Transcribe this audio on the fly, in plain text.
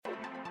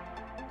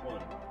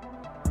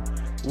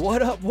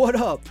What up, what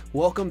up?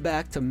 Welcome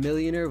back to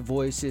Millionaire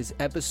Voices,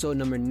 episode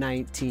number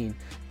 19.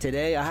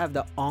 Today, I have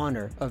the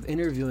honor of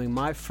interviewing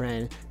my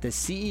friend, the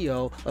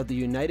CEO of the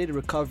United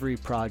Recovery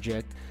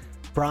Project,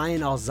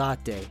 Brian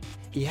Alzate.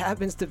 He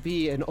happens to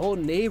be an old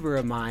neighbor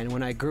of mine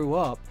when I grew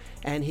up,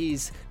 and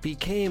he's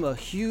became a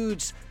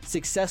huge,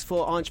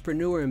 successful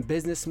entrepreneur and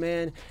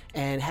businessman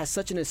and has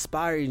such an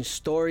inspiring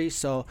story.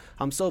 So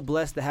I'm so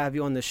blessed to have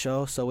you on the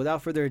show. So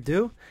without further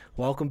ado,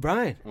 welcome,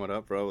 Brian. What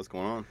up, bro? What's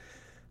going on?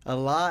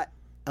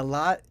 A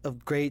lot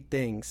of great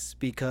things,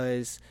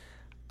 because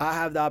I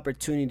have the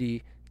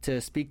opportunity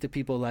to speak to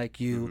people like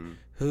you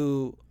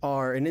who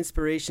are an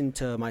inspiration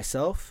to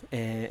myself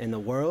and the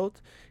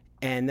world.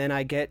 And then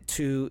I get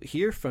to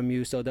hear from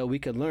you so that we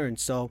can learn.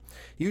 So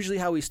usually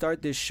how we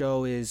start this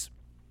show is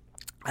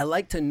I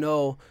like to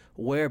know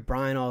where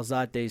Brian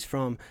Alzate is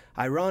from.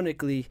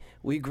 Ironically,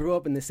 we grew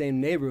up in the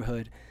same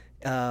neighborhood,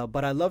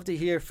 but I'd love to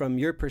hear from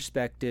your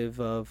perspective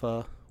of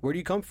where do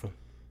you come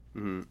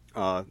from?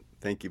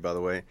 Thank you, by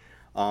the way.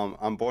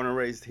 I'm born and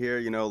raised here.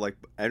 Like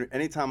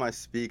anytime I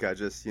speak, I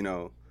just,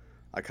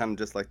 I kind of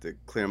just like to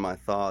clear my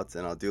thoughts,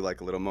 and I'll do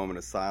like a little moment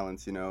of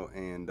silence,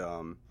 and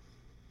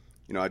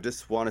I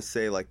just want to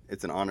say, like,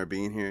 it's an honor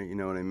being here, you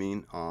know what I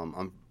mean?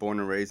 I'm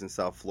born and raised in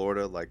South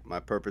Florida. Like, my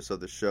purpose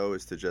of the show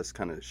is to just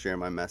kind of share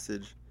my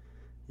message,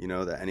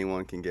 that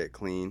anyone can get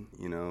clean,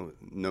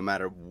 no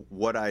matter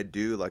what I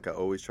do. Like, I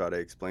always try to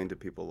explain to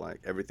people,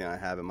 like, everything I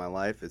have in my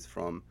life is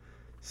from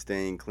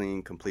staying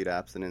clean, complete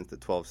abstinence, the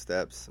 12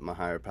 steps, my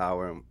higher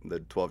power, and the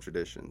 12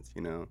 traditions,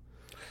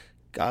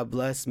 God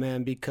bless,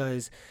 man,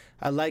 because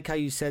I like how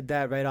you said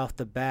that right off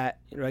the bat,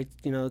 right?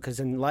 Because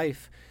in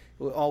life,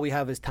 all we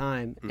have is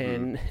time,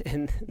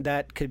 and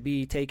that could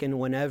be taken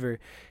whenever.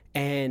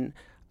 And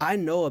I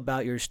know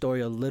about your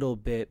story a little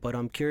bit, but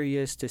I'm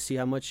curious to see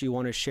how much you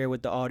want to share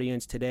with the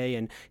audience today.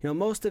 And,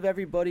 most of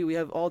everybody, we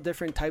have all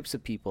different types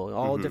of people,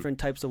 all different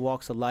types of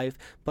walks of life,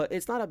 but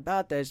it's not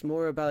about that. It's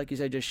more about, like you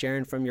said, just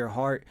sharing from your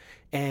heart.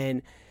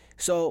 And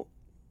so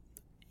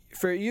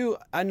for you,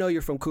 I know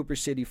you're from Cooper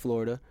City,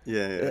 Florida.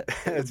 Yeah.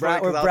 We're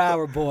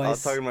Broward boys. I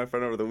was talking to my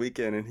friend over the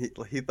weekend,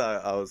 and he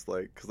thought I was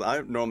like, because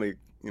I normally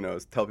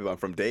tell people I'm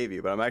from Davie,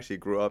 but I'm actually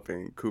grew up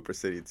in Cooper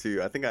City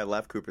too. I think I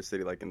left Cooper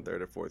City like in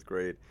 3rd or 4th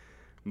grade.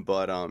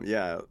 But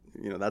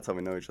that's how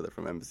we know each other,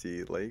 from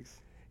Embassy Lakes.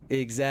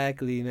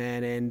 Exactly,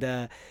 man.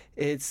 And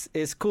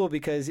it's cool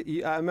because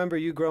I remember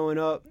you growing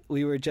up,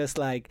 we were just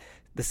like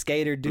the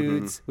skater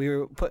dudes. We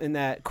were putting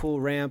that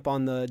cool ramp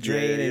on the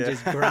drain and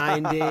just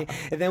grinding.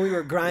 And then we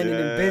were grinding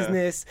in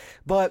business.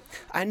 But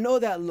I know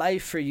that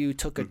life for you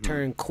took a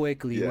turn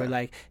quickly. Where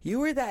like you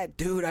were that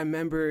dude I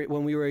remember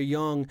when we were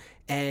young,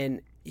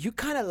 and you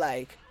kind of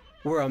like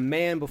were a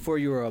man before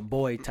you were a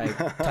boy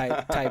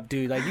type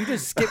dude. Like, you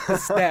just skipped the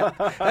step.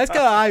 That's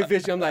kind of how I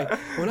vision. I'm like,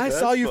 when I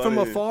saw you from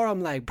afar,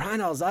 I'm like, Brian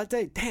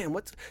Alzate, damn,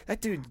 what's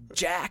that dude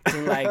jacked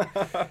and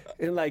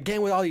like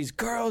getting with all these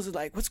girls?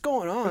 Like, what's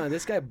going on?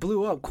 This guy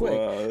blew up quick.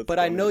 Wow, but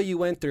funny. I know you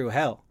went through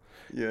hell.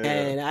 Yeah.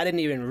 And I didn't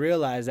even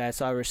realize that.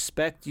 So I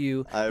respect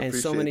you and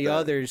so many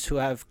others who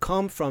have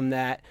come from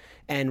that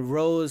and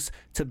rose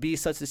to be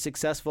such a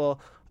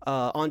successful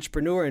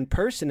entrepreneur and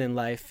person in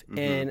life.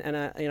 And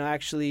I,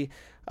 actually,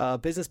 a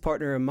business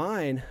partner of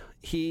mine,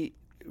 he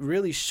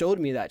really showed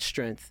me that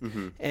strength.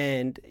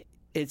 And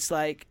it's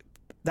like,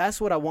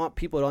 that's what I want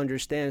people to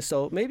understand.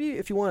 So maybe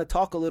if you want to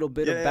talk a little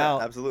bit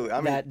about absolutely.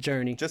 that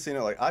journey. Just,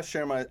 like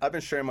I've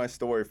been sharing my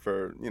story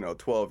for,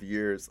 12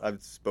 years.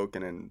 I've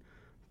spoken in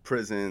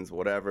prisons,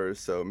 whatever.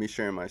 So me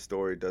sharing my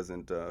story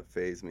doesn't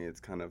faze me.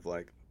 It's kind of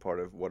like part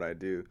of what I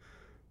do.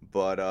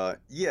 But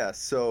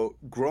so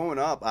growing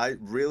up, I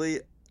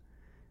really,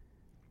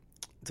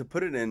 to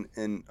put it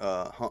in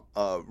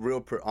a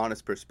real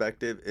honest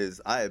perspective, is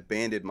I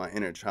abandoned my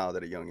inner child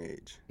at a young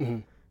age.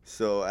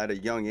 So at a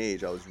young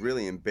age, I was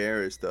really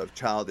embarrassed of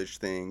childish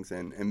things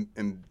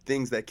and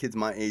things that kids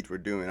my age were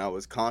doing. I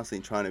was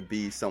constantly trying to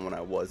be someone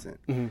I wasn't,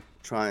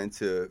 trying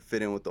to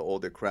fit in with the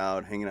older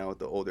crowd, hanging out with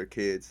the older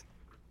kids.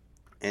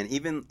 And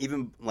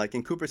even like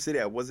in Cooper City,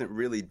 I wasn't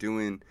really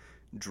doing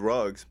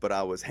drugs, but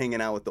I was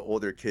hanging out with the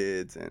older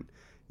kids, and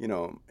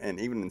and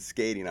even in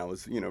skating, I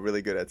was,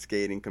 really good at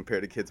skating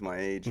compared to kids my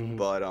age.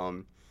 But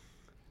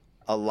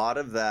a lot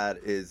of that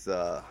is,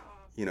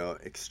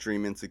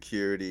 extreme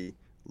insecurity,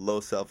 low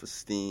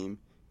self-esteem,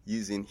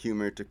 using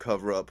humor to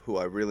cover up who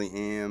I really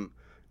am,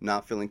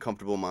 not feeling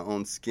comfortable in my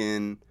own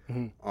skin.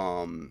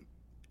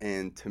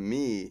 And to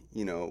me,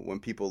 when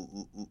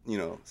people,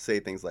 say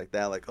things like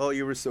that, like, oh,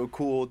 you were so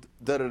cool,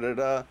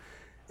 da-da-da-da,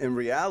 in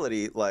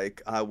reality,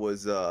 like, I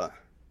was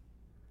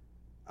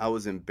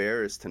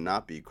embarrassed to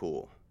not be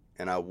cool.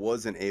 And I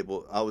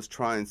was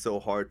trying so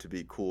hard to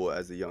be cool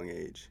as a young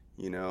age,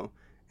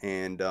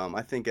 And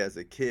I think as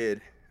a kid,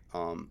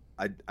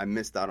 I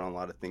missed out on a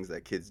lot of things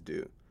that kids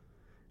do.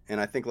 And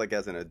I think, like,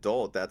 as an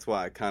adult, that's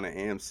why I kind of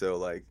am so,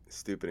 like,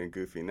 stupid and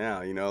goofy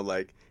now,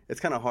 Like,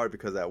 it's kind of hard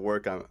because at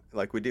work,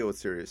 we deal with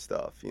serious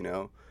stuff,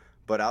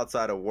 But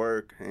outside of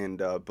work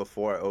and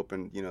before I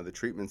opened, the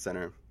treatment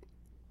center,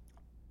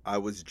 I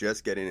was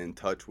just getting in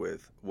touch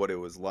with what it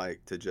was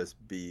like to just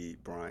be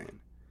Brian,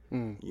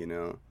 you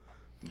know.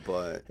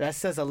 But that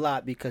says a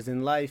lot, because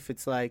in life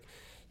it's like,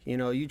 you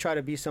know, you try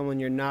to be someone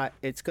you're not,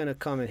 it's gonna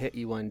come and hit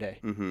you one day.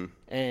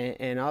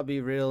 And I'll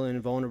be real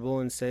and vulnerable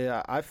and say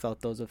I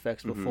felt those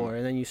effects before,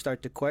 and then you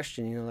start to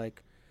question, you know,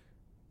 like,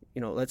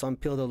 you know, let's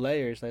unpeel the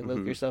layers, like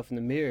look yourself in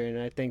the mirror, and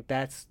I think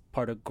that's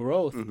part of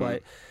growth.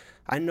 But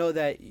I know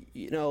that,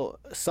 you know,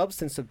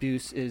 substance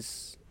abuse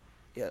is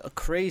a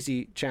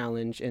crazy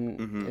challenge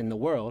in the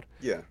world.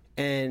 Yeah.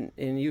 And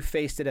you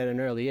faced it at an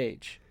early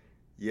age.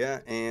 Yeah,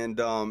 and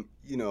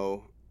you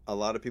know, a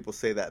lot of people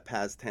say that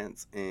past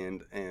tense,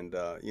 and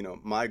you know,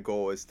 my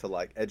goal is to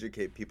like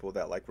educate people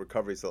that like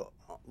recovery is a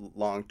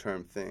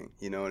long-term thing.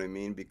 You know what I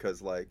mean?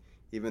 Because like,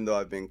 even though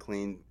I've been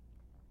clean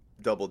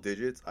double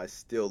digits, I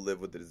still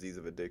live with the disease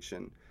of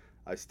addiction.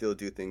 I still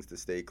do things to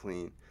stay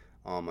clean.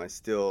 I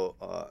still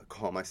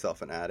call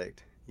myself an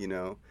addict, you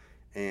know.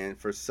 And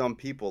for some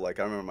people, like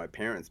I remember my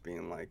parents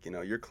being like, you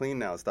know, you're clean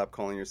now, stop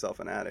calling yourself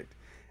an addict.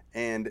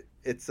 And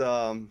it's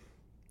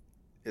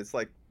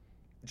like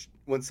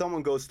when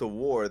someone goes to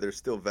war, they're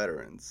still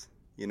veterans.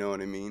 You know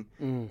what I mean?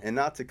 And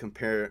not to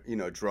compare, you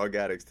know, drug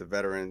addicts to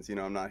veterans. You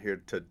know, I'm not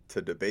here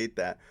to debate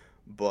that.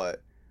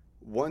 But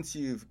once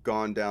you've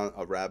gone down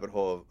a rabbit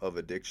hole of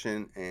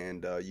addiction,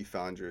 and you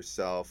found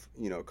yourself,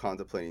 you know,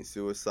 contemplating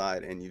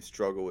suicide, and you've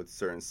struggled with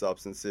certain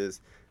substances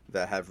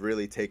that have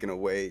really taken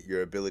away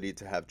your ability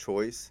to have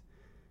choice,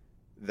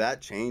 that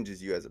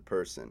changes you as a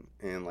person.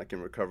 And like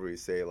in recovery,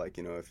 say like,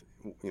 you know, if,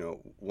 you know,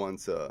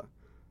 once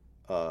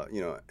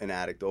you know, an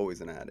addict,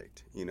 always an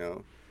addict, you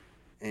know.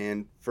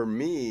 And for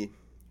me,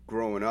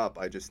 growing up,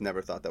 I just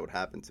never thought that would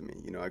happen to me.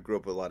 You know, I grew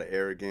up with a lot of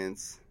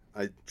arrogance.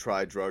 I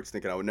tried drugs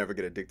thinking I would never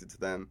get addicted to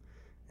them.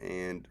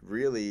 And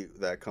really,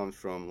 that comes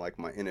from like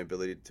my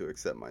inability to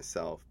accept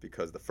myself,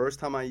 because the first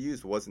time I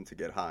used wasn't to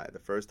get high. The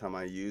first time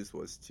I used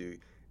was to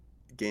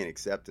gain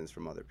acceptance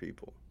from other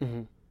people.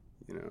 You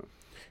know.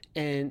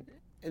 And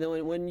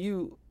then when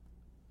you,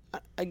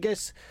 I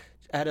guess,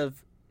 out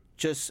of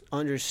just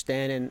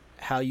understanding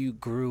how you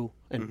grew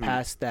and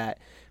past that,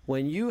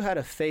 when you had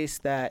to face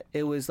that,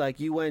 it was like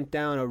you went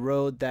down a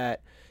road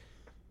that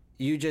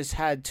you just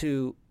had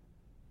to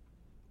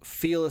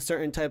feel a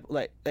certain type,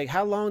 like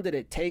how long did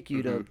it take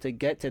you to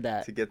get to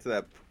that? To get to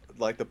that,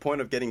 like the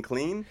point of getting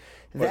clean?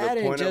 That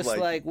and just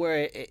like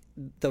where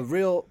the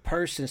real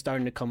person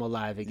starting to come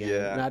alive again.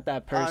 Yeah. Not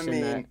that person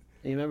that,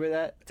 you remember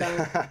that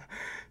time?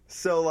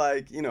 So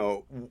like, you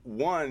know,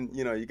 one,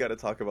 you know, you got to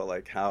talk about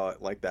like how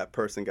like that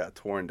person got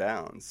torn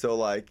down. So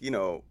like, you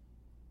know,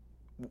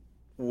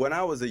 when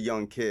I was a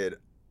young kid,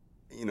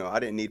 you know, I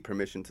didn't need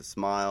permission to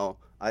smile.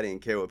 I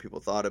didn't care what people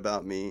thought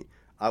about me.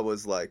 I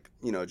was like,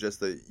 you know,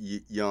 just a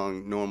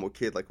young, normal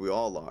kid like we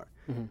all are.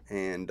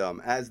 And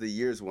as the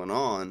years went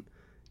on,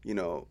 you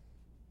know,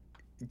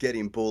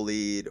 getting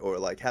bullied or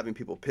like having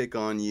people pick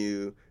on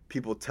you,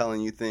 people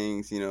telling you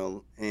things, you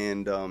know,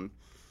 and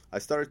I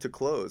started to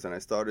close, and I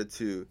started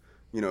to,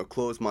 you know,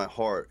 close my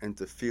heart and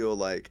to feel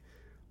like,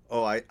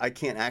 oh, I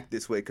can't act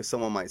this way because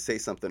someone might say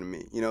something to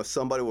me. You know,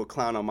 somebody will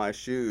clown on my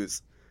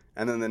shoes,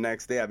 and then the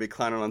next day I'd be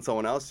clowning on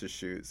someone else's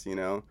shoes, you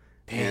know.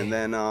 And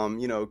then,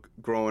 you know,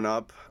 growing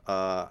up,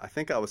 I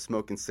think I was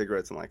smoking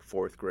cigarettes in like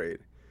 4th grade.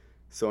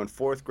 So in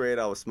 4th grade,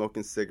 I was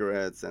smoking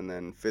cigarettes, and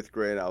then 5th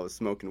grade, I was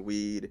smoking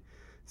weed.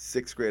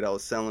 6th grade, I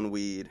was selling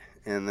weed.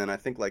 And then I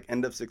think like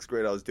end of 6th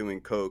grade, I was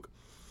doing coke.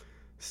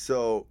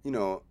 So, you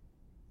know,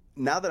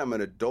 now that I'm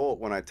an adult,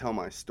 when I tell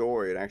my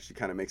story, it actually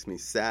kind of makes me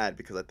sad,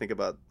 because I think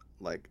about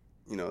like,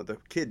 you know, the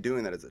kid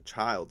doing that as a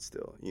child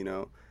still, you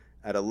know.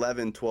 At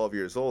 11, 12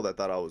 years old, I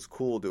thought I was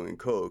cool doing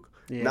coke.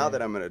 Yeah. Now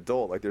that I'm an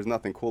adult, like there's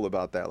nothing cool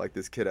about that. Like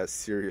this kid has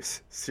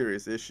serious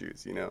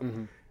issues, you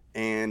know.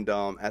 And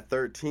at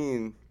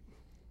 13,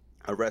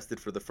 arrested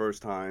for the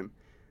first time.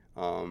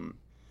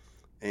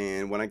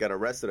 And when I got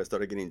arrested, I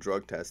started getting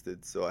drug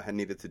tested. So I had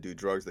needed to do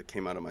drugs that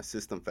came out of my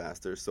system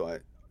faster. So I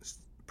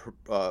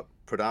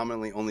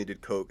predominantly only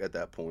did coke at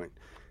that point.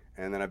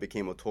 And then I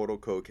became a total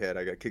cokehead.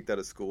 I got kicked out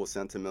of school,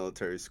 sent to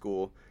military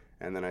school.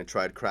 And then I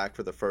tried crack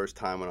for the first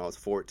time when I was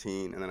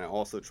 14. And then I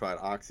also tried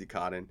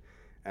Oxycontin.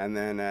 And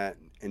then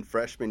in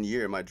freshman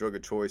year, my drug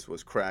of choice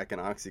was crack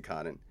and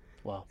Oxycontin.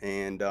 Wow.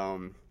 And,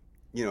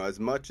 you know, as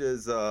much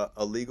as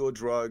illegal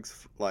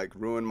drugs, like,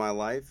 ruined my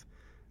life,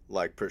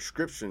 like,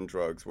 prescription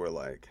drugs were,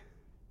 like,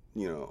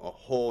 you know, a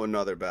whole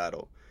another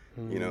battle.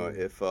 You know,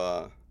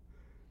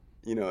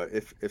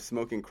 if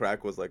smoking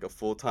crack was like a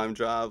full-time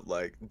job,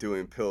 like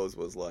doing pills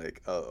was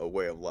like a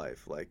way of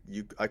life. Like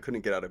I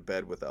couldn't get out of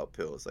bed without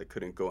pills. I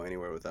couldn't go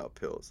anywhere without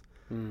pills.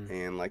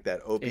 And like that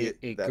opiate,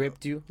 it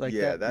gripped you like that?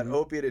 Yeah, that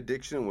opiate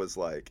addiction was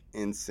like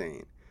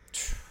insane.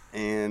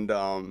 And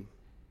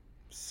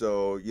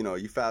so, you know,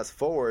 you fast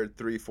forward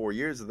 3-4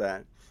 years of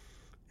that,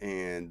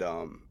 and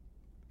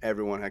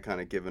everyone had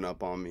kind of given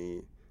up on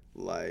me.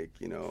 Like,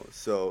 you know,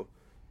 so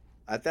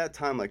at that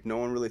time, like no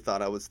one really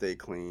thought I would stay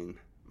clean.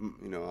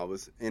 You know, I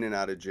was in and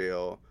out of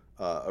jail,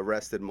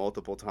 arrested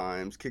multiple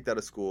times, kicked out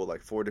of school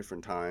like 4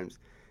 different times.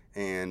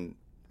 And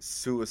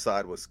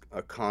suicide was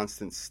a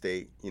constant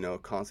state,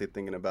 constantly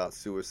thinking about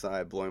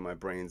suicide, blowing my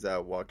brains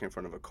out, walking in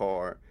front of a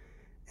car.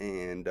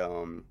 And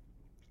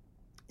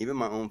even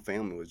my own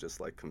family was just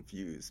like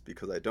confused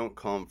because I don't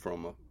come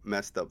from a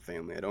messed up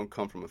family. I don't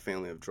come from a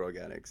family of drug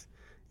addicts.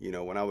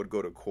 When I would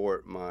go to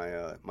court,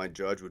 my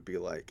judge would be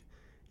like,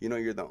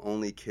 you're the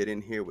only kid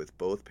in here with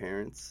both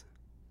parents.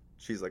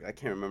 She's like, I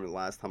can't remember the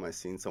last time I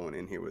seen someone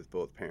in here with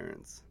both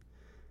parents.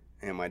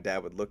 And my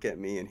dad would look at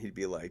me and he'd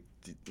be like,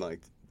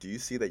 do you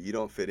see that you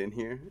don't fit in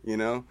here?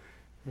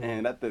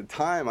 And at the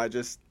time, I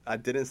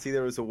didn't see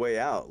there was a way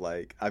out.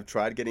 Like, I've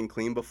tried getting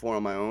clean before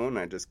on my own.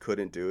 I just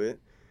couldn't do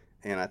it.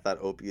 And I thought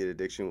opiate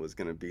addiction was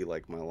going to be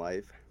like my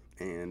life.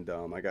 And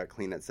I got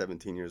clean at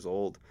 17 years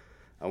old.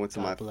 I went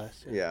to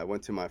I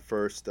went to my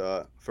first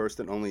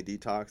and only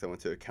detox. I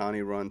went to a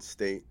county-run,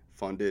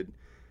 state-funded,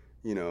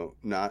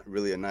 not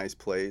really a nice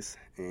place.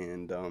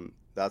 And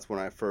that's when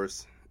I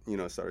first,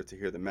 started to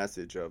hear the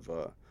message of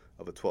a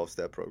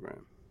 12-step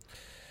program.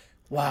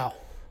 Wow.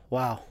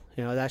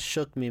 That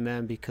shook me,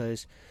 man,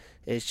 because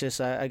it's just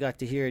I got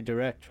to hear it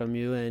direct from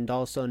you and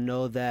also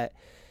know that,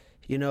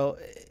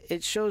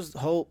 it shows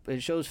hope.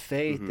 It shows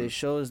faith. Mm-hmm. It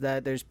shows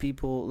that there's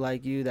people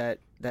like you that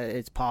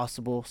it's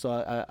possible. So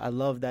I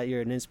love that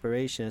you're an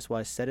inspiration. That's why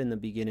I said in the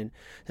beginning.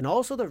 And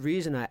also the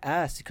reason I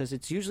asked, because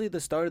it's usually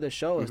the start of the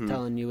show is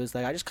telling you, is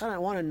like, I just kind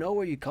of want to know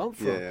where you come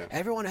from. Yeah.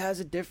 Everyone has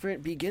a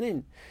different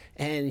beginning,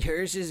 and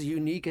yours is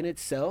unique in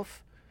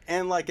itself.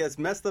 And, like, as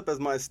messed up as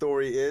my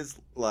story is,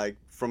 like,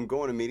 from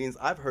going to meetings,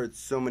 I've heard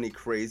so many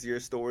crazier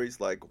stories.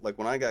 Like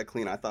when I got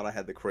clean, I thought I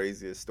had the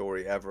craziest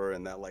story ever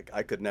and that, like,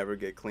 I could never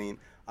get clean.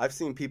 I've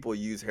seen people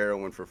use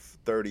heroin for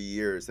 30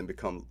 years and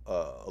become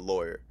a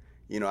lawyer.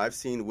 I've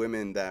seen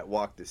women that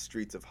walk the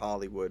streets of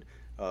Hollywood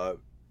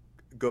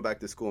go back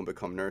to school and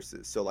become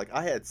nurses. So, like,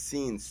 I had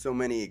seen so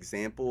many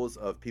examples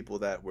of people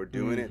that were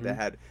doing it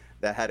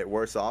that had it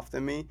worse off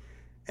than me.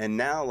 And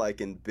now,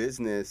 like, in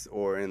business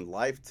or in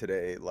life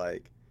today,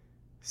 like,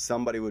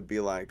 somebody would be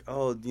like,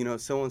 oh,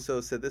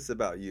 so-and-so said this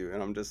about you.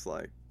 And I'm just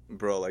like,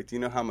 bro, like, do you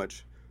know how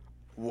much,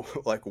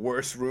 like,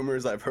 worse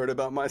rumors I've heard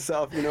about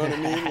myself? You know what I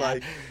mean?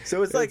 Like,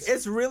 so it's like,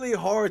 it's really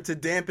hard to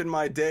dampen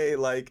my day.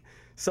 Like,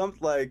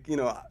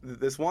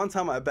 this one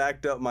time I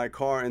backed up my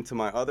car into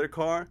my other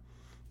car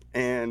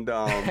and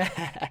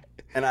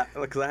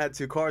because I had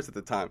two cars at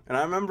the time. And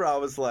I remember I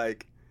was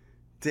like,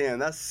 damn,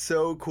 that's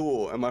so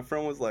cool. And my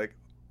friend was like,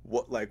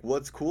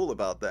 what's cool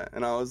about that?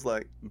 And I was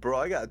like, bro,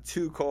 I got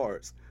two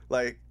cars.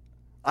 Like,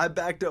 I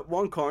backed up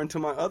one car into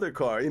my other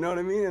car, you know what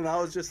I mean? And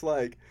I was just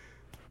like,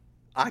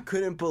 I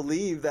couldn't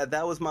believe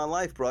that was my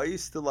life, bro. I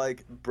used to,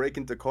 like, break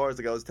into cars,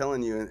 like I was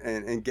telling you,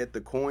 and get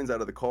the coins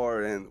out of the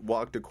car and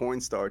walk to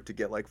Coinstar to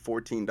get, like,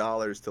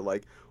 $14 to,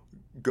 like,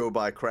 go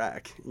buy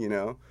crack,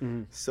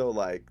 Mm-hmm. So,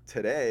 like,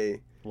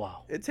 today,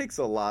 wow, it takes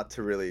a lot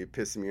to really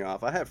piss me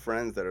off. I have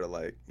friends that are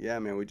like, yeah,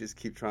 man, we just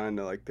keep trying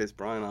to, like, piss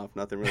Brian off.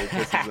 Nothing really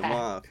pisses him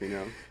off,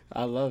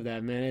 I love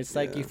that, man. It's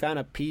like you found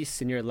a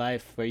peace in your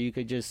life where you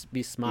could just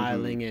be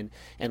smiling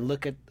and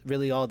look at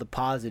really all the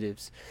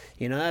positives.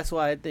 That's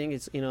why I think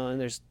it's, and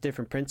there's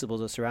different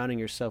principles of surrounding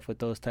yourself with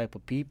those type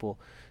of people.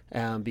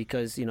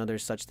 Because,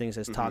 there's such things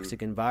as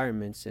toxic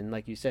environments. And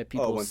like you said,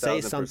 people say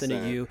something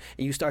to you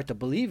and you start to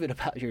believe it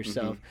about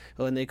yourself.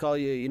 When they call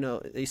you,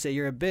 they say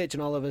you're a bitch,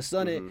 and all of a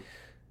sudden,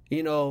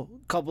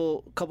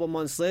 couple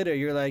months later,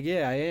 you're like,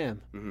 yeah, I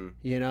am,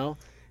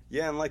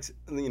 Yeah, and like,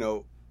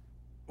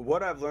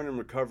 what I've learned in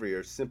recovery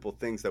are simple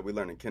things that we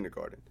learn in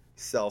kindergarten.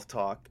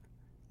 Self-talk,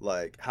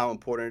 like how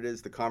important it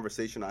is, the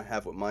conversation I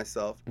have with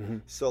myself.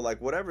 So, like,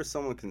 whatever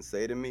someone can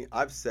say to me,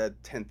 I've said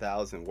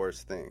 10,000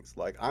 worse things.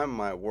 Like, I'm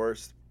my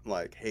worst,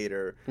 like,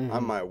 hater.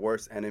 I'm my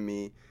worst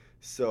enemy.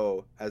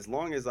 So as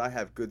long as I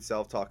have good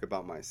self-talk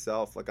about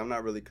myself, like, I'm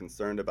not really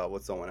concerned about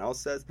what someone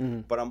else says,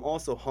 but I'm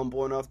also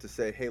humble enough to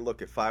say, hey,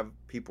 look, if 5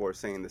 people are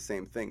saying the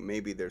same thing,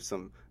 maybe there's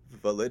some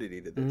validity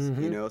to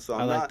this, So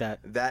I'm not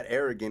that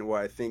arrogant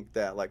where I think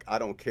that, like, I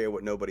don't care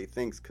what nobody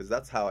thinks, because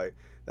that's how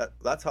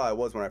I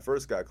was when I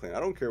first got clean. I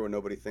don't care what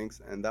nobody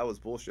thinks, and that was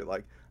bullshit.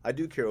 Like, I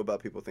do care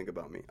what people think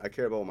about me. I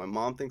care about what my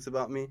mom thinks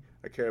about me.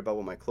 I care about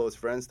what my close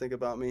friends think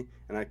about me,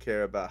 and I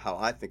care about how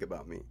I think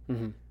about me.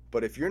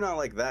 But if you're not,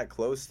 like, that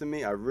close to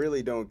me, I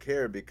really don't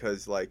care,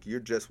 because, like, you're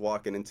just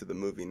walking into the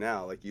movie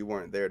now. Like, you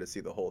weren't there to see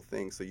the whole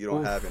thing, so you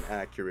don't have an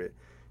accurate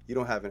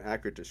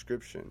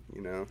description,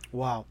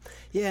 Wow.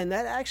 Yeah, and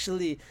that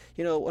actually,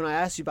 when I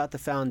asked you about the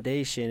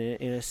foundation,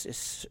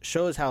 it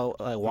shows how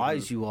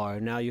wise you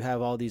are. Now you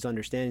have all these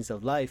understandings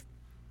of life.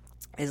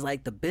 It's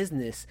like the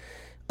business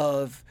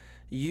of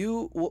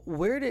you.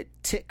 Where did it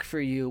tick for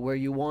you where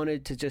you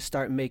wanted to just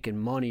start making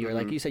money? Or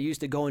like you said, you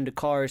used to go into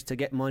cars to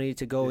get money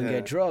to go and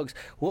get drugs.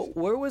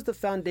 Where was the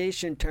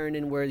foundation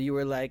turning where you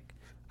were like,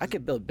 I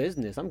could build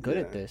business. I'm good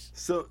at this.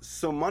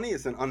 So money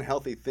is an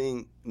unhealthy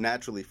thing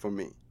naturally for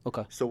me.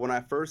 Okay. So when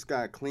I first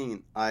got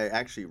clean, I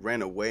actually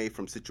ran away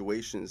from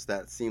situations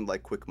that seemed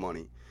like quick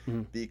money.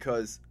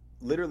 Because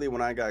literally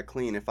when I got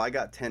clean, if I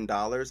got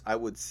 $10, I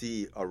would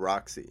see a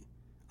Roxy.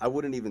 I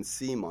wouldn't even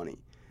see money.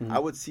 I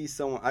would see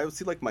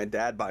like my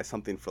dad buy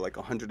something for like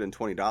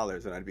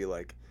 $120, and I'd be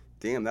like,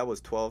 damn, that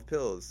was 12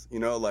 pills. You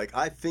know, like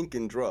I think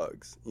in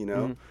drugs, you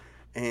know?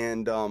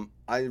 And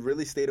I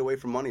really stayed away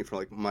from money for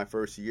like my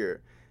first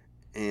year.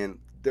 And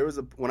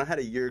when I had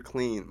a year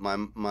clean, my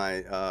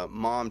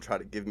mom tried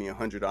to give me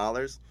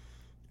 $100.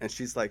 And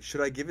she's like,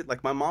 should I give it?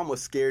 Like, my mom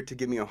was scared to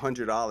give me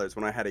 $100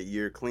 when I had a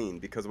year clean,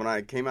 because when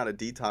I came out of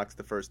detox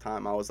the first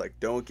time, I was like,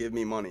 don't give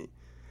me money.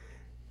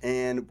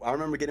 And I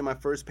remember getting my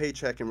first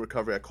paycheck in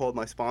recovery. I called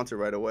my sponsor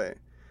right away.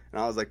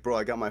 And I was like, bro,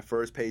 I got my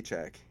first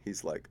paycheck.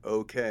 He's like,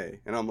 okay.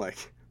 And I'm like,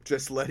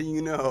 just letting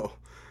you know.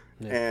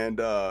 Yeah.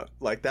 And,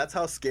 like, that's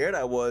how scared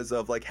I was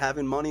of, like,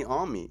 having money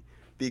on me.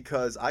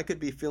 Because I could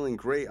be feeling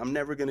great. I'm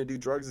never going to do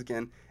drugs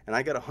again. And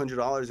I got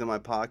 $100 in my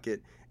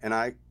pocket. And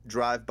I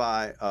drive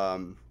by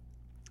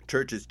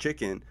Church's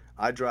Chicken.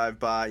 I drive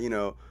by, you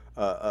know,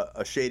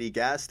 a shady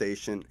gas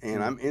station.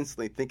 And I'm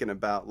instantly thinking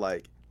about,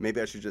 like, maybe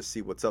I should just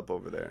see what's up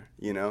over there,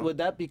 you know? Would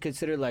that be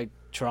considered like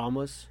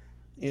traumas?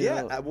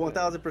 Yeah,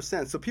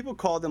 1,000%. So people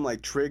call them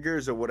like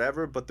triggers or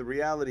whatever, but the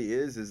reality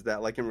is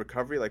that like in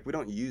recovery, like we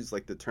don't use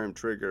like the term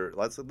trigger.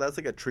 That's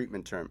like a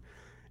treatment term.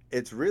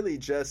 It's really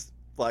just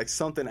like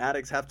something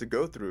addicts have to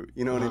go through.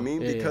 You know what I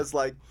mean? Yeah, because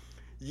like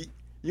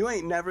you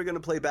ain't never going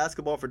to play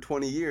basketball for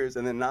 20 years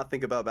and then not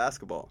think about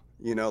basketball.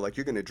 You know, like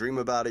you're going to dream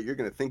about it. You're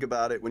going to think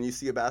about it. When you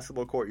see a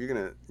basketball court, you're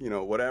going to, you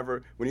know,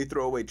 whatever. When you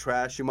throw away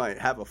trash, you might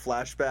have a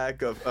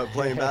flashback of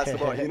playing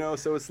basketball, you know?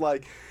 So it's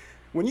like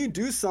when you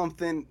do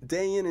something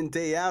day in and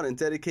day out and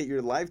dedicate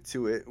your life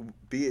to it,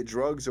 be it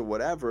drugs or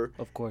whatever,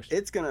 of course,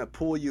 it's going to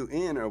pull you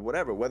in or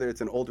whatever, whether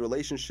it's an old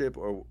relationship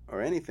or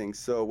anything.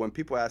 So when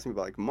people ask me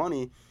about like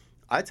money,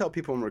 I tell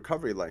people in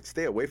recovery, like,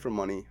 stay away from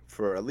money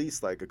for at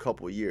least like a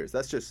couple of years.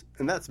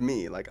 That's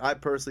me. Like, I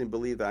personally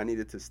believe that I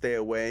needed to stay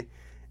away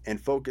and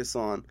focus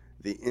on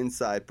the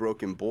inside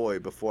broken boy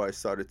before I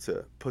started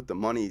to put the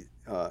money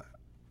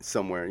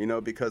somewhere, you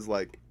know, because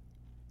like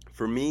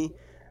for me,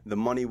 the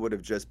money would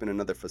have just been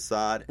another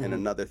facade and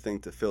another thing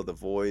to fill the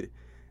void.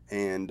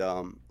 And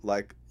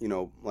like, you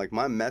know, like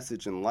my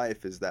message in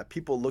life is that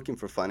people looking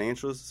for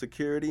financial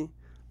security,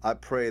 I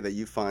pray that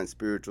you find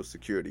spiritual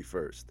security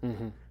first.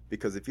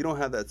 Because if you don't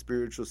have that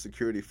spiritual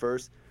security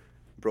first,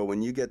 bro,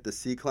 when you get the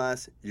C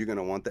class, you're going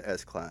to want the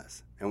S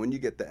class. And when you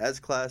get the S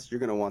class, you're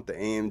going to want the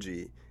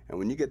AMG. And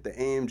when you get the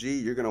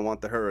AMG, you're going to want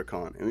the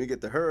Huracan. And when you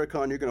get the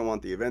Huracan, you're going to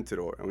want the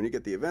Aventador. And when you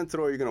get the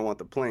Aventador, you're going to want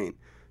the plane.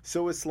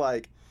 So it's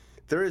like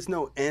there is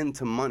no end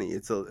to money.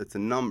 It's a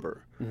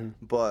number.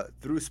 But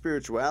through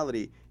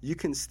spirituality, you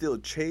can still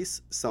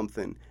chase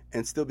something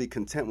and still be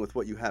content with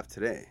what you have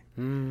today.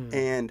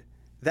 And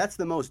that's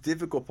the most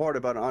difficult part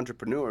about an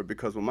entrepreneur,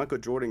 because when Michael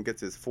Jordan gets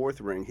his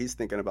 4th ring, he's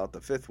thinking about the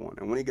 5th one.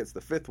 And when he gets the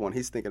 5th one,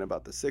 he's thinking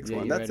about the 6th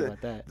one. That's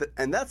right.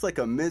 And that's like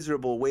a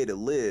miserable way to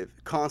live,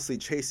 constantly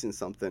chasing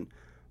something.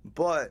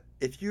 But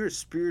if you're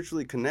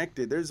spiritually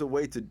connected, there's a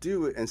way to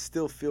do it and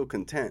still feel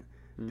content.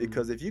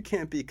 Because if you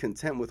can't be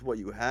content with what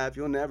you have,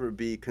 you'll never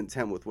be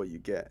content with what you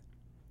get.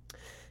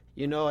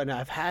 You know, and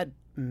I've had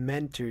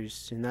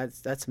mentors, and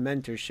that's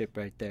mentorship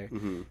right there.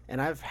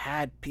 And I've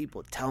had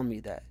people tell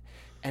me that.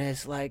 And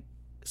it's like,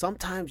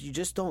 sometimes you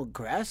just don't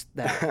grasp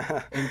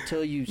that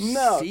until you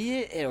see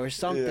it or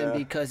something,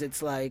 because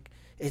it's like,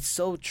 it's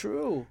so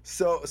true.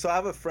 So I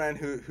have a friend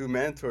who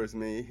mentors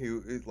me,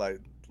 who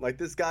like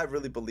this guy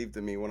really believed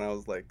in me when I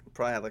was like,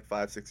 probably had like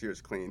 5-6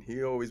 years clean.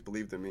 He always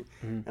believed in me,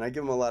 and I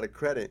give him a lot of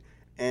credit.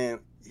 And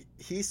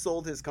he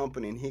sold his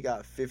company and he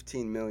got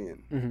 15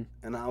 million.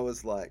 And I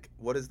was like,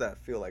 what does that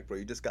feel like, bro?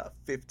 You just got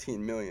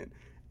 15 million.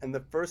 And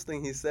the first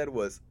thing he said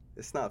was,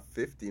 it's not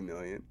 50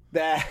 million.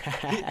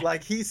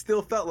 He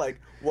still felt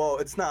like, well,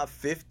 it's not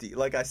 50.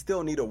 Like, I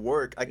still need to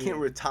work. I can't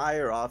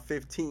retire off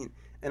 15.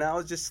 And I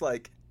was just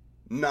like,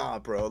 nah,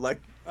 bro.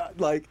 Like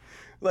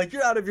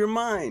you're out of your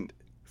mind.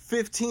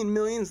 15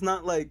 million's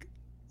not like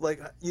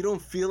you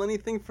don't feel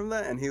anything from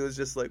that. And he was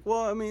just like,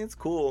 well, I mean, it's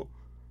cool.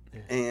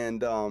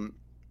 And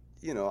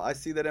you know, I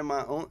see that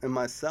in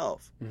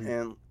myself.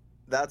 And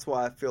that's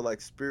why I feel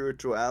like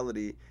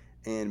spirituality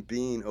and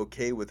being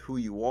okay with who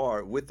you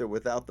are, with or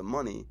without the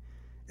money,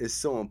 is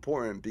so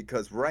important.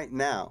 Because right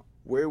now,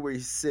 where we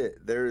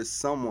sit, there is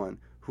someone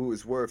who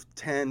is worth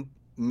 $10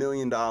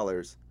 million,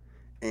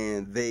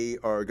 and they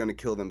are going to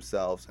kill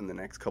themselves in the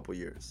next couple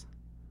years.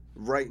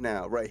 Right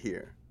now, right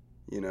here,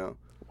 you know?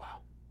 Wow.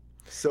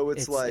 So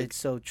it's like... It's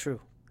so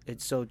true.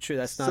 It's so true.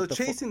 That's not so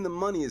chasing the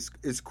money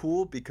is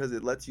cool, because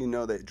it lets you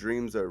know that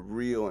dreams are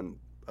real and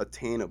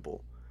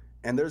attainable.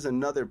 And there's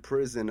another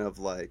prison of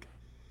like,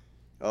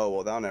 oh,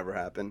 well, that'll never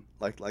happen.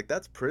 Like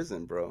that's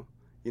prison, bro.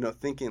 You know,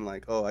 thinking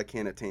like, oh, I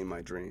can't attain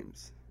my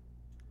dreams.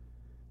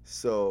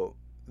 So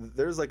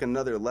there's like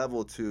another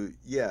level to,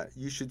 yeah,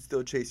 you should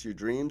still chase your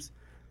dreams,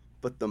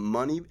 but the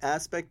money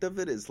aspect of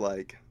it is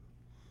like,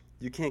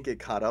 you can't get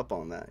caught up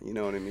on that. You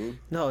know what I mean?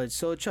 No, it's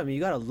so true. I mean,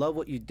 you gotta love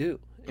what you do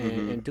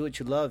and do what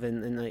you love,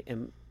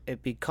 and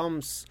it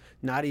becomes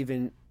not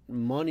even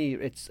money,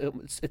 it's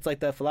like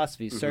that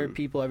philosophy, serve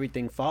people,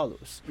 everything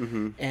follows.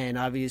 And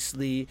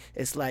obviously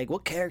it's like,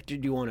 what character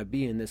do you want to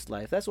be in this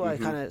life? That's why I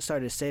kind of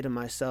started to say to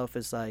myself,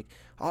 it's like,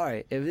 all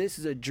right, if this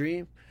is a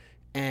dream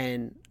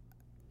and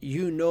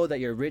you know that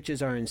your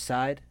riches are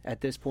inside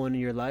at this point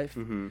in your life,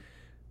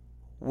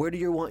 where do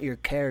you want your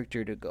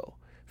character to go?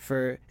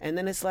 And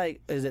then it's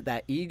like, is it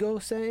that ego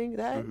saying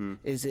that?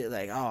 Is it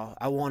like, oh,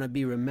 I want to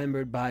be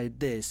remembered by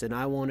this and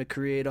I want to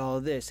create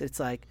all this? It's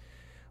like,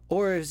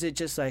 or is it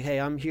just like, hey,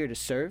 I'm here to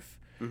serve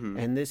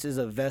and this is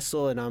a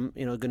vessel and I'm,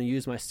 going to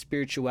use my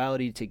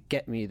spirituality to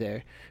get me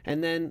there.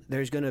 And then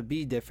there's going to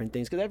be different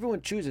things because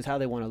everyone chooses how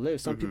they want to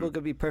live. Some people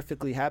could be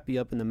perfectly happy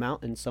up in the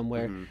mountains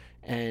somewhere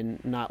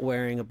and not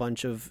wearing a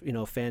bunch of,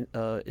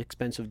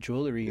 expensive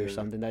jewelry or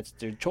something. That's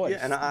their choice.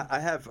 Yeah, and I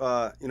have,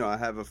 I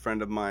have a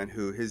friend of mine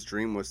who his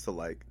dream was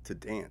to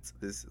dance.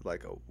 This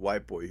like a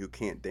white boy who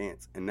can't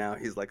dance, and now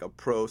he's like a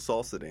pro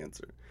salsa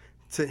dancer.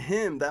 To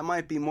him, that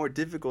might be more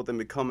difficult than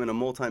becoming a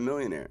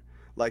multimillionaire.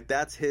 Like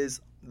that's his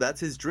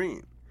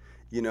dream,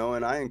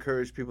 And I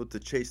encourage people to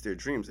chase their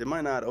dreams. It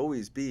might not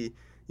always be,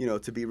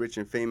 to be rich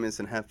and famous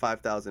and have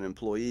 5,000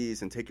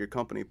 employees and take your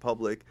company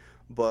public.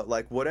 But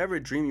like whatever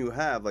dream you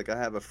have, like I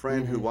have a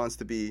friend who wants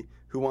to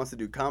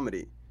do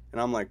comedy, and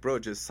I'm like, bro,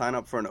 just sign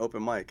up for an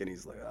open mic, and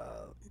he's like,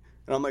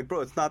 and I'm like,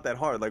 bro, it's not that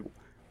hard. Like,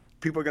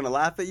 people are gonna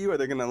laugh at you, or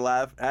they're gonna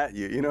laugh at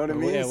you. You know what I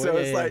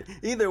mean? Like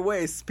either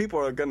way, people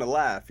are gonna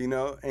laugh.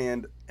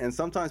 And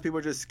sometimes people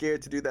are just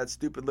scared to do that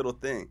stupid little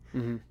thing.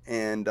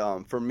 And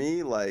for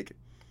me, like,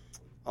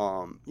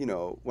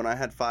 when I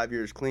had 5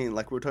 years clean,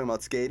 like we were talking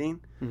about skating.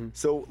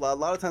 So a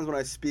lot of times when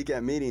I speak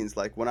at meetings,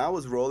 like when I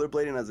was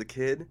rollerblading as a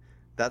kid,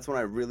 that's when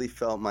I really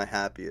felt my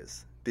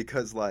happiest,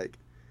 because like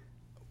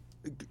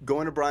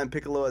going to Brian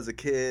Piccolo as a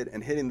kid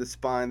and hitting the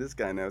spine, this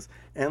guy knows,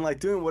 and like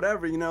doing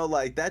whatever,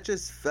 like that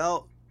just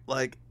felt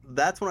like,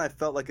 that's when I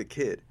felt like a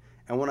kid.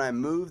 And when I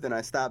moved and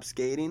I stopped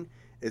skating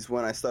is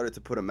when I started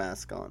to put a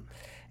mask on.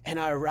 And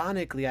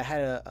ironically, I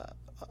had a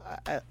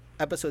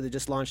episode that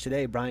just launched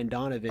today, Brian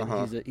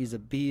Donovan. He's a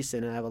beast,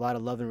 and I have a lot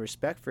of love and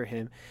respect for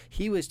him.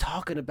 He was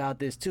talking about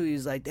this too.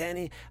 He's like,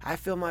 Danny, I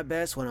feel my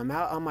best when I'm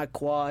out on my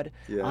quad.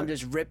 I'm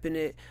just ripping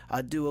it.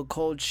 I do a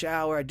cold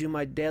shower. I do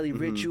my daily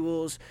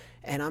rituals,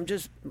 and I'm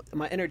just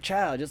my inner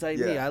child, just like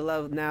me. I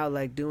love now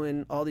like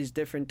doing all these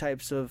different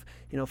types of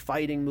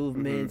fighting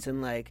movements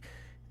and like.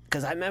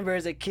 Because I remember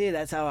as a kid,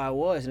 that's how I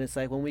was. And it's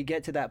like when we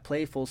get to that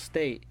playful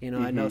state,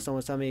 I know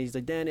someone's telling me, he's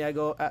like, Danny, I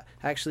go,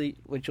 actually,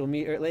 which you'll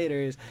meet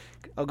later, is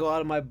I'll go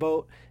out of my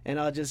boat and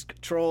I'll just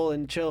troll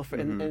and chill.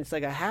 And it's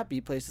like a happy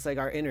place. It's like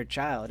our inner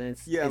child. And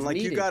it's and like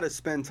needed. You got to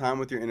spend time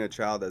with your inner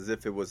child as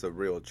if it was a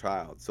real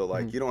child. So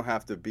like you don't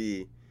have to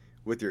be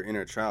with your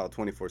inner child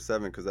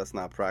 24/7 because that's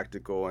not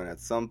practical. And at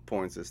some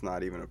points, it's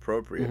not even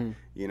appropriate,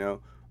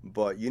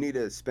 But you need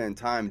to spend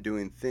time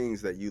doing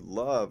things that you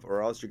love,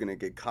 or else you're going to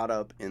get caught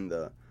up in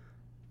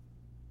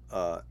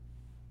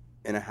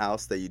a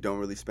house that you don't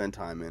really spend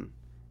time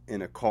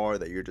in a car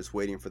that you're just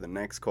waiting for the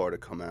next car to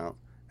come out,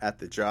 at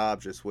the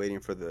job just waiting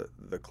for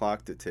the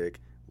clock to tick,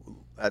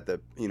 at the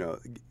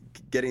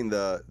getting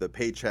the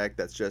paycheck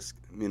that's just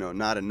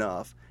not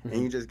enough,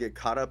 and you just get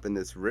caught up in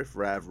this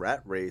riff-raff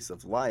rat race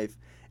of life,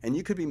 and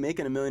you could be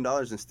making $1 million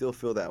and still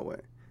feel that way.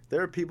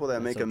 There are people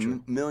that make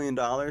 $1 million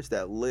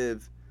that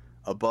live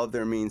above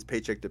their means,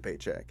 paycheck to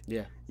paycheck.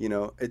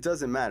 It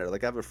doesn't matter.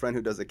 Like I have a friend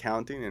who does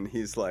accounting, and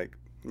he's like,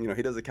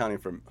 he does accounting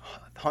for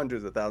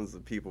hundreds of thousands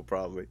of people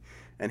probably.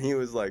 And he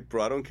was like,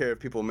 bro, I don't care if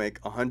people make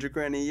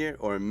 $100,000 a year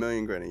or $1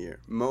 million a year.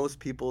 Most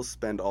people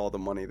spend all the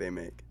money they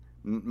make.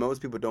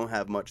 Most people don't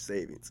have much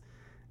savings.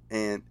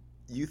 And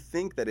you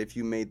think that if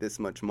you made this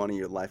much money,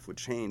 your life would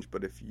change.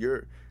 But if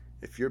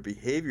your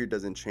behavior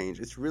doesn't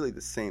change, it's really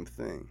the same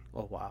thing.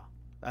 Oh, wow.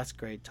 That's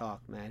great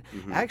talk, man.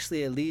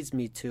 Actually, it leads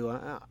me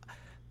to,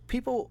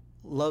 people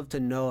love to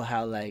know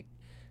how, like,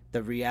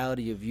 the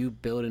reality of you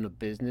building a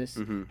business.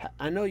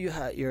 I know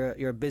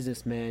you're a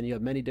businessman. You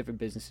have many different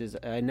businesses.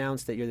 I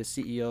announced that you're the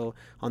CEO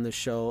on the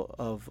show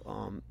of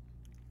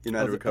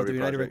United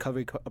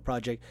Recovery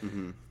Project.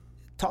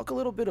 Talk a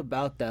little bit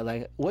about that.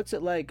 Like, what's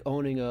it like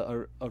owning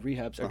a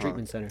rehab or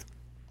treatment center?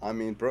 I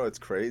mean, bro, it's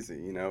crazy.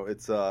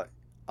 It's a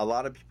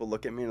lot of people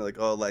look at me and are like,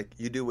 oh, like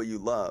you do what you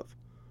love,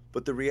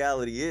 but the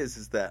reality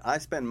is that I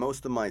spend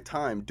most of my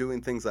time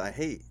doing things I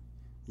hate.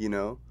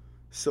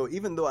 So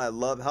even though I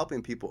love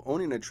helping people,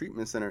 owning a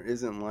treatment center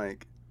isn't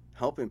like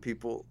helping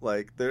people.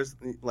 Like there's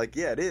like,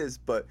 yeah, it is,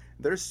 but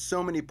there's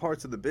so many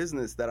parts of the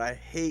business that I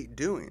hate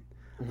doing.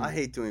 I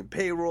hate doing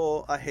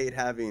payroll. I hate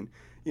having,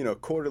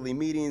 quarterly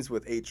meetings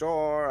with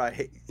HR. I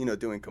hate,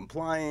 doing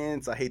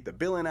compliance. I hate the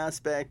billing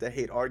aspect. I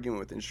hate arguing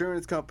with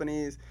insurance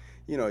companies.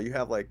 You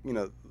have like,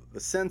 the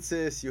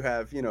census, you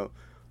have,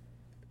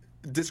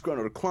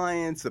 disgruntled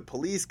clients, the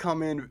police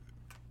come in,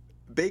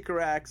 Baker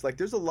Acts, like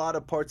there's a lot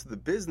of parts of the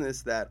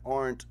business that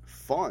aren't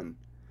fun.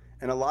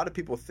 And a lot of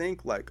people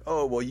think like,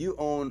 oh, well, you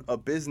own a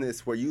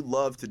business where you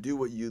love to do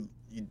what you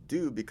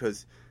do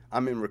because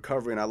I'm in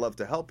recovery and I love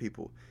to help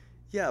people.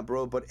 Yeah,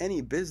 bro, but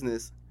any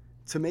business,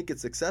 to make it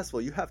successful,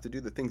 you have to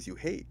do the things you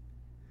hate.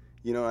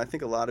 You know, I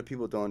think a lot of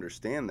people don't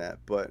understand that,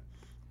 but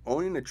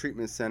owning a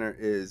treatment center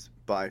is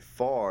by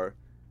far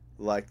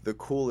like the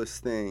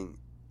coolest thing,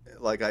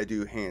 like I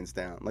do hands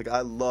down. Like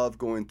I love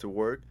going to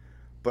work,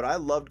 but I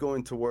loved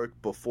going to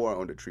work before I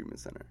owned a treatment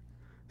center.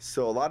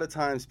 So a lot of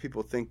times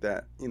people think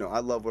that, you know, I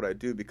love what I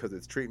do because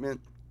it's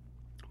treatment,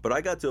 but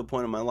I got to a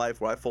point in my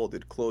life where I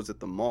folded clothes at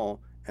the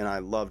mall and I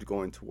loved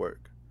going to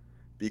work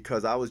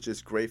because I was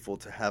just grateful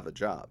to have a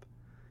job,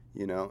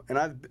 you know. And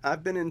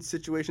I've been in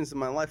situations in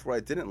my life where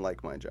I didn't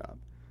like my job.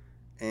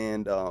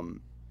 And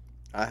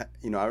I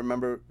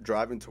remember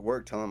driving to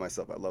work telling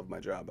myself I love my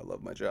job,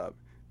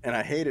 and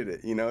I hated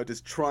it, you know,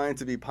 just trying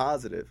to be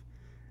positive.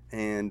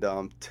 And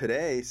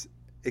today,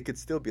 it could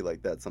still be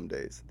like that some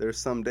days. There's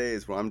some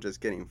days where I'm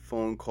just getting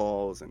phone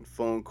calls and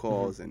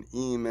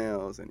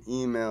emails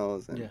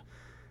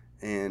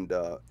and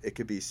it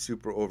could be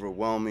super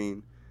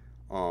overwhelming.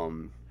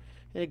 And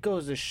it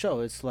goes to show,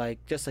 it's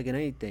like, just like in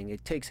anything,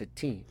 it takes a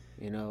team,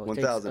 you know. It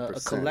 1,000%.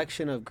 takes a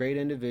collection of great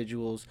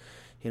individuals,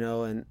 you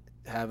know, and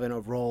having a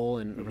role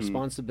and a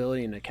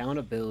responsibility and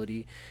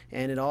accountability,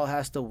 and it all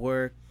has to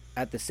work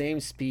at the same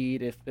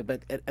speed.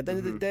 But at the end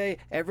of the day,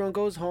 everyone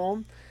goes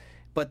home,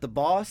 but the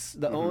boss,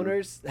 the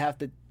owners have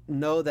to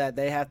know that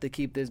they have to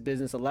keep this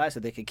business alive so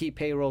they can keep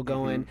payroll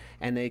going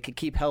and they can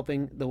keep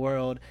helping the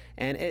world.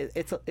 And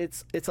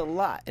it's a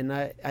lot. And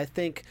I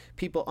think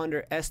people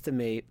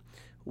underestimate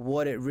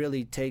what it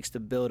really takes to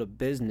build a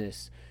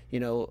business, you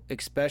know,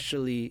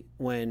 especially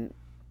when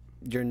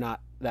you're not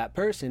that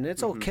person.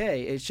 It's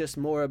okay. It's just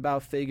more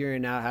about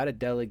figuring out how to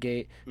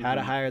delegate, how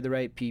to hire the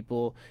right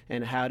people,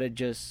 and how to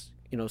just,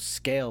 you know,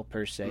 scale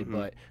per se.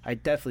 But I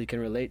definitely can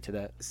relate to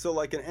that. So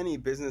like in any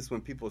business, when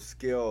people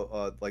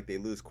scale, like they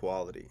lose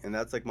quality. And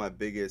that's like my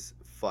biggest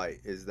fight,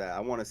 is that I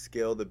want to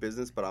scale the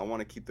business, but I want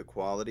to keep the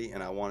quality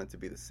and I want it to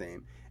be the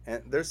same.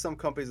 And there's some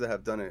companies that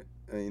have done it,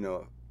 you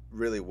know,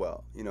 really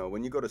well. You know,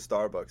 when you go to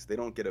Starbucks, they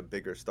don't get a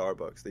bigger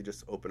Starbucks. They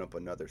just open up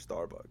another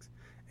Starbucks.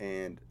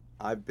 And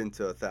I've been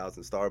to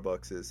 1,000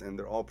 Starbucks, and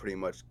they're all pretty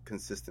much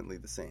consistently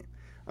the same.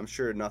 I'm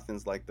sure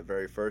nothing's like the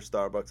very first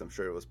Starbucks. I'm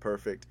sure it was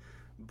perfect.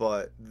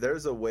 But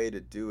there's a way to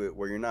do it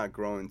where you're not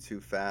growing too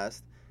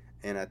fast.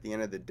 And at the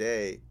end of the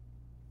day,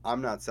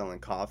 I'm not selling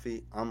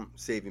coffee. I'm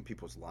saving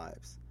people's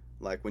lives.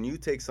 Like when you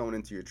take someone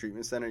into your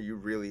treatment center, you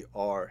really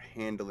are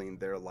handling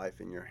their life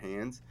in your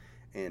hands.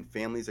 And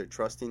families are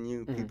trusting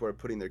you. People are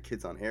putting their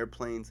kids on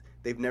airplanes.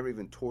 They've never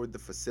even toured the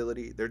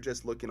facility. They're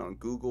just looking on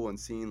Google and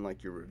seeing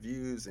like your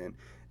reviews and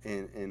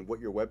what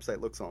your website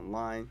looks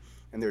online.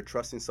 And they're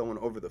trusting someone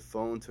over the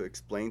phone to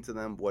explain to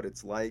them what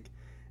it's like.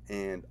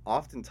 And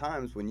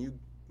oftentimes when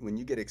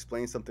you get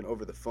explained something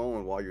over the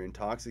phone while you're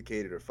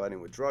intoxicated or fighting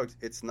with drugs,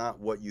 it's not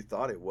what you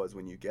thought it was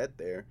when you get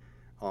there,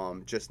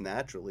 just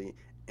naturally.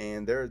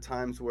 And there are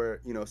times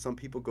where, you know, some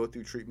people go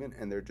through treatment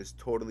and they're just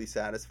totally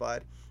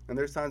satisfied. And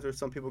there's times where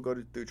some people go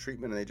through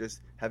treatment and they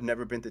just have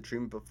never been to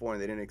treatment before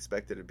and they didn't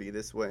expect it to be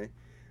this way.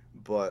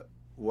 But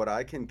what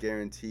I can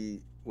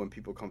guarantee when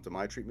people come to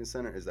my treatment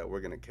center is that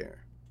we're going to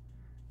care.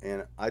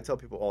 And I tell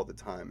people all the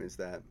time is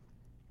that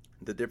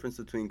the difference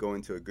between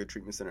going to a good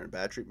treatment center and a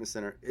bad treatment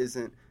center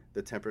isn't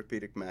the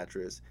Tempur-Pedic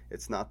mattress.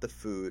 It's not the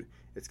food.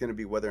 It's going to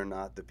be whether or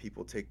not the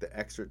people take the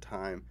extra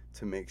time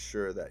to make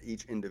sure that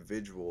each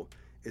individual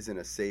is in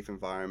a safe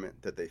environment,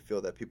 that they feel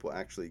that people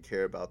actually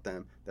care about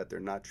them, that they're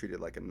not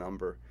treated like a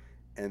number.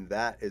 And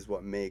that is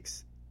what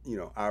makes, you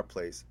know, our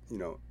place, you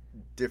know,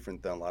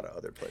 different than a lot of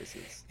other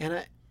places.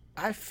 And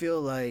I feel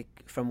like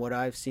from what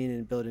I've seen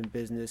in building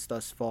business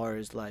thus far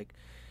is like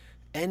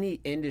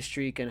any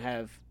industry can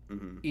have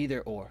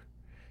either or.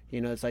 You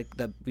know, it's like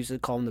we used to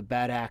call them the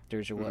bad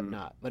actors or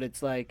whatnot. But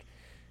it's like,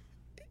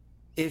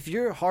 if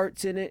your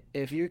heart's in it,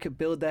 if you could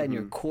build that in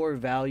your core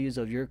values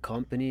of your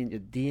company and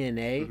your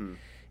DNA,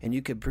 and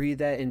you could breathe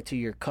that into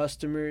your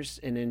customers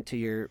and into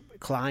your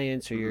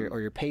clients or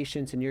your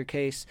patients in your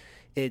case,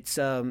 it's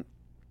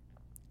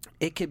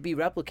it could be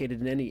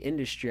replicated in any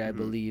industry, I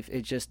believe.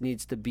 It just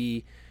needs to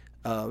be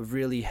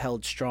really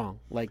held strong,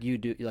 like you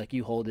do, like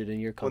you hold it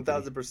in your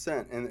company.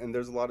 1,000%. And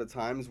there's a lot of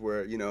times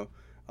where, you know,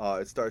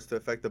 it starts to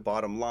affect the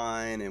bottom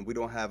line, and we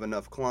don't have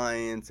enough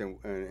clients,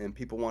 and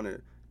people want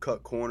to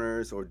cut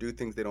corners or do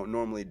things they don't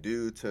normally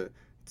do to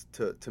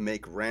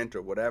make rent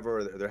or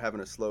whatever. They're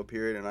having a slow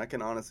period. And I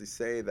can honestly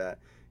say that,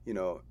 you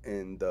know,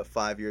 in the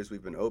 5 years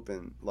we've been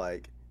open,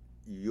 like,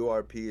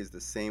 URP is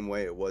the same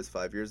way it was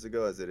 5 years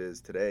ago as it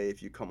is today.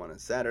 If you come on a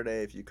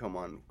Saturday, if you come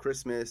on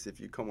Christmas, if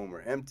you come when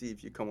we're empty,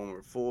 if you come when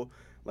we're full,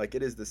 like,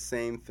 it is the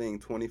same thing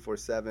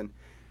 24/7.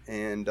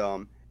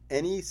 And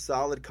any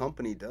solid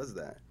company does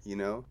that, you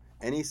know?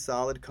 Any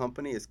solid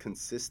company is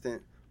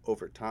consistent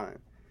over time.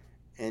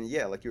 And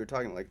yeah, like you were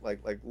talking, like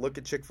look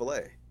at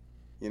Chick-fil-A.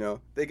 You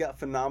know, they got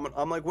phenomenal.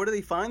 I'm like, where do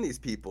they find these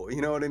people?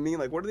 You know what I mean?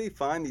 Like, where do they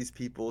find these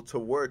people to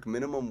work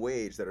minimum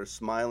wage that are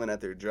smiling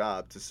at their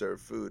job to serve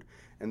food?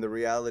 And the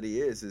reality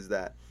is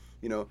that,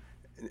 you know,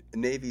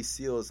 Navy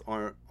SEALs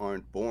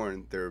aren't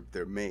born,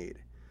 they're made.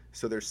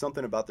 So there's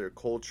something about their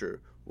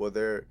culture where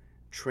they're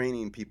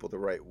training people the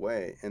right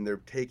way, and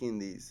they're taking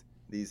these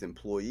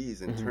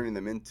employees and turning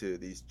them into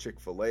these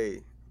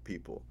Chick-fil-A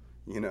people,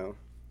 you know.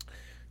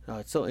 Oh,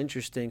 it's so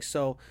interesting.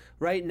 So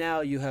right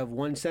now you have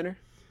one center?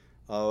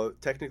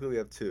 Technically we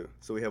have two.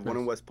 So we have one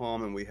in West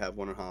Palm and we have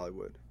one in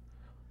Hollywood.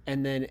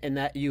 And then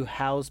that you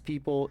house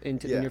people in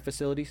your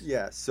facilities?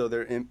 Yeah, so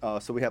they're in.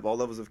 So we have all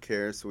levels of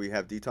care. So we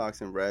have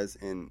detox and res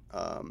in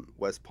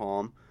West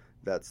Palm,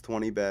 that's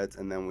 20 beds,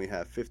 and then we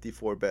have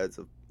 54 beds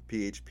of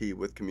PHP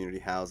with community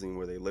housing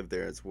where they live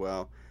there as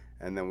well,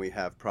 and then we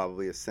have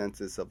probably a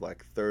census of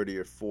like 30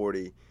 or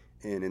 40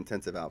 in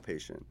intensive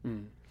outpatient.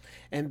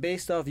 And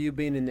based off you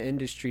being in the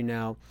industry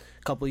now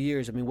a couple of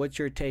years, I mean, what's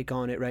your take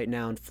on it right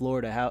now in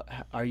Florida? How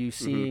are you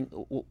seeing,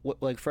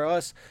 like for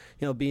us,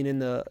 being in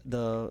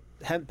the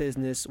hemp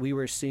business, we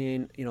were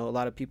seeing, a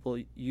lot of people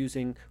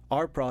using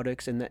our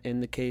products in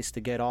the case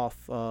to get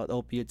off the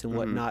opiates and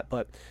whatnot.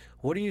 But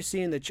what are you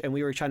seeing and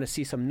we were trying to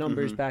see some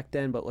numbers back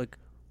then, but like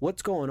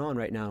what's going on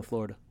right now in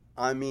Florida?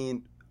 I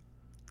mean,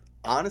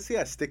 honestly,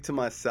 I stick to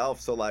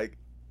myself. So like,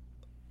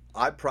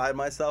 I pride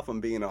myself on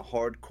being a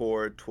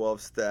hardcore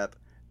 12-step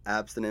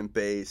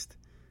abstinent-based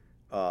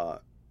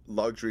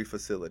luxury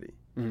facility,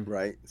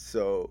 right?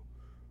 So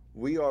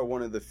we are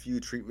one of the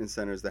few treatment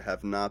centers that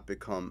have not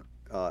become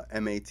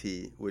MAT,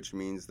 which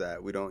means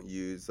that we don't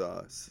use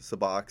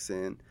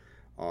Suboxone.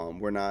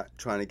 We're not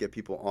trying to get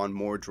people on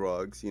more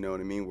drugs, you know what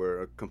I mean?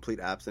 We're a complete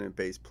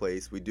abstinent-based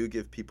place. We do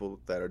give people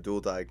that are dual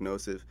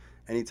diagnosis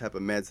any type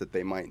of meds that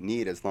they might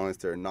need as long as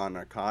they're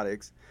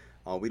non-narcotics.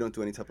 We don't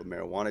do any type of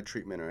marijuana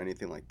treatment or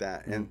anything like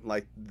that. And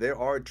like there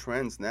are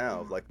trends now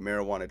of like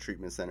marijuana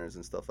treatment centers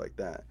and stuff like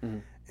that.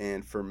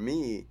 And for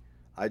me,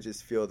 I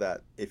just feel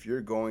that if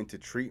you're going to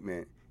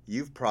treatment,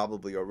 you've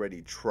probably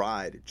already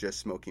tried just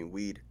smoking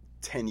weed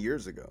 10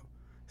 years ago.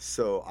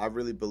 So I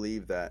really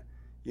believe that,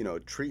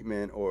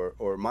 treatment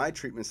or my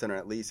treatment center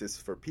at least is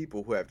for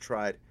people who have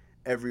tried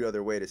every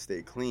other way to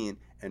stay clean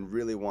and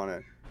really want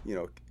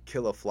to,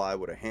 kill a fly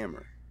with a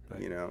hammer,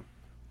 right.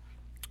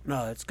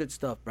 No, it's good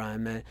stuff,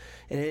 Brian, man.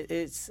 And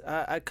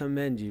I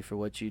commend you for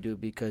what you do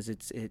because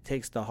it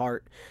takes the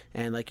heart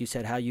and, like you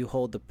said, how you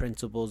hold the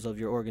principles of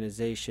your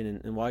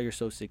organization and why you're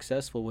so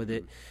successful with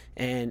it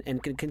and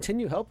can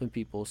continue helping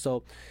people.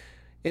 So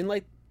in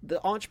like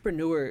the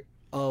entrepreneur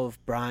of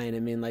Brian, I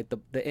mean, like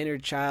the inner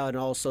child and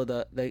also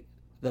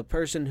the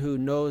person who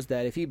knows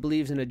that if he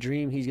believes in a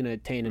dream, he's going to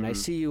attain. And I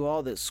see you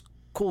all this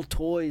cool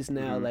toys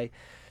now. Like,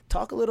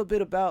 talk a little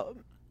bit about,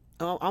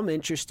 I'm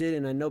interested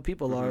and I know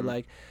people are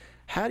like,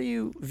 how do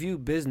you view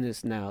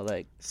business now?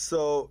 Like,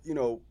 so,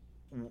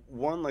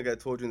 one, like I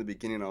told you in the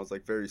beginning, I was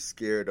like very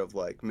scared of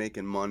like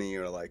making money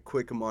or like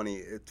quick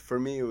money. For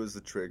me, it was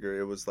the trigger.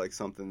 It was like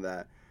something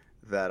that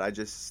I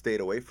just stayed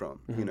away from,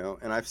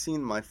 and I've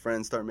seen my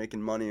friends start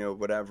making money or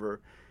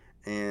whatever.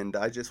 And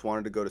I just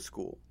wanted to go to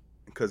school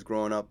because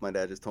growing up, my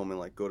dad just told me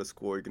like, go to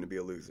school, you're going to be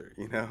a loser,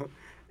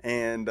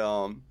 and,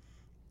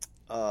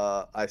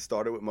 I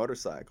started with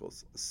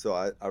motorcycles. So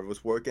I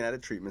was working at a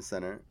treatment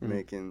center,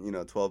 making,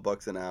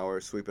 $12 an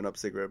hour, sweeping up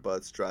cigarette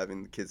butts,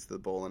 driving the kids to the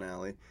bowling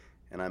alley.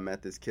 And I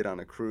met this kid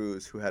on a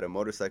cruise who had a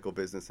motorcycle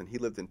business, and he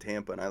lived in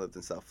Tampa, and I lived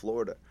in South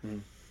Florida.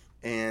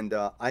 And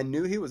I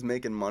knew he was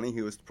making money.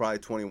 He was probably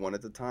 21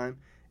 at the time.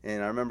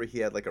 And I remember he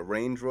had like a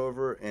Range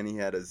Rover, and he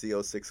had a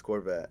Z06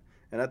 Corvette.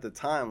 And at the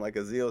time, like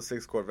a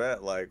Z06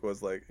 Corvette, like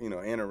was like, and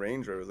a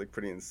Range Rover was like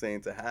pretty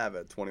insane to have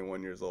at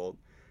 21 years old.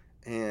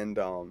 And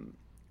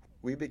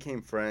we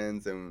became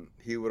friends, and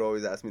he would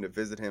always ask me to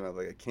visit him. I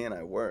was like, can't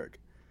I work?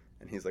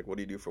 And he's like, what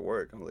do you do for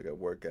work? I was like, I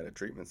work at a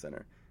treatment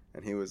center.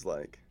 And he was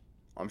like,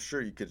 I'm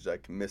sure you could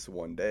like miss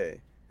one day.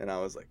 And I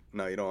was like,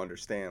 no, you don't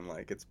understand.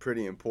 Like, it's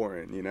pretty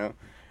important,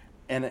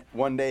 And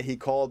one day he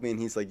called me and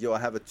he's like, yo, I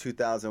have a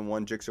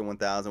 2001 Gixxer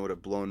 1000 with a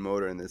blown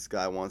motor and this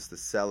guy wants to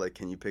sell it.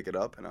 Can you pick it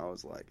up? And I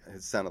was like,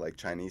 it sounded like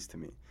Chinese to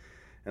me.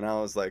 And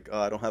I was like,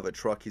 I don't have a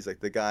truck. He's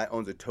like, the guy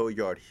owns a tow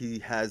yard. He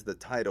has the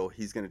title.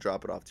 He's going to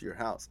drop it off to your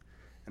house.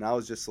 And I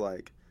was just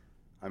like,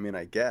 I mean,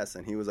 I guess.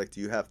 And he was like,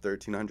 do you have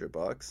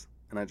 $1,300?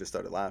 And I just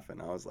started laughing.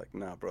 I was like,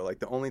 nah, bro. Like,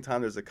 the only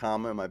time there's a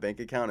comma in my bank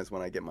account is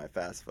when I get my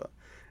FAFSA.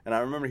 And I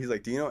remember he's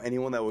like, do you know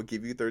anyone that will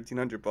give you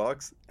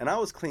 $1,300? And I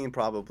was clean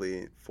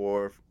probably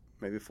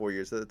maybe 4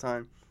 years at the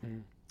time.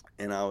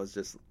 And I was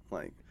just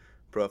like,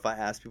 bro, if I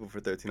ask people for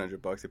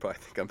 $1,300, they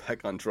probably think I'm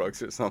back on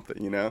drugs or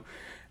something,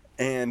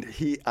 And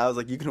I was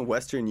like, you can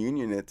Western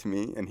Union it to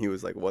me. And he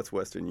was like, what's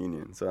Western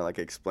Union? So I like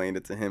explained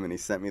it to him, and he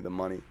sent me the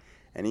money.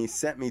 And he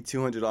sent me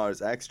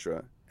 $200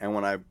 extra. And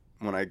when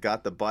I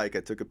got the bike,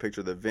 I took a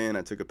picture of the VIN,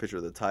 I took a picture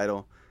of the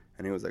title,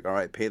 and he was like, all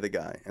right, pay the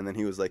guy. And then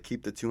he was like,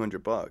 keep the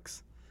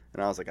 $200.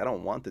 And I was like, I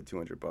don't want the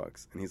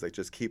 $200. And he's like,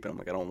 just keep it. I'm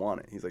like, I don't want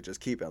it. He's like,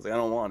 just keep it. I was like, I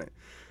don't want it.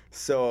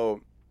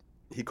 So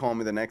he called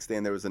me the next day,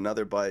 and there was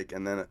another bike.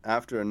 And then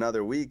after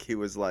another week, he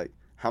was like,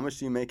 how much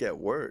do you make at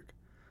work?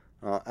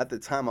 At the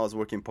time, I was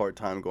working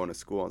part-time going to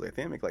school. I was like, I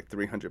think I make like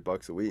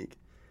 $300 a week.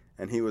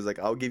 And he was like,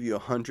 I'll give you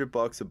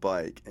 $100 a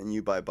bike, and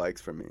you buy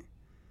bikes from me.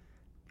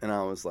 And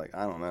I was like,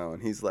 I don't know.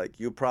 And he's like,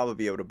 you'll probably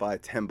be able to buy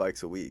 10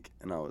 bikes a week.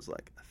 And I was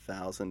like,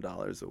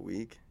 $1,000 a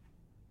week?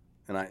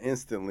 And I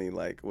instantly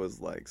like was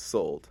like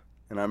sold.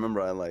 And I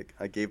remember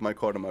I gave my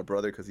car to my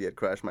brother because he had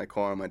crashed my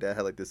car, and my dad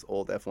had like this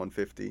old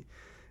F-150,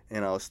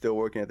 and I was still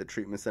working at the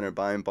treatment center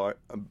buying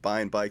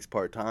bikes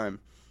part time,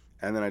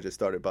 and then I just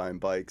started buying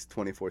bikes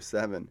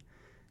 24/7.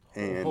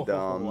 And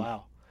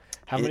wow,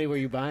 how many were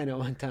you buying at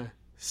one time?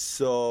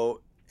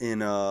 So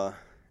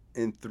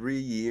in 3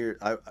 years,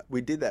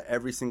 we did that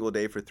every single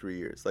day for 3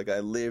 years. Like I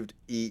lived,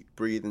 eat,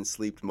 breathe, and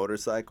slept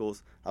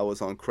motorcycles. I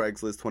was on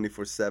Craigslist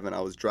 24/7. I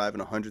was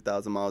driving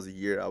 100,000 miles a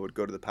year. I would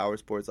go to the Power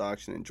Sports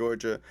auction in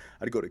Georgia.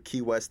 I'd go to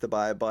Key West to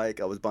buy a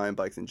bike. I was buying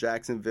bikes in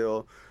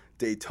Jacksonville,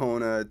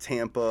 Daytona,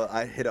 Tampa.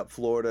 I hit up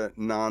Florida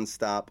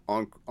nonstop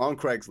on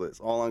Craigslist,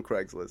 all on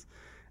Craigslist.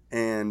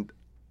 And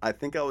I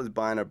think I was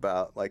buying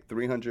about like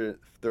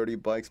 330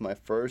 bikes my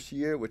first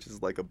year, which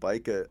is like a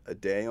bike a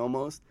day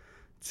almost.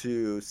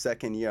 To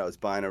second year, I was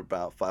buying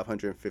about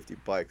 550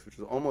 bikes, which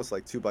was almost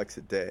like 2 bikes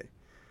a day.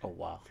 Oh,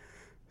 wow.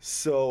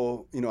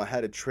 So, I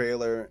had a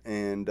trailer,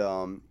 and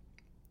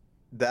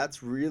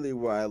that's really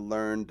where I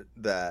learned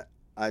that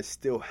I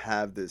still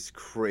have this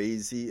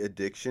crazy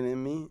addiction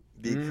in me,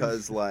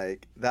 because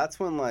like that's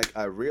when like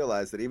I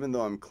realized that even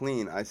though I'm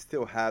clean, I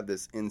still have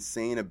this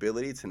insane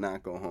ability to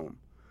not go home.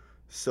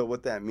 So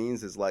what that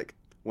means is like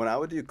when I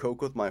would do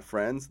coke with my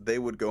friends, they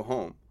would go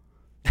home.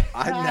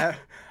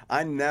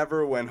 I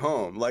never went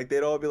home. Like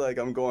they'd all be like,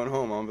 "I'm going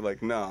home." I'll be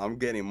like, "No, I'm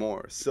getting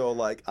more." So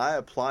like I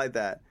applied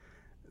that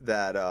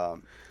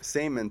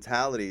same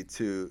mentality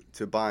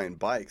to buying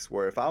bikes.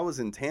 Where if I was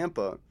in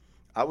Tampa,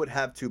 I would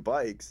have 2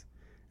 bikes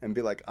and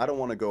be like, "I don't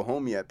want to go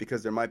home yet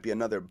because there might be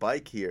another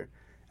bike here."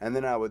 And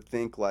then I would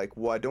think like,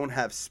 "Well, I don't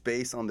have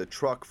space on the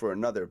truck for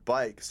another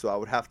bike, so I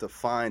would have to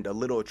find a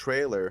little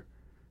trailer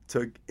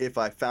to if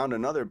I found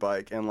another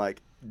bike and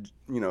like."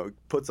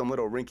 Put some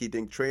little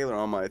rinky-dink trailer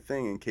on my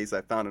thing in case I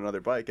found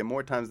another bike. And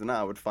more times than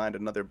not, I would find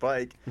another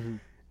bike. Mm-hmm.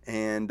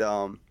 And,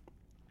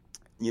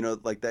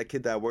 like that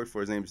kid that I worked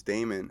for, his name's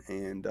Damon.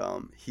 And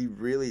he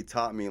really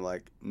taught me,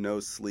 like, no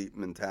sleep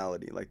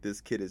mentality. Like,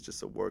 this kid is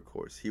just a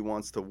workhorse. He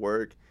wants to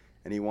work,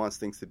 and he wants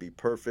things to be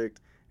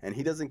perfect. And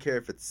he doesn't care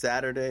if it's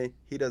Saturday.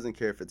 He doesn't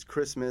care if it's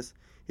Christmas.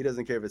 He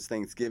doesn't care if it's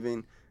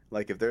Thanksgiving.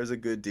 Like, if there's a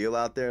good deal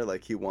out there,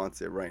 like, he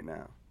wants it right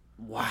now.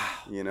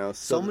 Wow.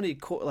 So many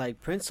cool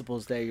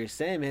principles there you're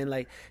saying, man.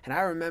 Like, and I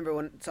remember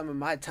when some of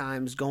my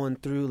times going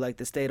through like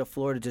the state of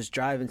Florida, just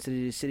driving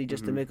city to city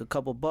just to make a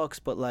couple bucks,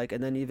 but like,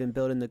 and then even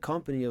building the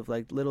company of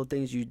like little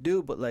things you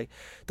do, but like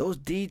those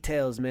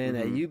details, man,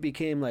 that you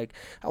became like,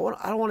 I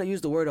don't want to use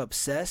the word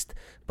obsessed,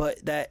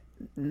 but that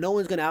no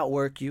one's gonna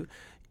outwork you.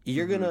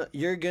 You're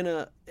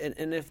gonna,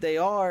 and if they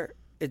are,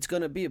 it's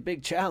going to be a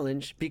big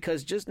challenge,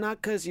 because just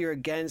not because you're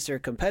against or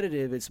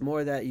competitive, it's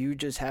more that you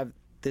just have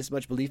this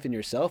much belief in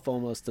yourself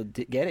almost to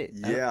get it.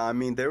 Yeah, I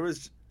mean, there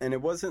was, and it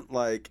wasn't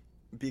like,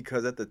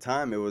 because at the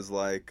time it was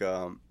like,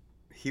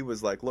 he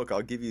was like, "Look,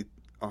 I'll give you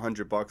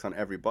 $100 on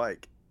every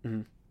bike."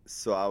 Mm-hmm.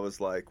 So I was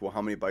like, "Well,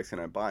 how many bikes can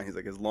I buy?" And he's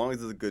like, "As long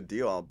as it's a good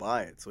deal, I'll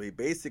buy it." So he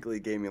basically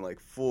gave me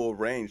like full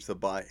range to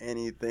buy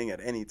anything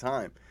at any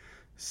time.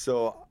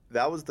 So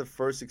that was the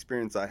first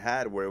experience I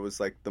had where it was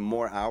like the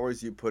more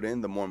hours you put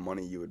in, the more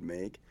money you would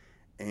make.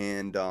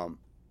 And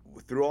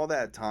through all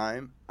that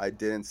time, I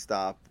didn't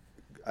stop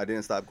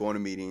going to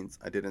meetings.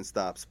 I didn't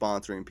stop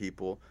sponsoring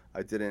people.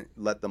 I didn't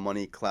let the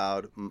money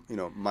cloud,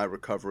 my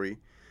recovery.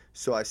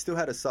 So I still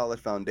had a solid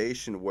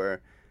foundation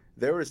where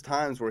there was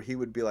times where he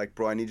would be like,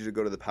 "Bro, I need you to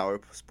go to the Power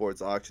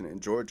Sports auction in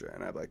Georgia."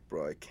 And I'd be like,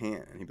 "Bro, I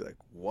can't." And he'd be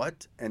like,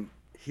 "What?" And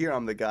here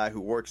I'm the guy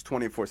who works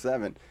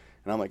 24/7.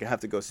 And I'm like, "I have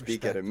to go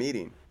speak at a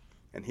meeting."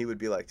 And he would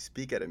be like,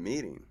 "Speak at a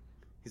meeting?"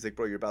 He's like,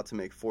 "Bro, you're about to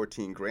make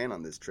 14 grand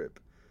on this trip."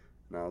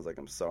 And I was like,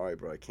 "I'm sorry,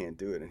 bro, I can't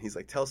do it." And he's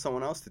like, "Tell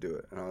someone else to do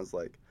it." And I was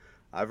like,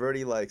 "I've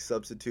already like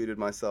substituted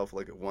myself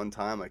like at one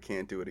time. I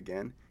can't do it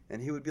again."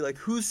 And he would be like,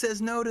 "Who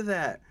says no to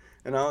that?"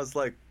 And I was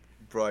like,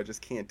 "Bro, I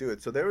just can't do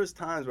it." So there was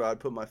times where I'd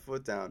put my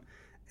foot down,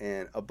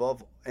 and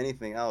above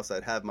anything else,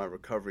 I'd have my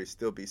recovery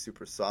still be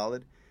super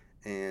solid.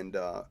 And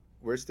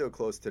we're still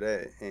close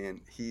today.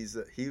 And he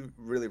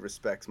really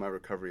respects my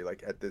recovery,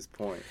 like at this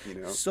point,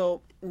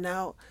 So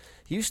now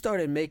you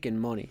started making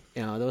money,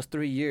 those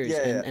 3 years,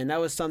 and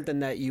that was something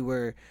that you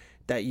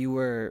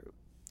were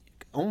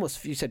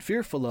almost, you said,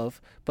 fearful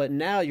of, but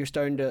now you're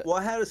starting to... Well,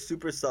 I had a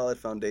super solid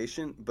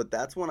foundation, but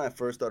that's when I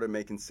first started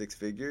making 6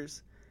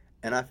 figures.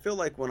 And I feel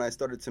like when I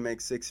started to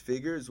make 6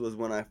 figures was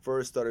when I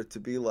first started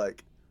to be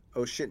like,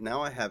 "Oh shit, now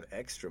I have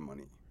extra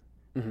money."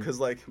 Because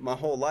like my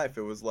whole life,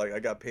 it was like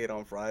I got paid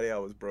on Friday, I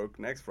was broke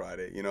next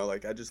Friday.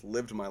 Like I just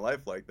lived my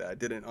life like that. I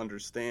didn't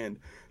understand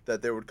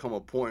that there would come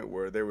a point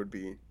where there would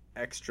be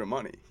extra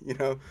money,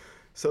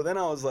 So then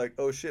I was like,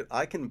 "Oh shit,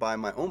 I can buy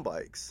my own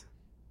bikes.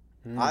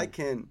 I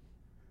can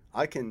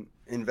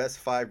invest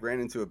 $5,000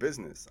 into a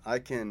business. I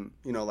can,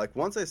 like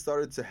once I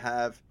started to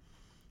have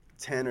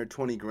 10 or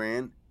 20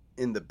 grand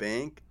in the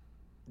bank,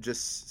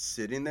 just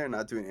sitting there,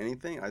 not doing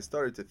anything, I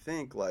started to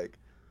think like,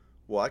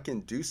 well, I can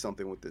do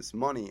something with this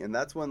money." And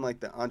that's when like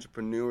the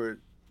entrepreneur,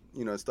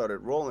 started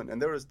rolling.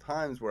 And there was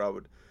times where I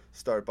would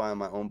start buying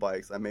my own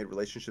bikes. I made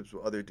relationships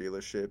with other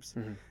dealerships.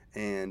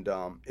 And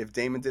if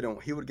Damon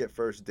didn't, he would get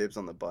first dibs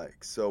on the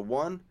bike. So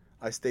one,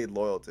 I stayed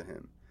loyal to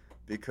him.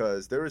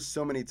 Because there was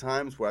so many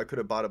times where I could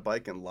have bought a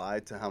bike and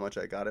lied to how much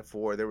I got it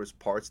for. There was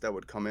parts that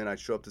would come in. I'd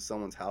show up to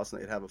someone's house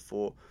and they'd have a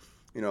full,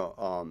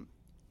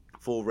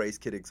 full race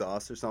kit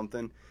exhaust or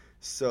something.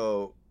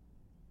 So,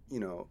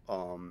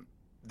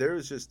 there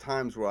was just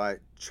times where I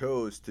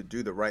chose to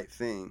do the right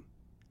thing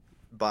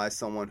by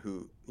someone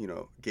who,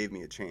 gave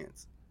me a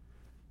chance.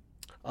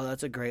 Oh,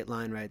 that's a great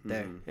line right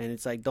there. And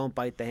it's like, don't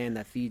bite the hand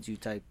that feeds you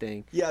type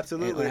thing. Yeah,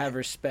 absolutely. And have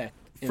respect.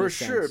 For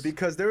sure,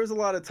 because there was a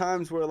lot of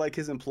times where, like,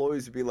 his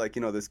employees would be like,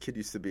 this kid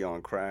used to be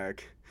on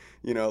crack.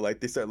 Like,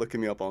 they start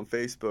looking me up on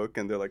Facebook,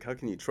 and they're like, how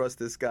can you trust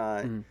this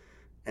guy?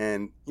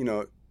 And,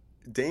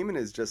 Damon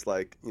is just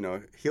like,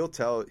 he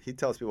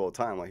tells people all the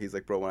time, like, he's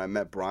like, bro, when I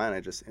met Brian, I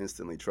just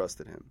instantly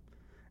trusted him.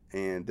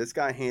 And this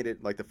guy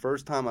handed, like, the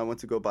first time I went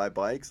to go buy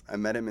bikes, I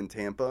met him in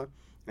Tampa,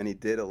 and he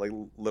did a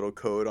little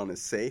code on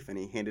his safe, and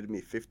he handed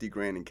me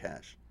 $50,000 in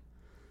cash.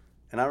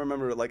 And I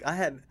remember, like,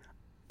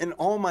 in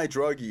all my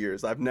drug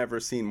years, I've never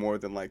seen more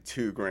than like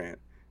 $2,000,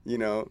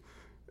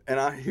 and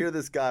I hear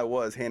this guy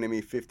was handing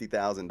me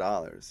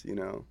 $50,000,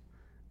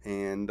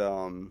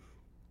 and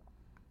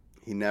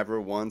he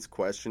never once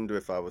questioned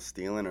if I was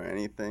stealing or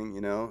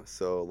anything,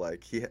 so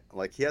like he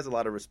has a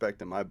lot of respect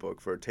in my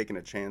book for taking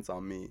a chance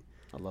on me.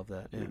 I love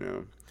that. Yeah.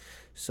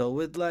 So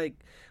with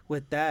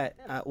that,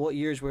 what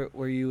years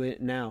were you in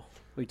now?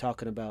 What are you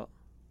talking about?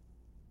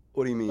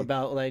 What do you mean?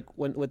 About like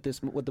with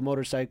the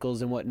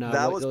motorcycles and whatnot?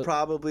 That was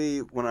probably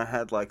when I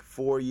had like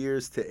 4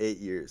 years to 8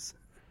 years.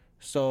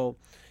 So,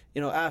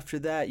 after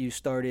that you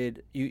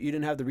started. You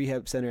didn't have the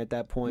rehab center at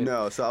that point.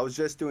 No, so I was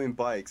just doing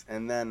bikes,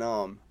 and then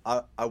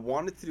I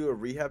wanted to do a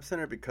rehab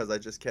center because I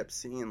just kept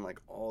seeing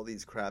like all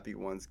these crappy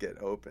ones get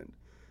opened.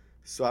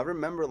 So I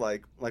remember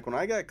like when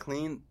I got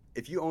clean.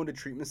 If you owned a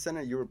treatment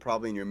center, you were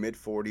probably in your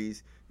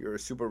mid-40s, you're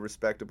super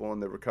respectable in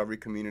the recovery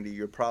community,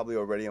 you're probably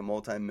already a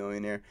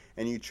multimillionaire,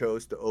 and you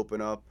chose to open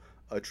up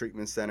a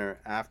treatment center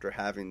after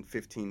having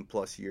 15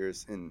 plus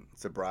years in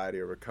sobriety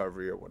or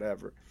recovery or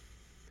whatever.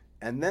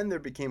 And then there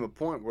became a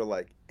point where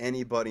like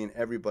anybody and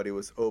everybody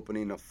was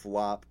opening a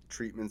flop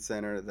treatment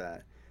center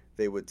that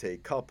they would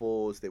take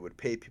couples, they would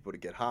pay people to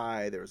get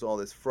high, there was all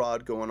this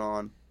fraud going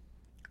on.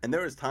 And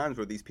there was times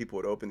where these people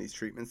would open these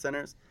treatment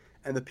centers,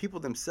 and the people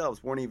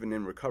themselves weren't even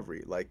in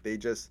recovery. Like, they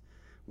just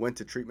went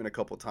to treatment a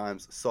couple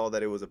times, saw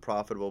that it was a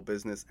profitable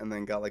business, and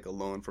then got like a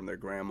loan from their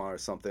grandma or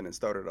something and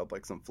started up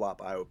like some flop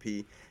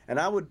IOP. And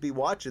I would be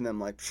watching them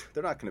like,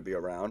 they're not going to be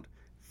around.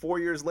 4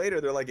 years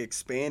later, they're like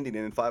expanding it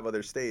in 5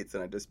 other states,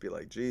 and I'd just be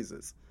like,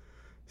 Jesus.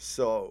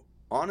 So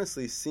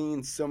honestly,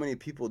 seeing so many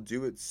people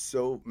do it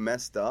so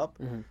messed up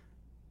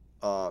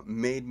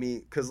made me,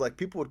 because like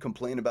people would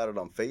complain about it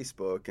on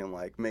Facebook and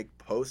like make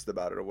posts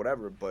about it or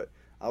whatever, but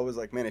I was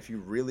like, man, if it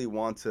really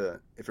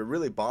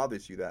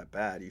bothers you that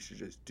bad, you should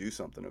just do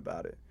something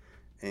about it.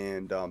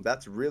 And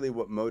that's really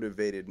what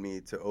motivated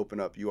me to open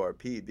up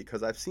URP,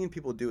 because I've seen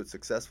people do it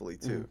successfully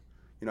too.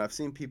 I've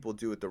seen people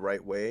do it the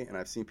right way, and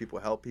I've seen people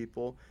help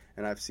people,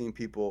 and I've seen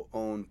people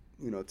own,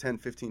 10,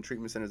 15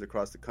 treatment centers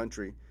across the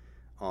country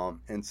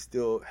and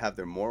still have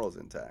their morals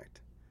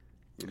intact,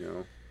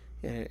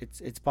 Yeah,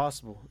 it's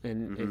possible,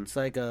 and it's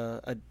like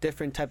a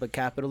different type of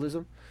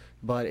capitalism,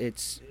 but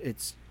it's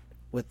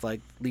with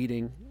like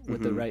leading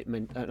with the right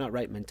not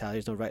right mentality.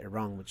 There's no right or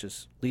wrong, which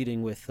is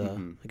leading with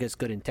I guess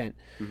good intent.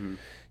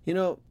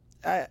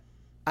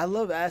 I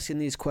love asking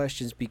these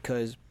questions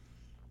because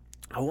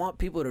I want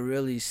people to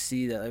really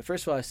see that. Like,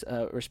 first of all,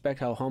 I respect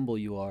how humble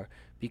you are,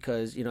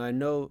 because I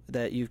know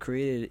that you've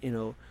created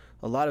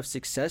a lot of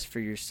success for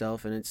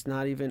yourself, and it's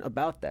not even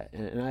about that.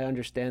 And I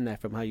understand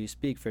that from how you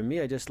speak. For me,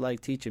 I just like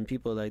teaching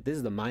people like this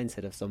is the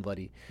mindset of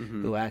somebody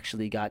who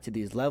actually got to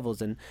these levels.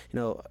 And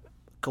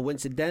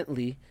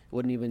coincidentally,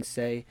 wouldn't even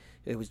say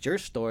it was your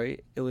story.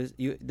 It was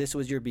you. This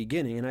was your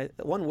beginning. And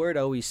one word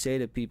I always say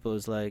to people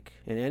is like,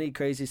 in any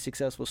crazy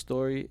successful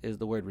story, is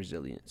the word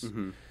resilience.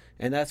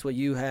 And that's what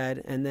you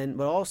had. And then,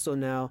 but also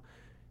now,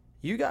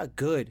 you got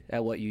good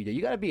at what you did.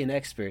 You got to be an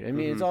expert. I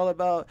mean, it's all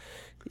about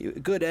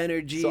good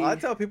energy. So I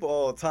tell people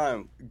all the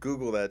time,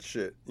 Google that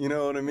shit. You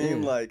know what I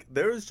mean? Like,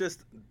 there was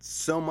just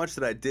so much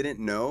that I didn't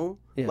know.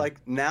 Like,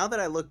 now that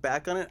I look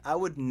back on it, I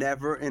would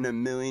never in a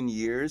million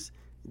years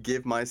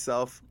give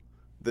myself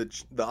the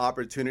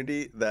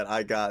opportunity that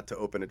I got to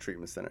open a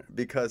treatment center,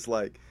 because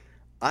like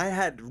I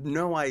had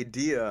no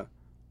idea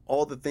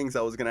all the things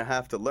I was gonna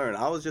have to learn.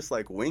 I was just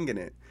like winging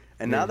it,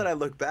 and now that I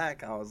look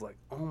back, I was like,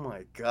 oh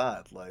my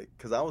god, like,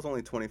 because I was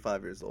only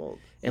 25 years old.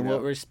 In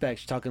what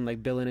respect? You're talking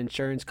like billing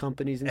insurance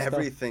companies and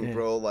everything, stuff?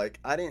 bro. Like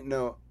I didn't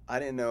know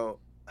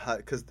how,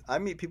 because I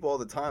meet people all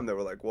the time that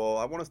were like, well,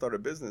 I want to start a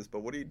business,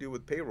 but what do you do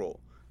with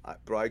payroll? I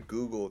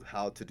Googled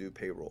how to do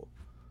payroll.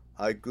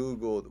 I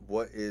Googled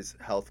what is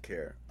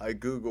healthcare. I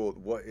Googled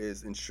what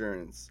is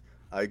insurance.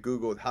 I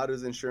Googled how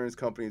does insurance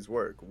companies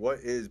work? What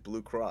is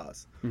Blue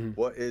Cross?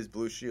 What is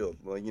Blue Shield?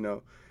 Like,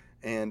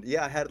 and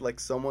yeah, I had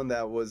like someone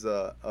that was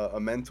a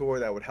mentor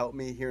that would help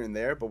me here and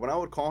there. But when I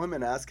would call him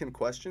and ask him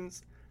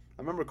questions,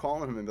 I remember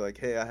calling him and be like,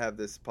 hey, I have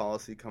this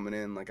policy coming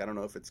in. Like, I don't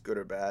know if it's good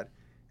or bad.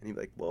 And he'd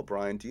be like, well,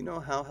 Brian, do you know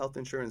how health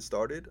insurance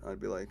started? I'd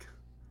be like,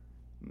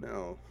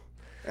 no.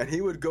 And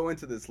he would go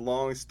into this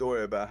long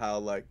story about how,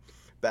 like,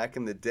 back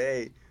in the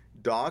day,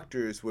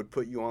 doctors would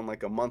put you on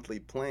like a monthly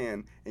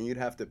plan, and you'd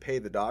have to pay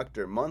the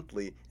doctor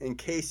monthly in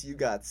case you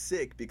got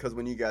sick, because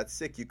when you got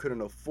sick you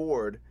couldn't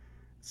afford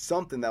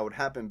something that would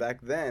happen back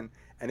then.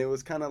 And it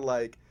was kind of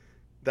like,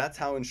 that's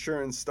how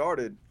insurance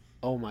started.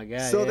 Oh my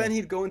God. So then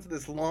he'd go into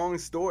this long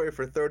story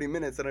for 30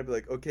 minutes, and I'd be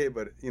like, okay,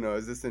 but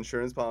is this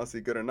insurance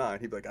policy good or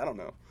not? He'd be like, I don't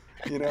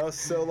know.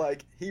 So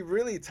like, he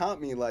really taught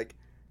me, like,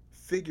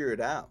 figure it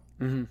out.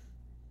 Mm-hmm.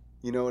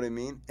 You know what I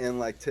mean? And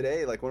like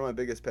today, like, one of my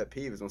biggest pet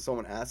peeves is when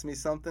someone asks me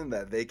something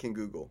that they can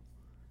Google.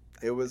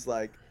 It was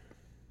like,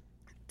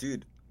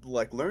 dude,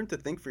 like, learn to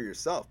think for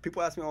yourself.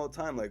 People ask me all the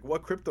time, like,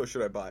 what crypto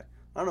should I buy?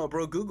 I don't know,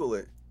 bro, Google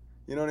it.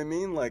 You know what I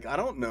mean? Like, I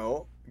don't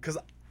know, because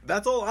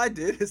that's all I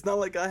did. It's not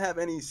like I have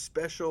any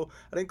special,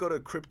 I didn't go to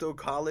crypto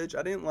college.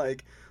 I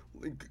didn't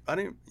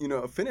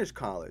finish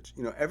college.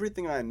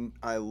 Everything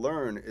I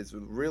learn is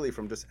really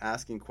from just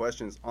asking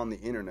questions on the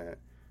internet,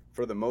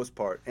 for the most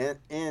part.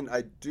 And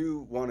I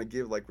do want to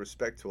give, like,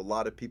 respect to a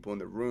lot of people in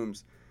the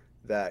rooms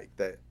that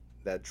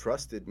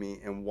trusted me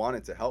and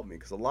wanted to help me,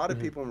 because a lot of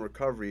people in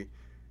recovery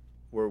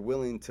were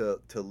willing to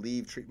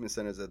leave treatment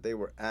centers that they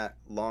were at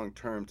long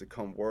term to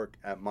come work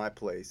at my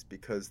place,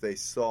 because they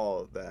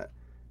saw that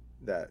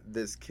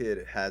this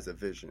kid has a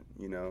vision.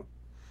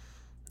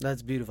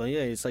 That's beautiful. Yeah,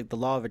 it's like the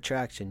law of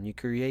attraction. You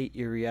create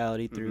your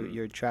reality through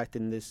you're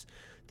attracting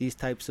these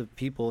types of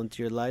people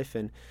into your life.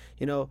 And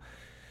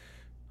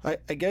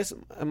I guess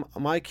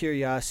my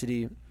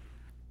curiosity,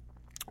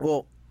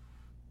 well,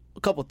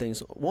 a couple things.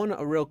 One,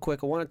 real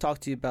quick, I want to talk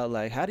to you about,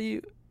 like, how do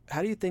you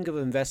think of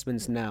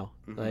investments now?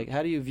 Like,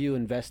 how do you view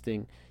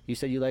investing? You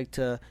said you like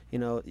to,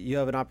 you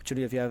have an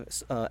opportunity, if you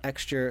have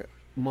extra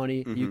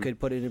money, you could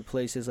put it in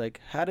places.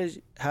 Like, how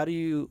do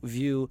you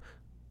view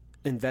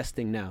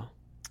investing now?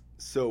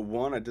 So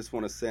one, I just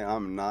want to say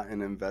I'm not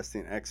an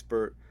investing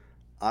expert.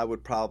 I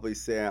would probably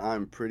say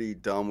I'm pretty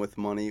dumb with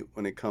money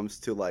when it comes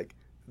to, like,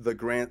 the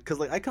grant, because,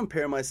 like, I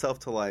compare myself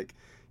to, like,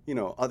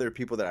 other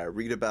people that I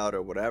read about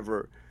or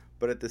whatever,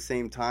 but at the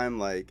same time,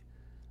 like,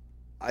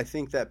 I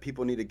think that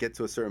people need to get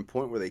to a certain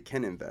point where they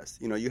can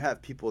invest. You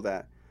have people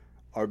that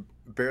are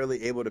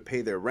barely able to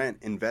pay their rent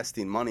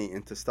investing money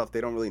into stuff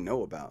they don't really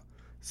know about.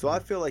 So I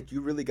feel like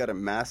you really got to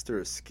master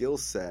a skill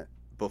set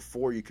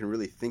before you can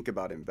really think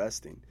about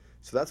investing.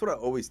 So that's what I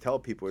always tell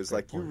people is,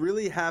 like, you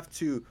really have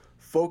to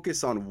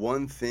focus on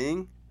one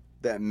thing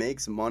that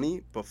makes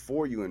money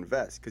before you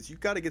invest, because you've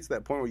got to get to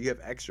that point where you have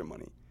extra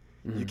money.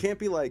 You can't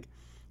be like,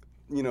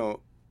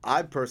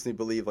 I personally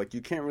believe, like,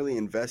 you can't really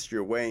invest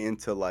your way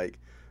into, like,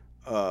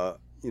 a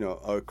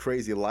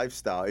crazy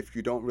lifestyle if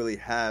you don't really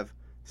have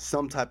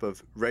some type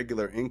of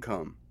regular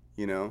income.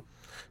 No,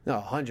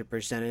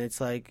 100%. And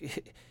it's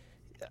like,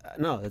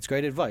 no, that's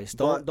great advice.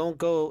 Don't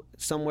go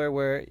somewhere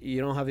where you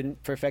don't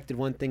have perfected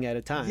one thing at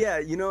a time. Yeah,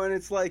 and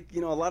it's like, a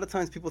lot of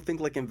times people think,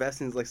 like,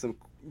 investing is like some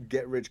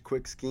get rich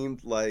quick scheme,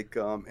 like,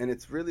 and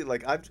it's really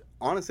like,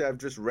 I've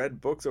just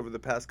read books over the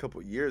past couple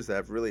of years that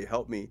have really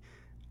helped me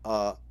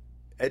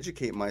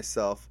educate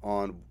myself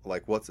on,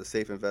 like, what's a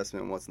safe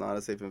investment and what's not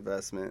a safe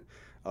investment,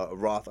 a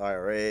Roth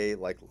IRA,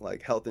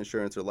 like health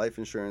insurance or life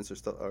insurance or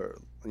stuff,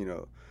 or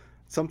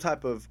some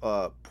type of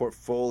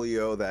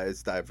portfolio that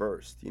is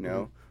diverse.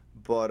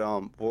 But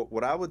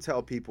what I would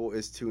tell people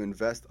is to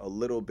invest a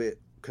little bit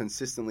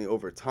consistently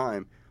over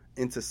time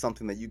into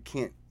something that you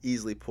can't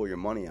easily pull your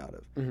money out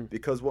of.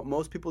 Because what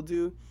most people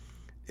do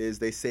is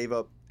they save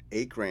up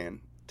 $8,000,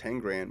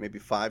 $10,000, maybe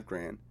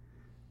 $5,000.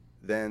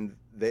 Then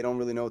they don't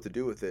really know what to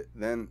do with it.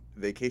 Then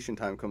vacation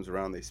time comes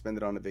around, they spend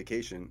it on a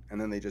vacation, and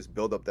then they just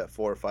build up that $4,000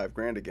 or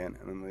 $5,000 again,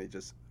 and then they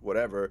just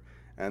whatever,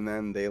 and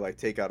then they, like,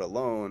 take out a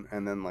loan,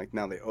 and then, like,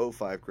 now they owe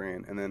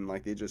 $5,000, and then,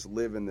 like, they just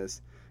live in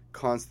this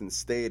constant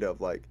state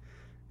of, like,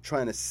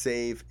 trying to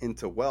save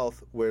into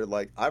wealth, where,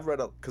 like, I've read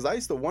because I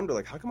used to wonder,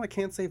 like, how come I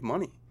can't save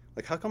money?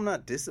 Like, how come I'm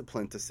not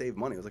disciplined to save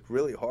money? It was, like,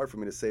 really hard for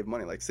me to save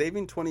money. Like,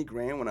 saving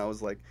 $20,000 when I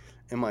was, like,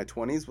 in my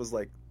 20s was,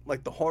 like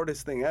the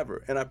hardest thing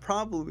ever. And I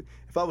probably,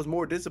 if I was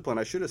more disciplined,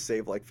 I should have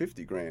saved, like,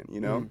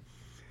 $50,000,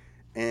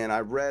 And I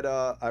read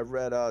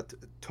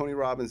Tony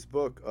Robbins'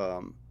 book.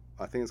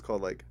 I think it's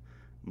called, like,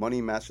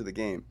 Money Master the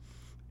Game.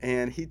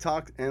 And he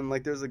talked, and,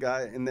 like, there's a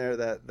guy in there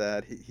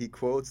that he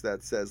quotes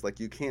that says, like,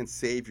 you can't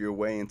save your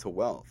way into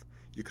wealth.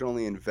 You can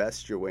only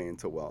invest your way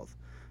into wealth.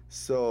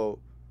 So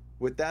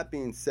with that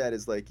being said,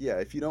 is like, yeah,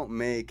 if you don't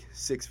make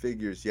six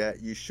figures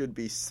yet, you should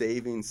be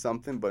saving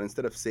something, but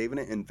instead of saving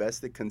it,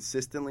 invest it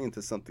consistently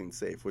into something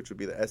safe, which would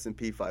be the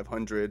S&P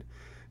 500,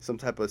 some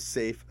type of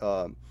safe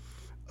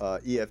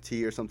EFT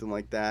or something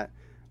like that.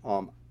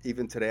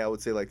 Even today, I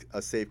would say, like,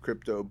 a safe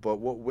crypto. But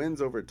what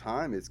wins over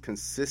time is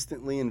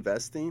consistently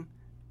investing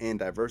and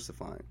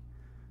diversifying.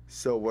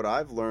 So what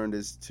I've learned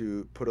is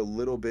to put a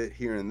little bit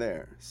here and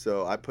there.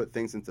 So I put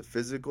things into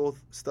physical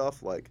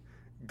stuff like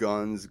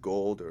guns,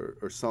 gold,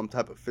 or some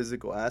type of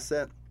physical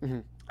asset.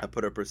 I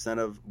put a percent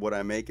of what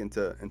I make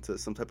into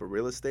some type of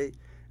real estate,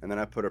 and then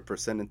I put a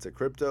percent into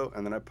crypto,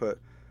 and then I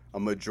put a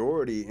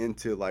majority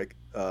into like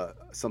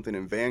something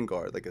in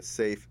Vanguard, like a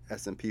safe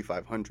S&P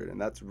 500, and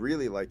that's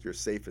really like your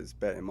safest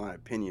bet in my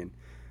opinion.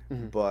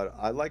 But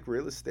I like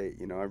real estate,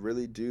 you know. I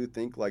really do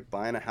think like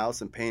buying a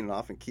house and paying it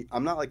off and keep.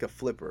 I'm not like a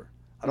flipper.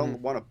 I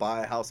don't want to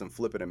buy a house and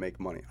flip it and make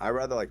money. I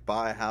rather like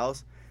buy a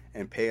house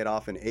and pay it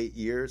off in 8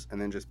 years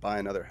and then just buy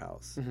another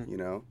house, you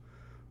know.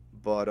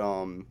 But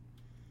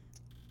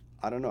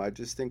I don't know. I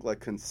just think like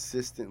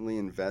consistently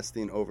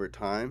investing over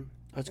time.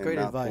 That's great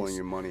advice. Not pulling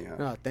your money out.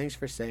 No, thanks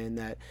for saying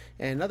that.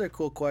 And another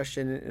cool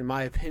question, in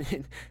my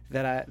opinion,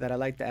 that I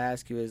like to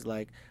ask you is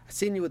like, I've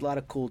seen you with a lot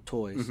of cool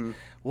toys.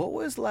 What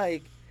was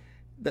like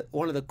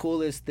one of the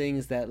coolest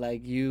things that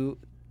like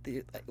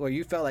where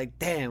you felt like,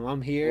 damn,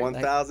 I'm here?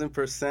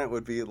 1,000%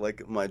 would be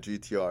like my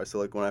GTR. So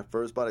like when I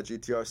first bought a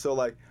GTR, so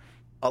like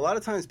a lot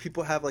of times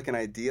people have like an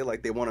idea,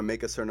 like they want to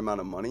make a certain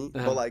amount of money,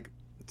 but like,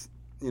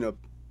 you know,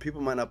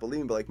 people might not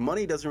believe me, but like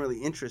money doesn't really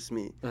interest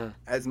me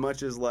as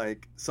much as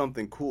like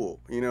something cool.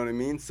 You know what I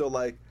mean? So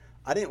like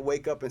I didn't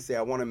wake up and say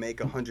I want to make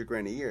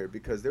 $100,000 a year,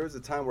 because there was a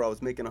time where I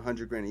was making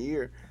 $100,000 a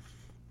year,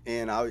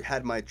 and I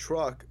had my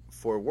truck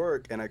for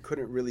work, and I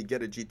couldn't really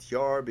get a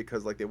GTR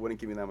because like they wouldn't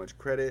give me that much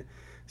credit.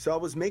 So I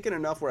was making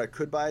enough where I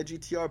could buy a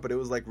GTR, but it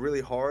was like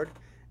really hard,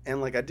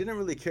 and like I didn't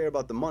really care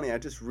about the money. I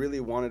just really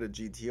wanted a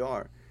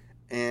GTR.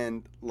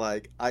 And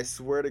like I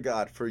swear to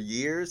God, for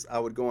years I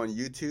would go on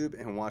YouTube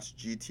and watch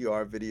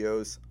GTR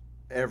videos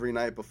every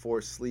night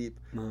before sleep.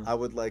 I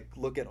would like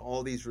look at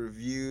all these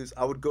reviews.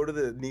 I would go to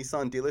the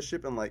Nissan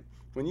dealership, and like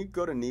when you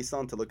go to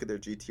Nissan to look at their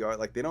GTR,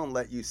 like they don't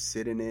let you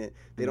sit in it.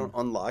 They don't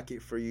unlock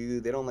it for you.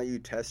 They don't let you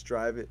test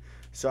drive it.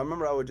 So I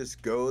remember I would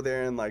just go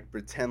there and like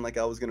pretend like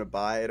I was gonna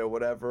buy it or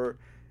whatever.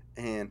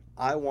 And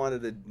I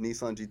wanted a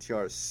Nissan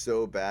GTR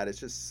so bad. It's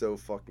just so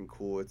fucking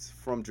cool. It's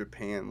from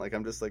Japan. Like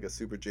I'm just like a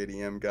super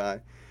JDM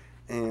guy.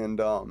 And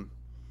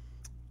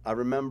I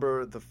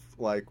remember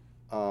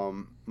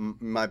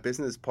my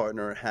business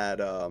partner had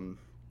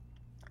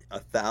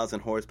 1,000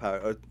 horsepower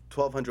or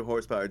 1,200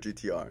 horsepower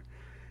GTR.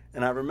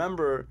 And I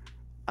remember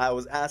I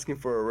was asking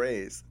for a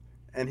raise,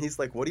 and he's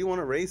like, "What do you want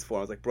a raise for?"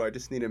 I was like, "Bro, I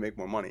just need to make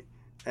more money."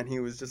 And he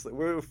was just like,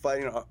 we were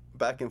fighting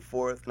back and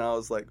forth, and I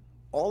was like,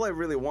 "All I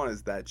really want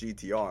is that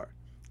GTR."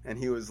 And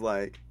he was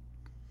like,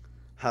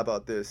 "How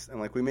about this?" And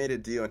like we made a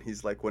deal, and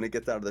he's like, "When it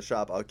gets out of the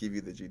shop, I'll give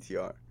you the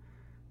GTR."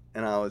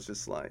 And I was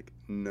just like,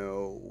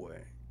 "No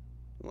way."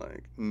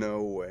 Like,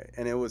 no way.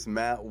 And it was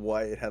matte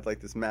white. It had like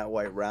this matte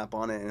white wrap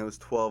on it, and it was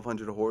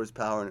 1,200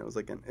 horsepower, and it was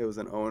like an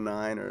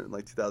 09 or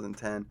like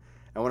 2010.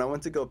 And when I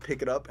went to go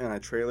pick it up and I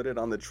trailered it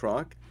on the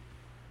truck,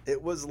 it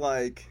was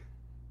like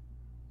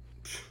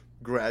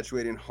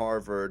graduating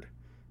Harvard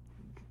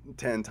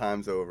 10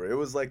 times over. It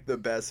was like the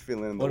best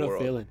feeling in the world.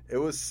 What a feeling. It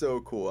was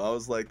so cool. I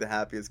was like the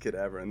happiest kid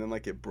ever. And then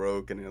like it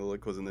broke, and it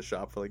like was in the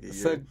shop for like a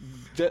year.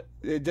 So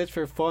just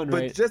for fun,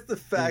 right? But just the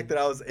fact that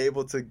I was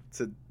able to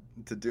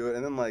do it,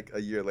 and then like a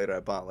year later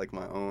I bought like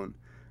my own.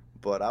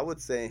 But I would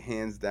say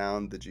hands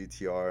down the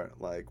GTR,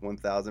 like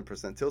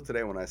 1,000%. Till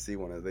today, when I see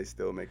one, they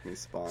still make me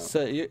smile.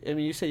 So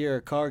you say you're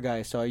a car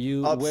guy. So are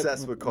you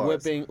obsessed with cars?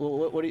 Whipping?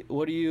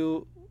 What do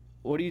you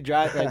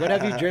drive? Like, what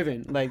have you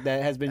driven like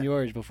that has been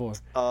yours before?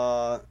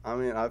 I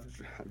mean, I've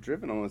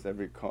driven almost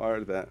every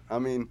car that. I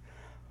mean,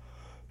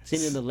 I've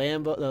seen you in the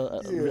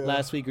Lambo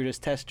last week. You're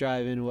just test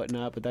driving and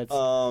whatnot. But that's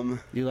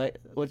you like.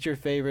 What's your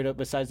favorite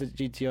besides the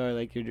GTR?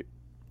 Like you're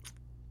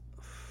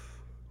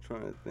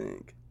trying to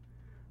think.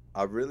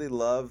 I really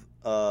love,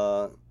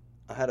 I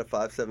had a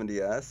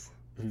 570S.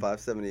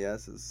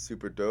 570S is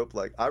super dope.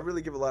 Like, I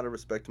really give a lot of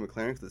respect to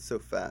McLaren because it's so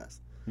fast.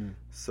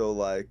 So,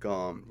 like,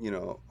 I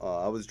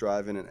was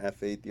driving an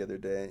F8 the other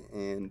day,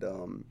 and,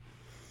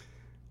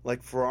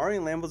 like, Ferrari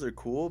and Lambos are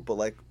cool, but,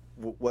 like,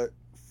 what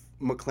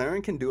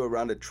McLaren can do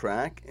around a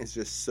track is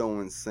just so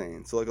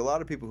insane. So, like, a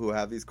lot of people who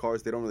have these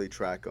cars, they don't really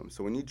track them.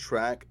 So, when you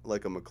track,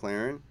 like, a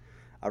McLaren,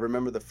 I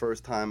remember the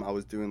first time I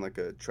was doing like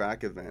a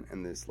track event,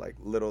 and this like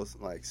little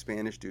like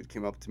Spanish dude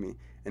came up to me,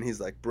 and he's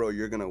like, "Bro,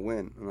 you're gonna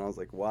win." And I was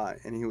like, "Why?"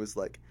 And he was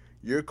like,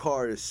 "Your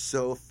car is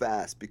so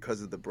fast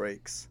because of the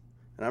brakes."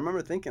 And I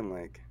remember thinking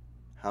like,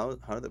 how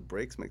do the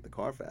brakes make the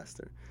car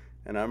faster?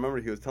 And I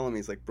remember he was telling me,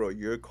 he's like, "Bro,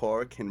 your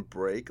car can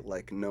brake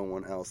like no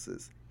one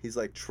else's." He's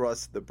like,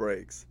 "Trust the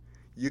brakes.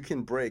 You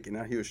can brake." And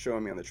now he was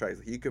showing me on the track, he's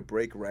like, "You could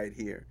brake right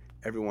here.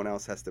 Everyone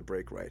else has to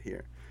brake right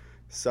here."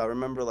 So I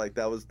remember like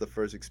that was the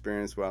first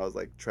experience where I was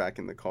like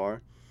tracking the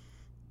car,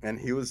 and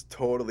he was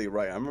totally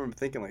right. I remember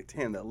thinking like,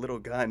 damn, that little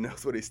guy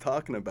knows what he's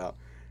talking about.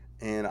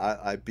 And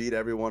I beat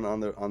everyone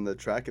on the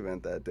track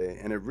event that day.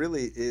 And it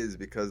really is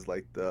because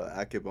like the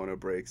Akebono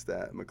brakes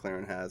that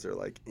McLaren has are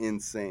like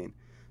insane.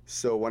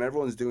 So when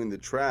everyone's doing the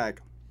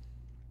track,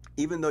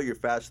 even though you're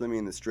faster than me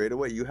in the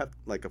straightaway, you have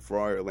like a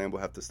Ferrari or Lambo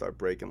have to start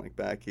braking like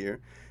back here.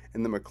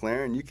 In the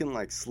McLaren, you can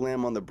like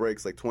slam on the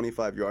brakes like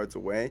 25 yards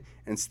away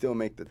and still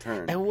make the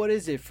turn. And what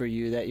is it for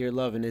you that you're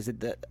loving? Is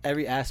it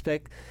every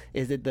aspect?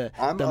 Is it the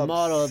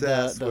model,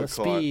 the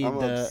speed,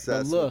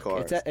 the look?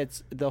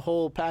 It's the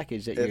whole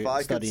package that you're studying. If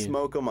I could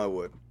smoke them, I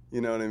would. You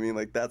know what I mean?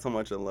 Like, that's how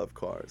much I love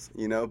cars,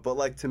 you know? But,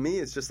 like, to me,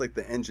 it's just, like,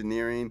 the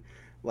engineering,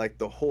 like,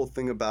 the whole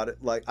thing about it.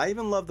 Like, I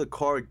even love the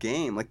car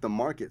game, like, the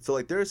market. So,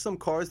 like, there are some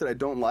cars that I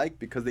don't like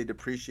because they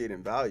depreciate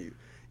in value,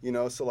 you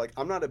know? So, like,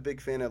 I'm not a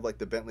big fan of, like,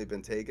 the Bentley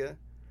Bentayga.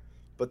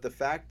 But the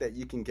fact that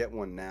you can get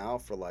one now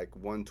for, like,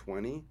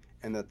 120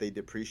 and that they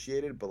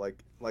depreciated, but,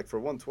 like for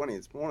 120,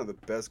 it's one of the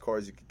best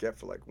cars you could get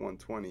for, like,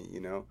 120,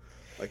 you know?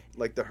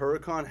 Like the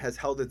Huracan has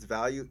held its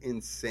value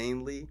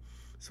insanely.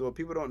 So what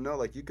people don't know,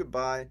 like, you could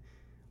buy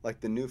like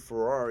the new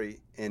Ferrari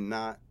and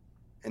not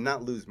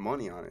lose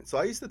money on it. So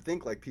I used to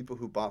think like people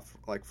who bought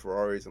like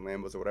Ferraris and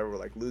Lambos or whatever were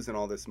like losing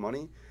all this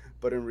money,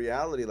 but in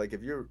reality, like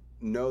if you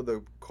know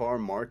the car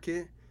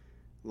market,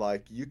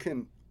 like you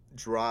can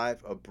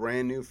drive a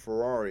brand new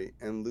Ferrari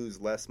and lose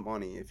less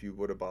money if you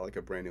would have bought like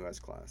a brand new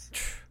S-Class.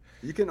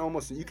 You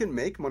can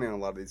make money on a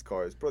lot of these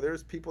cars. Bro,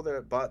 there's people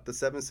that bought the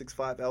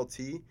 765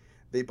 LT.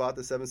 They bought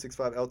the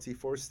 765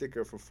 LT4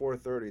 sticker for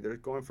 $430. They're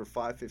going for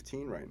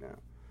 $515 right now.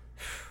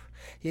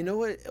 You know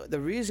what? The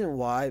reason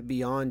why,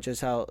 beyond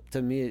just how,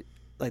 to me,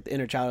 like the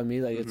inner child of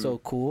me, like it's so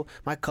cool.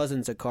 My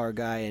cousin's a car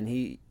guy, and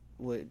he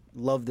would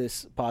love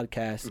this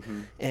podcast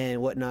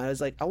and whatnot. I was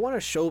like, I want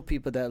to show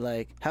people that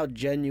like how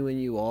genuine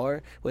you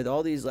are with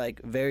all these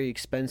like very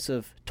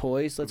expensive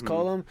toys, let's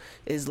call them,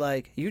 is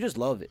like you just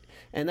love it.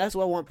 And that's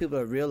what I want people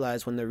to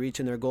realize when they're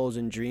reaching their goals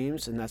and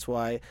dreams. And that's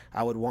why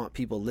I would want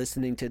people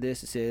listening to this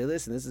to say, hey,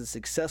 listen, this is a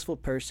successful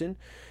person.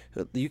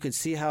 You can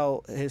see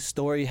how his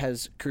story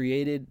has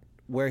created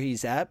where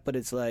he's at, but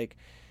it's like,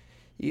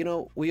 you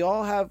know, we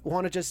all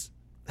want to just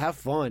have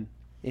fun,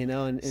 you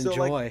know, and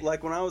enjoy. So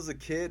like when I was a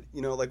kid,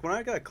 you know, like when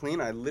I got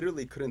clean, I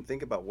literally couldn't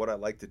think about what I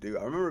like to do.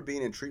 I remember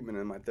being in treatment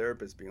and my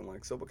therapist being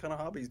like, so what kind of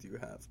hobbies do you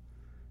have?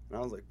 And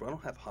I was like, bro, I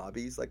don't have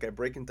hobbies. Like, I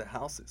break into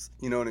houses.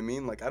 You know what I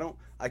mean? Like,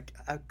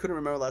 I couldn't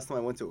remember last time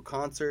I went to a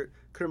concert.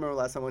 Couldn't remember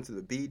last time I went to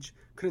the beach.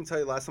 Couldn't tell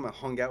you last time I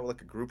hung out with,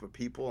 like, a group of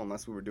people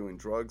unless we were doing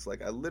drugs.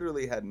 Like, I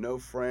literally had no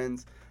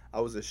friends.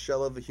 I was a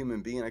shell of a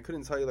human being. I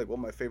couldn't tell you, like, what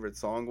my favorite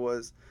song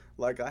was.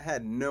 Like, I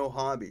had no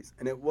hobbies.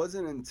 And it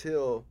wasn't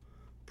until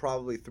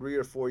probably 3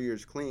 or 4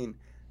 years clean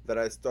that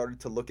I started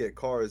to look at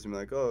cars and be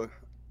like, oh,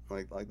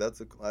 like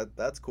that's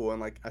cool. And,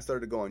 like, I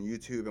started to go on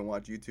YouTube and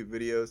watch YouTube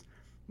videos.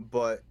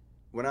 But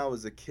when I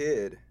was a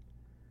kid,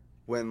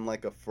 when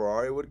like a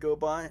Ferrari would go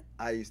by,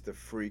 I used to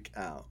freak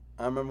out.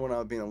 I remember when I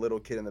was being a little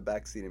kid in the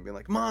backseat and being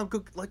like, Mom,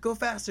 go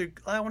faster.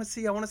 I want to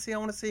see.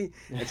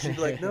 And she'd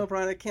be like, no,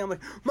 Brian, I can't. I'm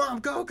like, Mom,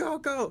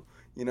 go.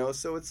 You know,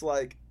 so it's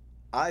like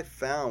I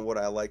found what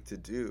I like to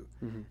do.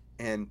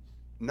 And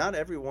not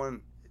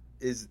everyone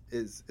is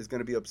going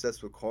to be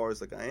obsessed with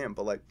cars like I am.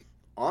 But like,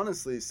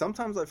 honestly,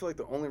 sometimes I feel like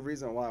the only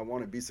reason why I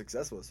want to be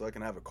successful is so I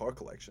can have a car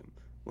collection.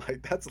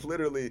 Like, that's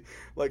literally,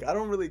 like, I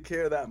don't really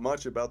care that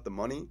much about the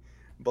money,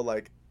 but,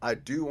 like, I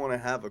do want to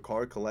have a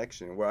car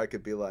collection where I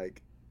could be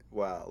like,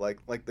 wow, like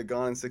the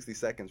Gone in 60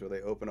 Seconds where they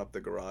open up the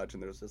garage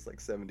and there's just, like,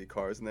 70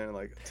 cars in there.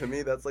 Like, to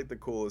me, that's, like, the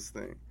coolest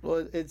thing.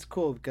 Well, it's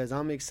cool because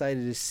I'm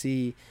excited to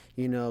see,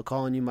 you know,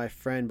 calling you my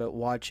friend, but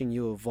watching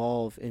you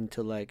evolve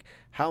into, like,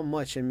 how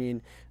much, I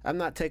mean, I'm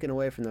not taking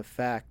away from the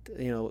fact,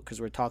 you know, because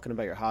we're talking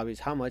about your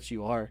hobbies, how much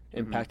you are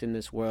impacting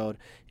this world,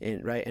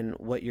 and right, and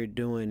what you're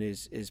doing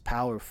is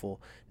powerful.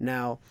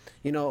 Now,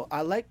 you know,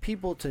 I like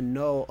people to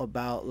know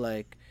about,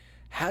 like,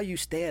 how you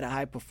stay at a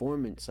high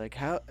performance, like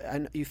how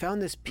you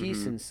found this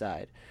peace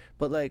inside,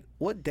 but like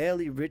what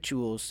daily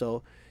rituals.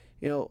 So,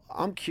 you know,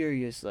 I'm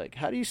curious, like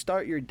how do you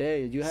start your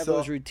day? Do you have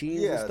those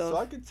routines and stuff? So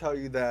I could tell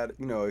you that,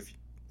 you know, if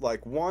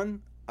like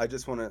one, I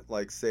just want to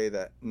like say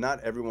that not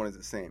everyone is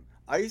the same.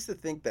 I used to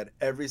think that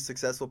every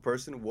successful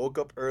person woke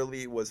up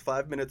early, was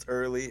 5 minutes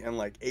early, and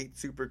like ate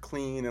super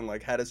clean and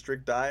like had a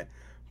strict diet.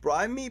 Bro,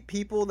 I meet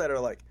people that are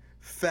like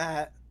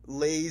fat,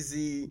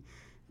 lazy,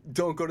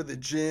 don't go to the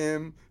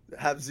gym,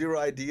 have zero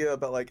idea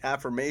about like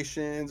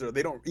affirmations, or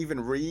they don't even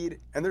read,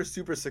 and they're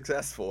super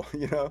successful.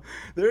 You know,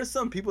 there's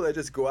some people that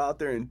just go out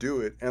there and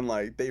do it, and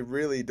like they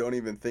really don't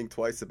even think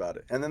twice about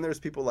it. And then there's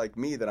people like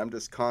me that I'm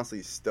just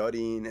constantly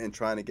studying and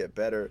trying to get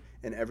better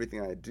in everything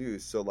I do.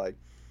 So like,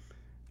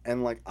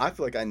 and like I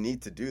feel like I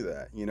need to do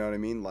that. You know what I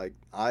mean? Like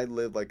I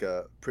live like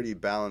a pretty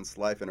balanced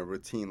life and a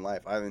routine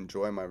life. I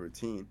enjoy my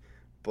routine,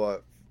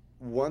 but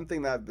one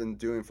thing that I've been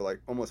doing for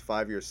like almost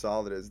 5 years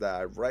solid is that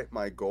I write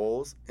my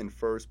goals in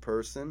first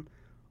person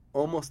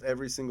almost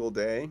every single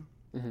day,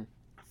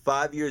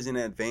 5 years in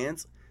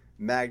advance,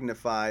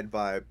 magnified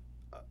by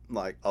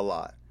like a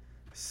lot.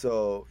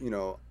 So, you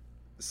know,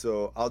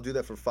 so I'll do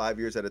that for 5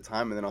 years at a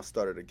time and then I'll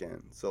start it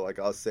again. So like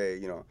I'll say,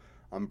 you know,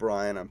 I'm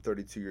Brian, I'm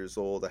 32 years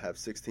old, I have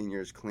 16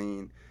 years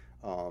clean,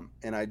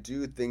 and I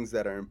do things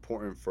that are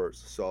important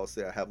first. So I'll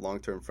say I have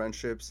long-term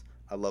friendships,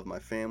 I love my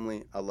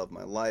family, I love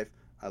my life,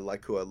 I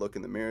like who I look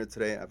in the mirror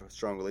today. I have a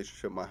strong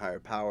relationship with my higher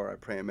power. I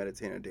pray and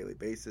meditate on a daily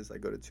basis. I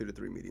go to 2 to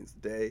 3 meetings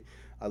a day.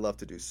 I love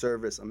to do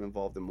service. I'm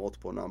involved in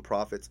multiple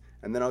nonprofits.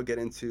 And then I'll get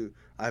into,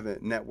 I have a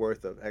net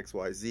worth of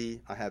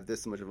XYZ. I have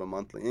this much of a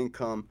monthly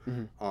income.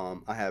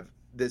 I have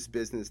this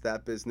business,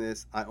 that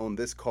business. I own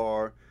this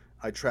car.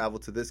 I travel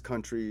to this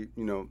country,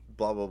 you know,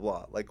 blah, blah,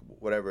 blah, like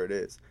whatever it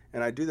is.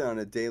 And I do that on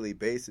a daily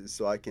basis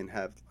so I can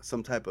have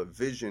some type of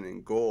vision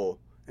and goal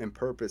and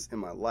purpose in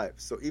my life.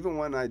 So even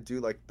when I do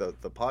like the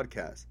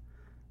podcast,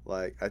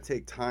 like I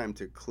take time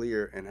to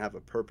clear and have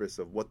a purpose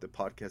of what the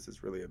podcast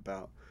is really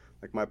about.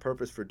 Like my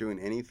purpose for doing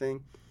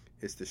anything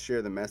is to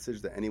share the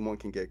message that anyone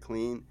can get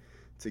clean,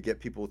 to get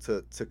people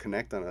to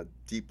connect on a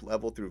deep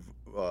level through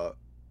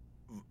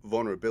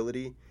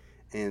vulnerability,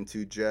 and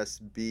to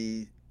just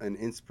be an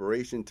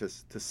inspiration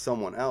to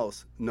someone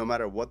else, no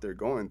matter what they're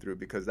going through,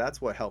 because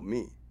that's what helped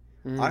me.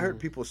 I heard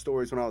people's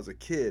stories when I was a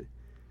kid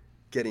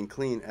getting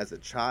clean as a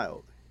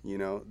child, you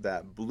know,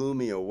 that blew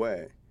me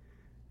away.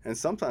 And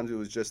sometimes it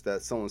was just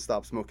that someone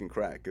stopped smoking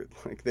crack.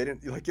 Like they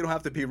didn't, like you don't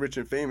have to be rich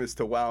and famous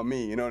to wow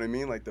me, you know what I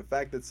mean? Like the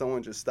fact that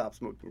someone just stopped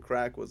smoking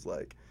crack was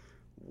like,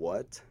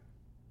 what?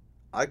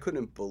 I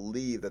couldn't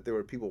believe that there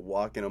were people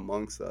walking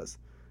amongst us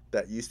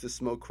that used to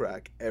smoke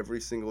crack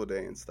every single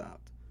day and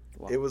stopped.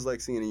 Wow. It was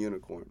like seeing a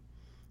unicorn.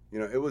 You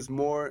know, it was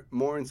more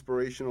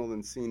inspirational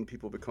than seeing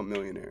people become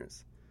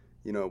millionaires.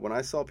 You know, when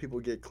I saw people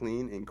get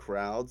clean in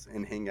crowds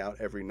and hang out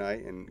every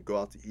night and go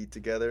out to eat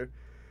together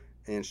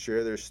and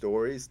share their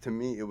stories, to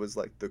me it was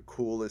like the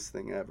coolest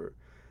thing ever.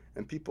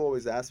 And people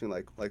always ask me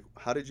like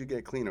how did you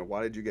get clean, or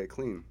why did you get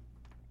clean?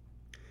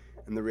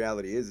 And the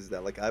reality is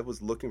that like I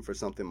was looking for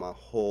something my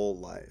whole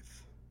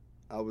life.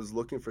 I was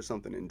looking for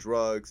something in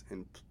drugs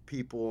and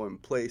people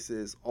and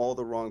places, all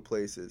the wrong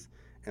places,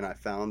 and I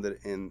found it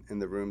in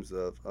the rooms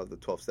of the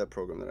 12-step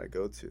program that I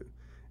go to.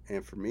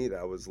 And for me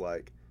that was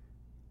like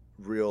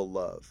real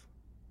love,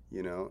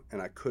 you know,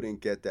 and I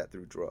couldn't get that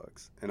through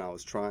drugs, and I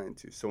was trying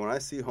to. So when I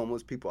see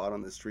homeless people out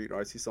on the street, or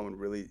I see someone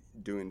really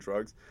doing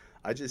drugs,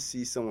 I just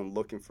see someone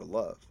looking for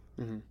love,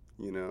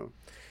 you know.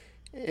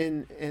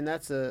 And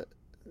that's the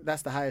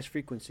highest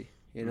frequency,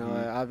 you know.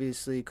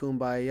 Obviously,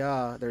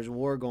 kumbaya, there's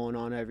war going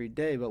on every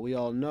day, but we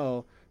all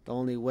know the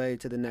only way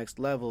to the next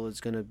level is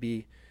going to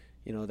be,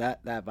 you know,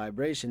 that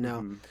vibration.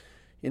 Now,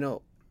 you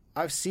know,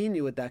 I've seen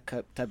you with that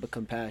type of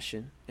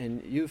compassion,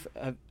 and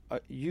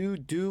you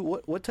do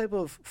what type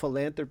of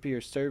philanthropy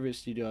or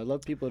service do you do? I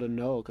love people to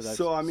know, because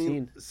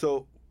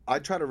So I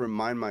try to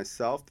remind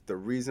myself that the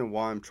reason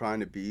why I'm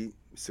trying to be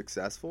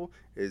successful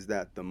is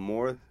that the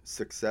more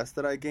success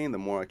that I gain, the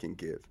more I can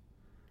give.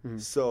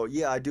 So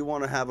yeah, I do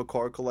want to have a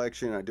car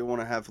collection. I do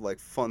want to have like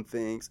fun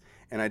things,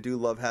 and I do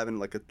love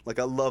having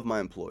I love my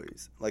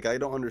employees. Like I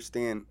don't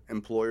understand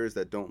employers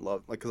that don't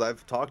love, like, because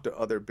I've talked to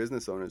other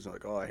business owners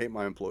like, oh, I hate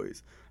my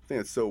employees. I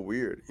think it's so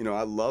weird. You know,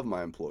 I love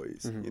my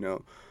employees. You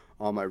know,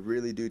 I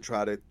really do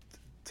try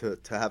to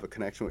have a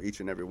connection with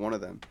each and every one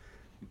of them.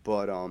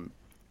 But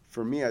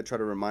for me, I try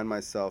to remind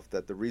myself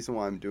that the reason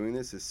why I'm doing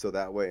this is so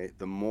that way,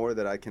 the more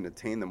that I can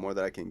attain, the more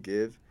that I can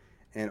give.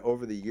 And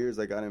over the years,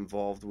 I got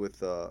involved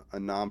with a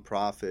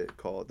nonprofit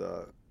called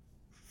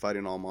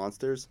Fighting All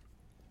Monsters,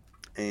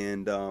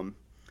 and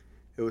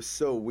it was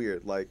so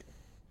weird. Like,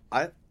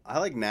 I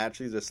like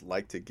naturally just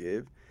like to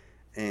give,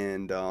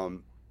 and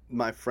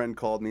my friend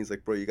called me. He's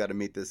like, "Bro, you got to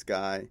meet this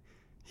guy.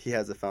 He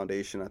has a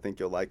foundation. I think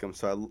you'll like him."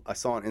 So I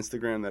saw on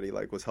Instagram that he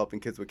like was helping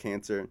kids with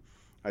cancer.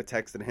 I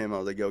texted him. I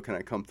was like, "Yo, can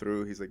I come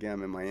through?" He's like, "Yeah,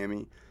 I'm in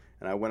Miami,"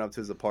 and I went up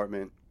to his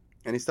apartment.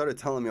 And he started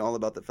telling me all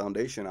about the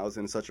foundation. I was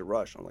in such a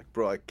rush. I'm like,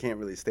 bro, I can't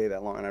really stay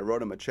that long. And I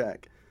wrote him a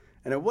check.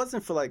 And it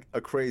wasn't for like a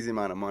crazy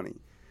amount of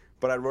money.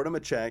 But I wrote him a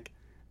check,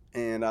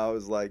 and I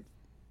was like,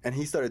 and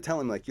he started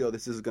telling me like, yo,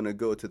 this is going to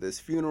go to this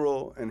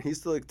funeral. And he's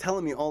still like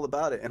telling me all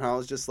about it. And I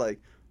was just like,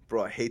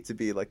 bro, I hate to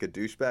be like a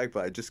douchebag,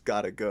 but I just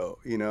got to go,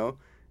 you know?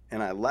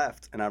 And I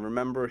left. And I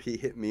remember he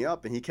hit me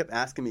up, and he kept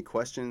asking me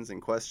questions.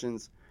 And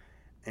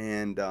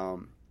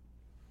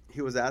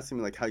he was asking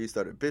me like how you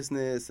started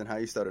business and how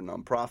you started a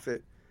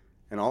nonprofit.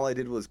 And all I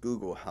did was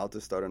Google how to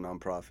start a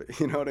nonprofit.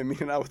 You know what I mean?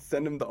 And I would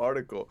send him the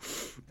article.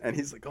 And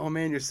he's like, oh,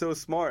 man, you're so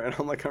smart. And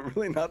I'm like, I'm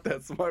really not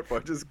that smart,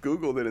 but I just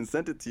Googled it and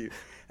sent it to you.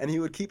 And he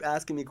would keep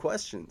asking me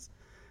questions.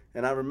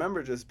 And I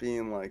remember just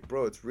being like,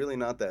 bro, it's really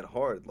not that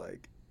hard.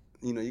 Like,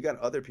 you know, you got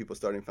other people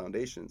starting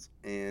foundations.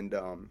 And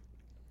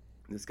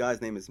this guy's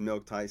name is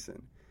Milk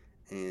Tyson.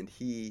 And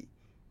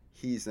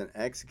he's an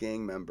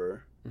ex-gang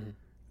member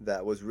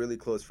that was really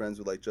close friends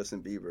with, like,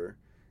 Justin Bieber.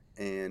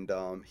 And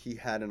he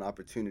had an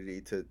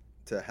opportunity to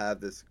have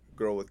this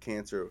girl with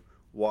cancer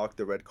walk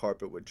the red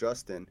carpet with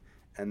Justin,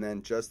 and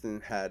then Justin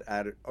had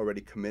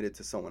already committed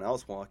to someone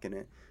else walking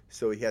it,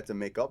 so he had to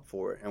make up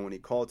for it. And when he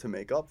called to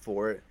make up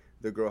for it,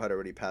 the girl had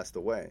already passed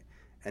away,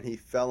 and he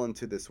fell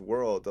into this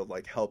world of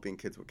like helping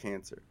kids with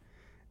cancer.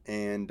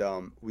 And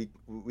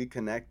we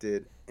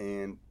connected,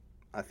 and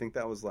I think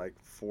that was like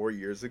 4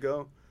 years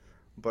ago.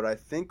 But I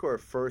think our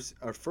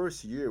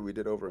first year we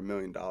did over $1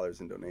 million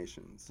in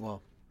donations.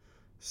 Wow.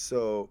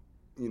 So,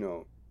 you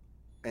know,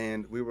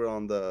 and we were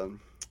on the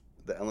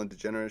Ellen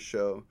DeGeneres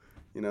show,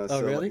 you know. Oh,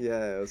 so, really?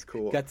 Yeah, it was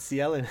cool. Got to see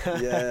Ellen.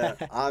 Yeah.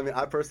 I mean,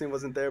 I personally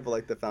wasn't there, but,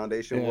 like, the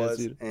foundation was.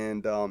 Dude.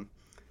 And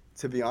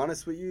to be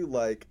honest with you,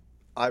 like,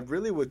 I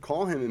really would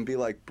call him and be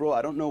like, bro,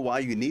 I don't know why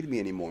you need me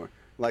anymore.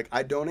 Like,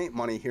 I donate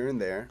money here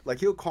and there. Like,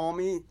 he'll call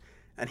me,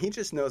 And he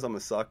just knows I'm a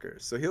sucker.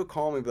 So he'll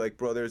call me and be like,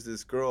 bro, there's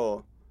this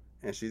girl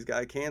and she's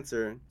got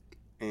cancer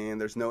and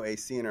there's no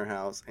AC in her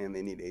house and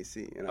they need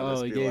AC. And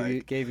I'll just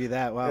be gave you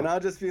that. Wow. And I'll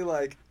just be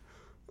like,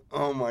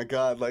 oh my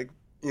God, like,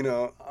 you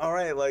know, all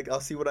right, like, I'll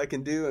see what I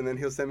can do. And then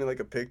he'll send me like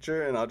a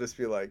picture and I'll just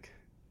be like,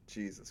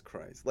 Jesus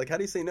Christ. Like, how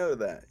do you say no to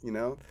that, you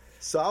know?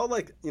 So I'll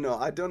like, you know,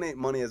 I donate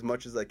money as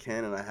much as I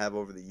can and I have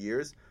over the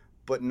years,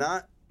 but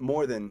not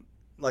more than,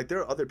 like, there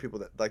are other people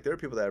that, like, there are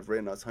people that have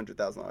written us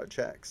 $100,000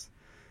 checks.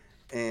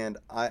 And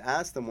I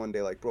asked them one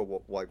day, like,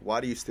 bro, like,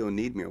 why do you still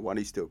need me or why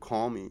do you still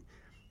call me?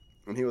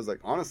 And he was like,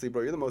 honestly,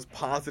 bro, you're the most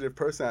positive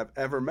person I've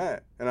ever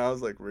met. And I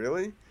was like,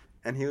 really?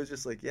 And he was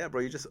just like, yeah,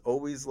 bro, you just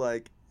always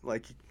like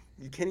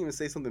you can't even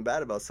say something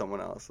bad about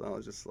someone else. And I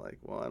was just like,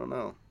 well, I don't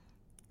know.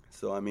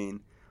 So, I mean,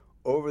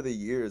 over the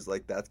years,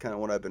 like, that's kind of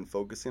what I've been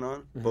focusing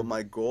on. Mm-hmm. But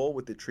my goal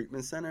with the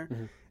treatment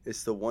center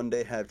is to one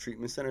day have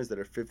treatment centers that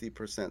are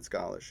 50%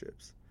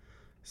 scholarships.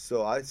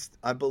 So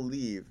I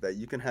believe that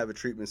you can have a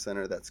treatment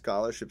center that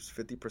scholarships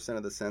 50%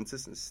 of the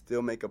census and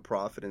still make a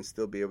profit and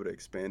still be able to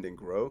expand and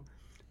grow.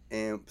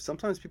 And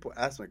sometimes people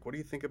ask me, like, what do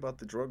you think about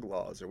the drug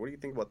laws? Or what do you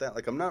think about that?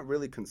 Like, I'm not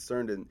really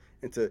concerned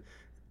into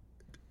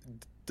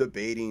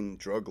debating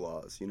drug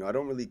laws. You know, I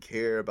don't really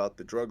care about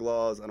the drug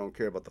laws. I don't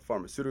care about the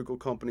pharmaceutical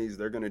companies.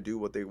 They're going to do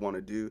what they want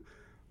to do.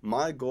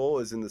 My goal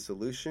is in the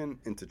solution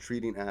into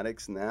treating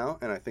addicts now.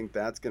 And I think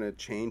that's going to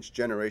change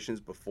generations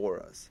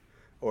before us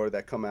or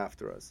that come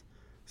after us.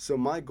 So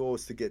my goal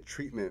is to get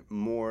treatment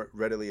more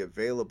readily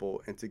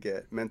available and to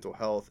get mental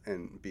health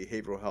and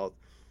behavioral health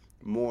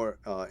more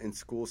in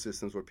school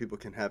systems where people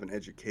can have an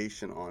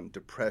education on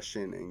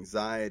depression,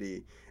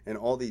 anxiety, and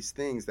all these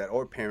things that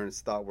our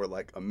parents thought were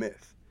like a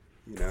myth,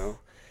 you know?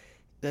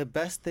 The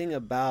best thing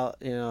about,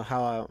 you know,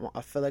 how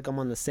I feel like I'm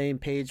on the same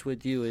page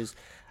with you is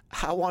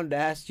I wanted to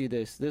ask you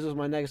this. This was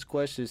my next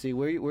question. See,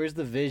 where's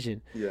the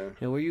vision? Yeah.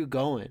 And where you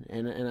going?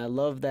 And I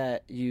love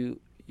that you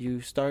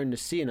starting to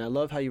see, and I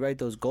love how you write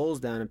those goals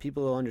down and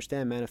people will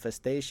understand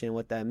manifestation.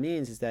 What that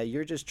means is that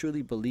you're just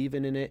truly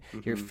believing in it,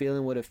 you're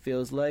feeling what it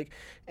feels like,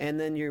 and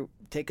then you're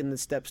taking the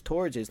steps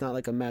towards it. It's not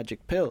like a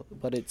magic pill,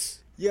 but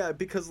it's... Yeah,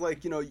 because,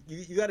 like, you know,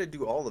 you got to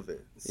do all of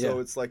it. So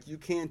it's like you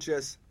can't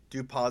just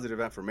do positive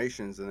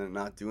affirmations and then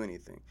not do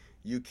anything.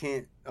 You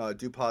can't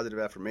do positive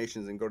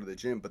affirmations and go to the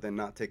gym but then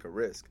not take a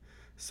risk.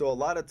 So a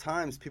lot of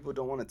times people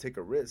don't want to take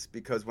a risk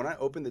because when I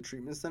opened the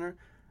treatment center,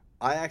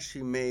 I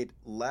actually made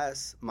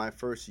less my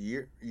first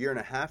year and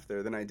a half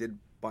there than I did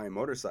buying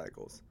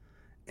motorcycles.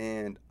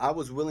 And I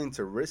was willing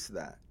to risk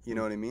that. You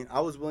know what I mean? I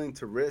was willing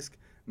to risk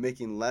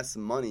making less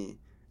money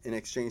in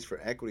exchange for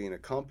equity in a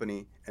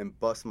company and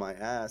bust my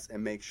ass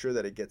and make sure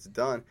that it gets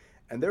done.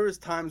 And there was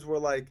times where,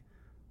 like,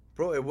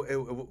 bro, it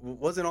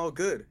wasn't all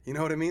good. You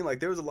know what I mean? Like,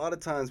 there was a lot of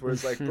times where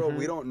it's like, bro,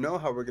 we don't know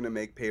how we're going to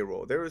make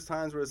payroll. There was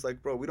times where it's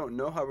like, bro, we don't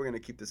know how we're going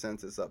to keep the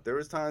census up. There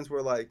was times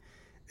where, like,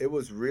 it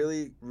was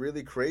really,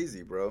 really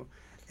crazy, bro.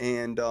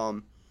 And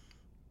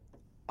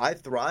I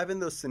thrive in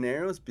those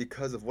scenarios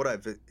because of what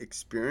I've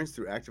experienced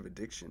through active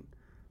addiction.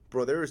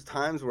 Bro, there was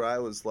times where I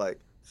was, like,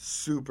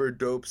 super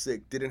dope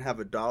sick, didn't have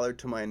 $1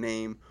 to my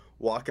name,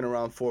 walking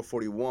around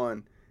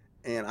 441,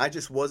 and I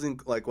just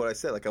wasn't, like what I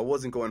said, like, I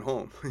wasn't going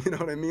home. You know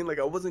what I mean? Like,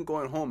 I wasn't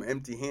going home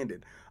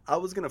empty-handed. I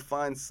was going to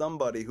find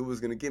somebody who was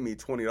going to give me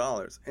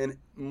 $20. And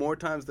more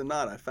times than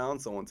not, I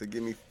found someone to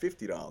give me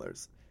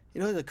 $50. You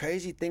know, the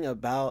crazy thing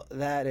about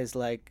that is,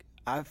 like,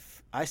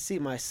 I see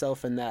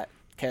myself in that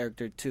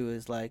character too.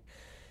 Is like,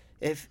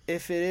 if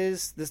it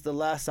is this the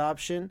last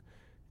option,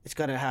 it's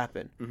gonna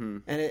happen.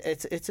 And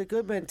it's a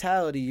good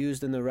mentality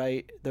used in the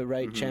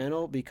right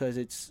channel, because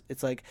it's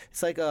like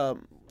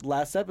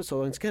last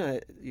episode, and it's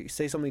gonna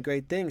say so many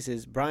great things.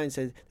 Is Brian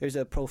said there's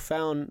a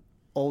profound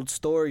old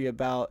story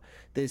about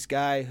this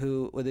guy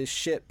who with his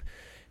ship,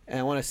 and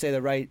I want to say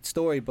the right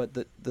story, but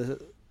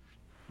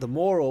the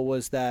moral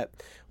was that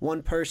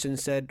one person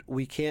said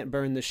we can't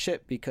burn the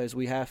ship because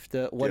we have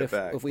to. What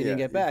if we didn't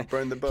get back?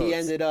 Burn the boats. He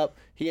ended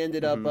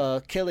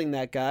up killing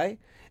that guy,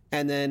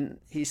 and then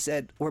he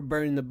said we're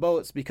burning the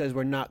boats because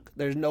we're not.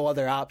 There's no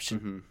other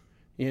option,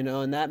 you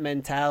know. And that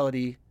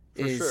mentality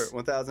is for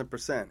sure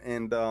 1,000%.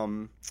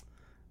 And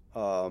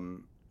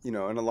you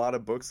know, in a lot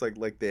of books,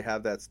 like they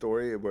have that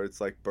story where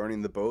it's like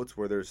burning the boats,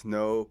 where there's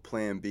no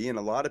plan B, and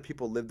a lot of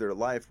people live their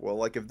life, well,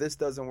 like, if this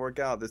doesn't work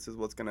out, this is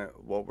what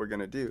we're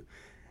gonna do.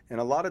 And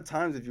a lot of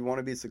times, if you want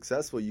to be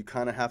successful, you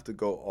kind of have to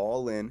go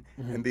all in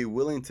and be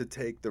willing to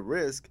take the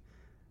risk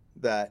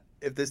that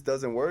if this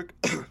doesn't work,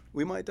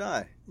 we might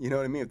die. You know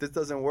what I mean? If this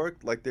doesn't work,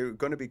 like, there are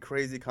going to be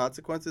crazy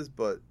consequences,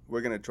 but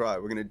we're going to try.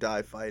 We're going to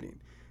die fighting,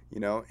 you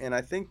know? And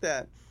I think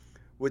that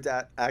with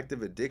that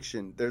active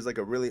addiction, there's, like,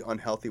 a really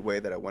unhealthy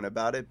way that I went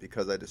about it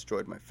because I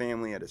destroyed my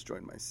family, I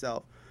destroyed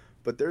myself.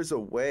 But there's a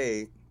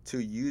way to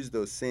use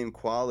those same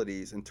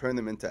qualities and turn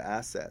them into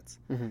assets.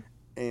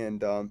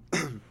 And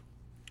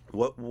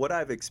What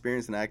I've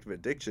experienced in active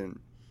addiction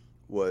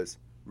was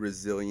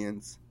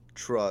resilience,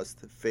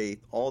 trust, faith,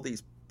 all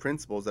these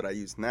principles that I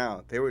use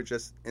now. They were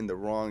just in the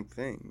wrong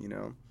thing, you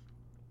know?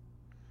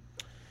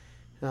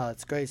 No,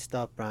 it's great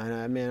stuff, Brian.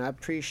 I mean, I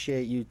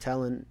appreciate you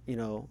telling, you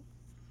know,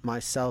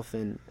 myself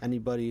and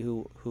anybody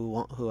who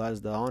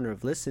has the honor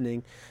of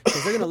listening,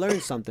 because they're gonna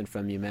learn something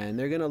from you, man.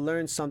 They're gonna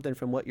learn something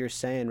from what you're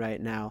saying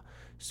right now.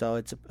 So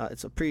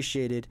it's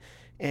appreciated.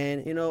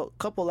 And a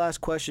couple last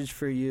questions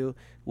for you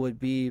would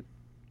be,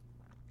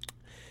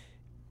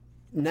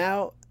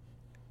 now,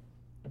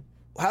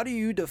 how do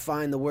you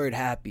define the word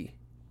happy?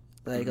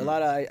 Like,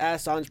 I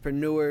ask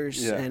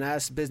entrepreneurs and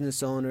ask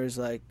business owners,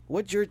 like,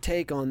 what's your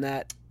take on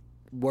that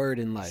word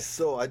in life?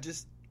 So I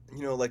just,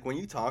 like when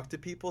you talk to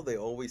people, they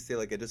always say,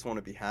 like, I just want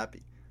to be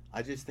happy.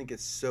 I just think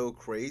it's so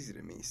crazy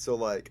to me. So,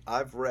 like,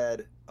 I've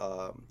read,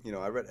 I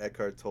read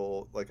Eckhart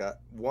Tolle. I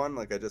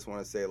just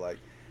want to say, like,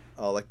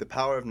 The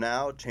Power of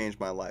Now changed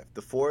my life.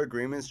 The 4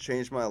 Agreements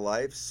changed my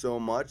life so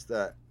much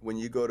that when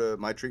you go to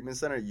my treatment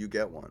center, you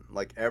get one.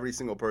 Like, every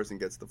single person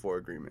gets the 4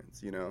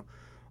 Agreements,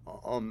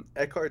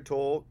 Eckhart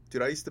Tolle,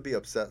 dude, I used to be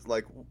obsessed.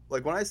 Like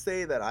when I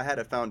say that I had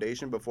a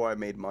foundation before I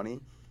made money,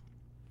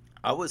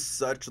 I was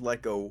such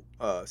like a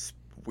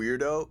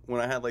weirdo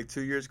when I had like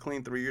 2 years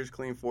clean, 3 years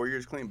clean, 4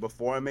 years clean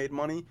before I made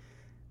money,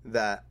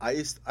 that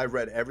I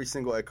read every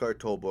single Eckhart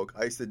Tolle book.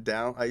 I used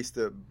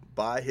to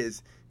buy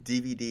his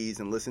DVDs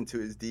and listen to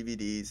his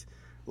DVDs.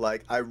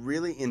 Like, I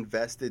really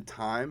invested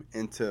time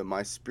into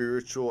my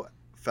spiritual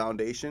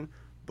foundation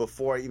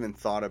before I even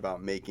thought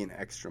about making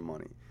extra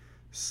money.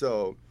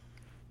 So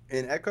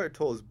in Eckhart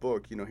Tolle's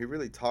book, he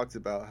really talks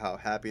about how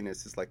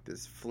happiness is like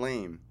this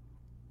flame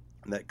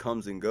that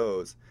comes and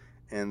goes,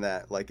 and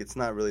that, like, it's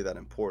not really that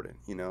important,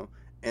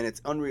 and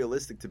it's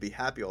unrealistic to be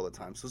happy all the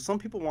time. So some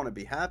people want to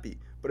be happy,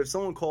 but if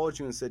someone called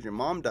you and said your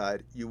mom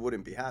died, you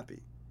wouldn't be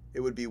happy. It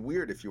would be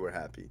weird if you were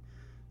happy.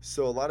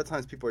 So a lot of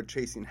times people are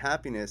chasing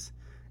happiness,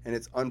 and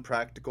it's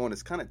unpractical, and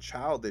it's kind of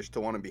childish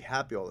to want to be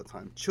happy all the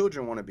time.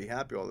 Children want to be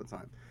happy all the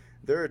time.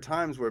 There are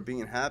times where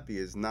being happy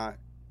is not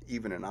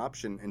even an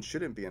option and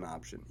shouldn't be an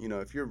option.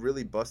 If you're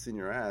really busting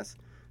your ass,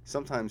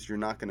 sometimes you're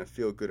not going to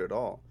feel good at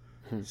all.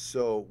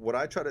 So what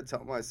I try to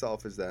tell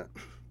myself is that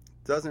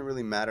it doesn't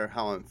really matter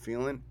how I'm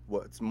feeling.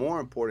 What's more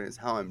important is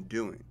how I'm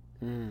doing.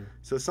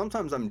 So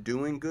sometimes I'm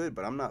doing good,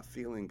 but I'm not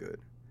feeling good.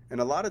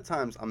 And a lot of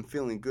times I'm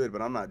feeling good,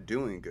 but I'm not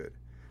doing good.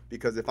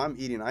 Because if I'm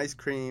eating ice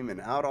cream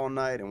and out all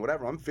night and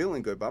whatever, I'm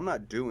feeling good, but I'm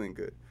not doing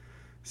good.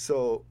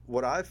 So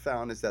what I've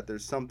found is that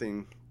there's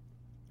something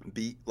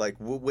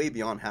way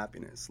beyond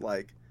happiness.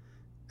 Like,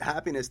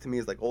 happiness to me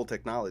is like old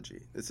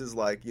technology. This is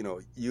like,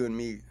 you and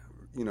me,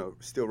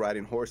 still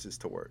riding horses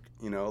to work.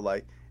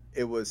 Like,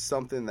 it was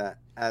something that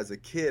as a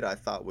kid I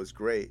thought was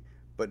great,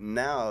 but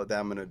now that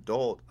I'm an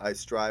adult, I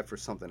strive for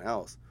something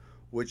else,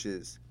 which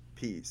is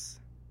peace.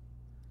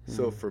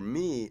 So for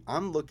me,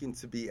 I'm looking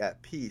to be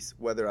at peace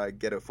whether I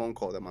get a phone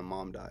call that my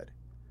mom died.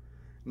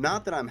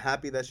 Not that I'm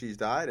happy that she's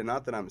died, and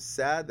not that I'm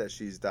sad that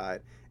she's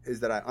died, is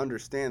that I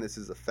understand this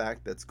is a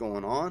fact that's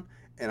going on,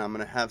 and I'm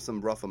going to have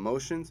some rough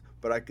emotions,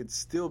 but I could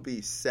still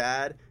be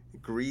sad,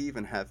 grieve,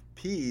 and have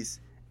peace,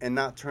 and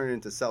not turn it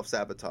into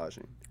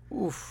self-sabotaging.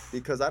 Oof.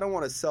 Because I don't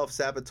want to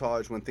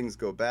self-sabotage when things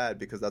go bad,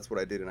 because that's what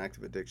I did in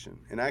active addiction.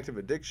 In active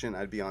addiction,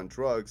 I'd be on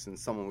drugs, and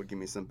someone would give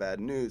me some bad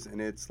news,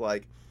 and it's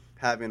like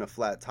having a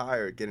flat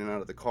tire, getting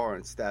out of the car,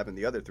 and stabbing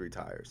the other 3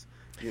 tires,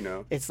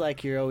 It's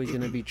like you're always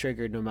going to be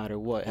triggered no matter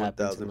what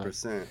happens.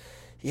 1,000%.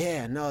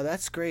 Yeah, no,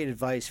 that's great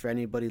advice for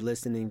anybody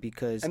listening,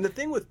 because... And the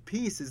thing with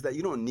peace is that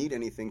you don't need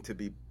anything to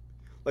be...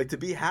 Like, to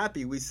be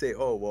happy, we say,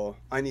 oh, well,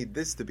 I need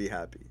this to be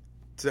happy.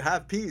 To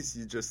have peace,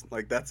 you just,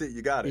 like, that's it,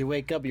 you got it. You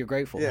wake up, you're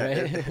grateful, yeah,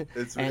 right?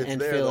 It's there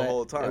the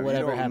whole time.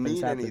 Whatever you don't happens,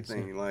 need happens.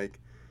 anything.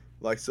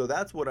 Like, so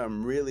that's what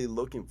I'm really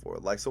looking for.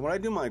 Like, so when I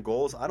do my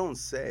goals, I don't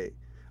say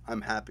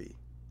I'm happy.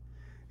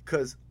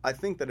 Because I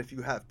think that if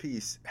you have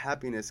peace,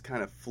 happiness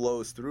kind of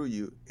flows through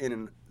you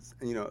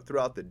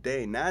throughout the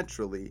day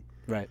naturally.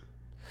 Right.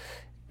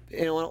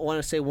 And I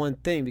want to say one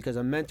thing, because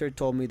a mentor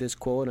told me this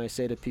quote, and I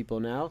say to people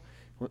now,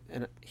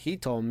 and he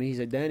told me, he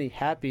said, Danny,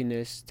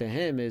 happiness to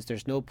him is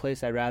there's no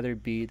place I'd rather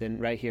be than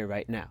right here,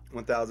 right now.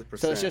 1,000%.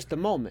 So it's just a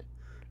moment.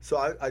 So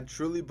I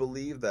truly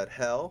believe that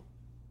hell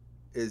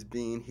is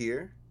being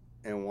here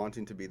and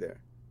wanting to be there.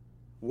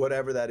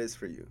 Whatever that is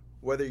for you.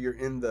 Whether you're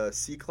in the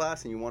C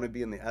class and you want to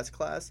be in the S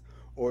class,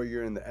 or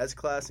you're in the S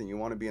class and you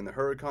want to be in the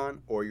Huracan,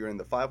 or you're in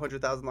the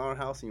 $500,000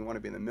 house and you want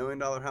to be in the $1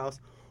 million house,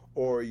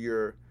 or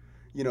you're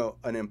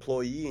an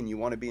employee and you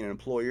want to be an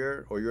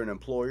employer, or you're an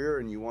employer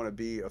and you want to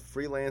be a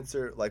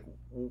freelancer, like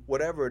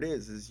whatever it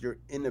is your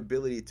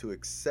inability to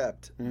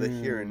accept the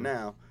here and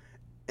now.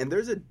 And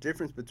there's a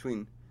difference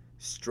between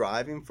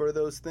striving for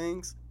those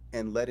things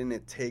and letting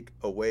it take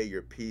away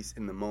your peace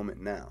in the moment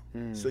now.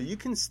 So you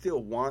can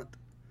still want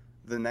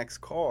the next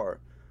car,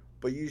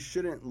 but you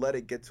shouldn't let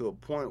it get to a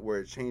point where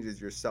it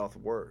changes your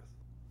self-worth.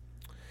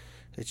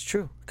 It's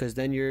true, because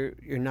then you're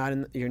not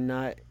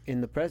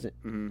in the present,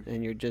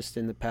 and you're just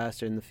in the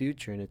past or in the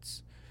future, and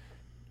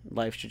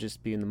life should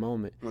just be in the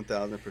moment.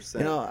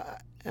 1,000%.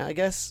 I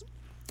guess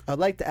I'd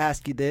like to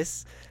ask you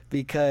this,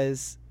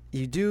 because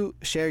you do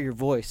share your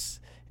voice,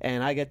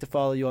 and I get to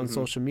follow you on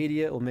social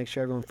media. We'll make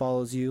sure everyone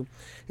follows you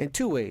in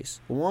 2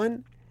 ways.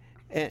 One,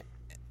 and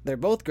they're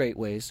both great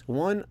ways.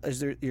 One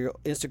is your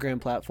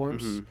Instagram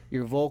platforms.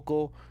 You're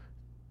vocal,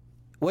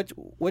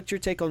 What's your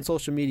take on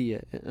social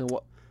media and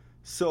what?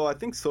 So I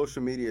think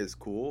social media is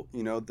cool.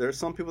 You know, there's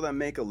some people that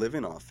make a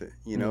living off it.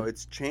 You know,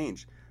 it's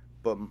changed.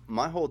 But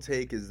my whole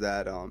take is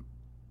that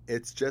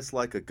it's just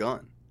like a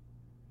gun.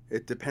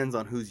 It depends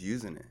on who's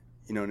using it.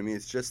 You know what I mean?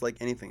 It's just like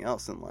anything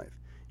else in life.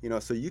 You know,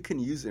 so you can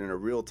use it in a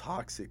real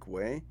toxic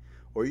way,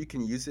 or you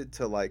can use it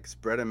to like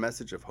spread a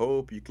message of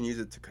hope. You can use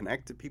it to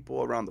connect to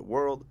people around the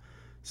world.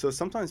 So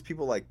sometimes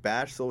people like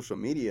bash social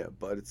media,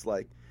 but it's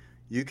like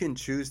you can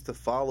choose to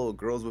follow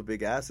girls with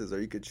big asses,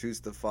 or you could choose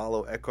to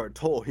follow Eckhart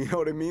Tolle. You know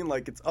what I mean?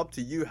 Like, it's up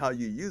to you how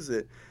you use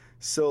it.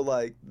 So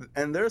like,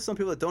 and there are some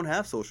people that don't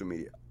have social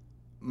media.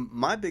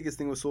 My biggest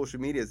thing with social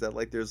media is that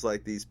like there's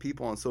like these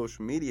people on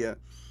social media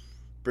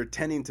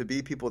pretending to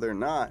be people they're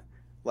not,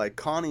 like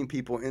conning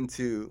people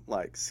into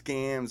like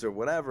scams or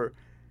whatever.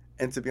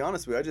 And to be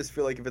honest with you, I just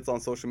feel like if it's on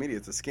social media,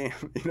 it's a scam.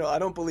 You know, I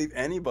don't believe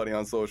anybody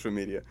on social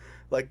media.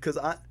 Like, because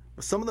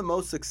some of the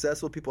most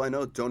successful people I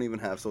know don't even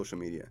have social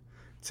media.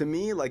 To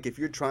me, like, if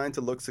you're trying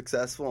to look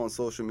successful on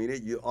social media,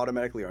 you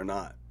automatically are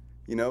not.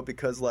 You know,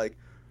 because like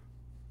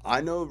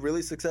I know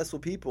really successful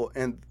people,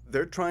 and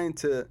they're trying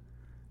to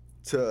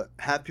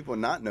have people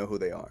not know who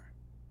they are.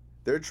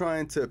 They're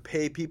trying to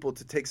pay people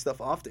to take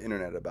stuff off the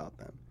internet about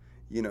them,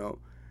 you know.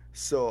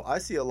 So I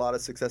see a lot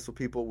of successful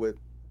people with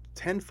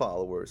 10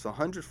 followers,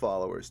 100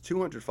 followers,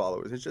 200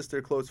 followers. It's just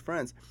their close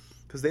friends,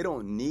 because they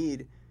don't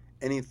need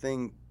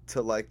anything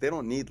to like. They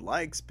don't need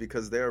likes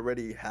because they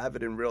already have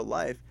it in real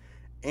life.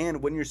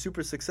 And when you're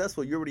super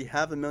successful, you already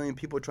have 1 million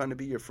people trying to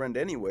be your friend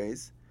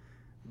anyways.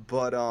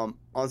 But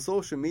on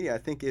social media, I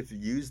think if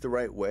used the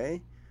right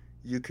way,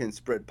 you can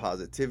spread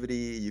positivity,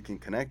 you can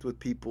connect with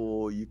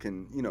people, you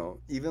can, you know,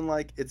 even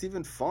like, it's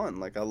even fun.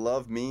 Like, I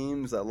love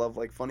memes, I love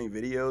like funny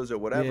videos or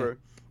whatever.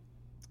 Yeah.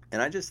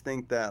 And I just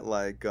think that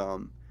like,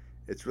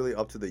 it's really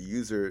up to the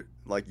user.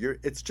 Like,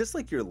 it's just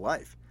like your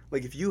life.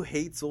 Like, if you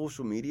hate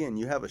social media and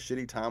you have a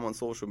shitty time on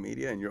social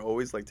media and you're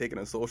always like taking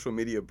a social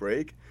media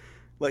break,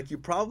 like, you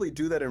probably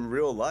do that in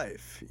real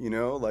life, you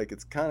know? Like,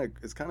 it's kind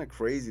of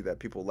crazy that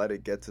people let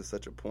it get to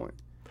such a point.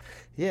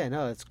 Yeah,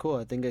 no, it's cool.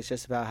 I think it's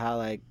just about how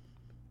like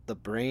the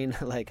brain,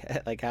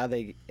 like how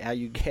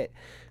you get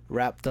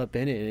wrapped up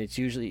in it, and it's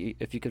usually,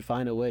 if you could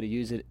find a way to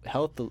use it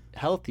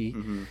healthy,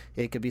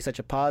 it could be such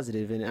a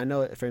positive. And I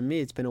know for me,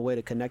 it's been a way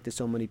to connect to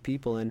so many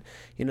people, and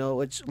you know,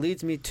 which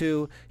leads me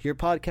to your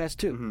podcast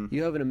too.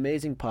 You have an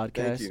amazing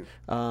podcast. Thank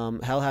you.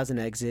 Hell Has an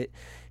Exit.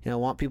 You know, I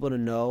want people to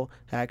know.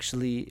 I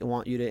actually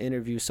want you to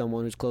interview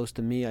someone who's close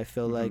to me. I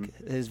feel like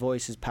his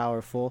voice is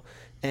powerful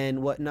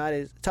and whatnot.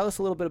 Tell us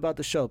a little bit about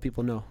the show.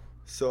 People know.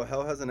 So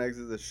Hell Has an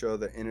Exit is a show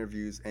that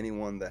interviews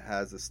anyone that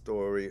has a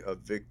story of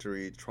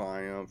victory,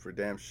 triumph,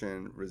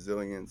 redemption,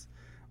 resilience.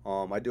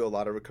 I do a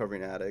lot of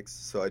recovering addicts,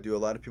 so I do a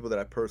lot of people that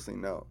I personally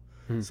know.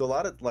 So a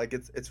lot of, like,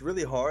 it's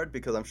really hard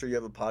because I'm sure you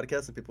have a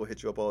podcast and people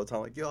hit you up all the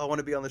time like, yo, I want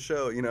to be on the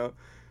show, you know?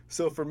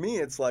 So for me,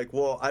 it's like,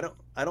 well,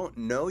 I don't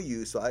know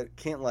you, so I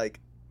can't like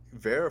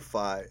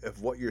verify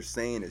if what you're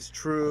saying is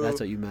true. That's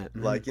what you meant.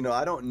 Like, you know,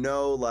 I don't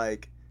know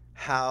like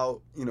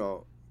how, you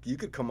know, you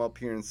could come up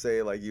here and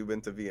say like you've been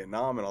to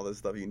Vietnam and all this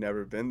stuff, you've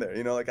never been there,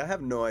 you know, like I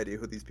have no idea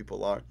who these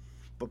people are.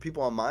 But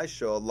people on my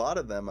show, a lot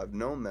of them, I've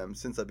known them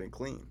since I've been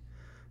clean.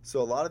 So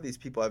a lot of these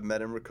people I've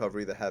met in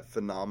recovery that have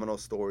phenomenal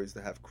stories,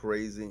 that have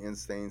crazy,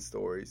 insane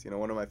stories. You know,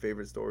 one of my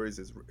favorite stories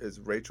is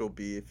Rachel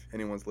B. If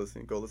anyone's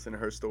listening, go listen to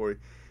her story.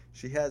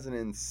 She has an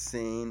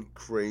insane,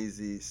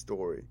 crazy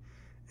story.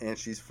 And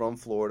she's from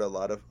Florida, a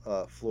lot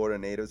of Florida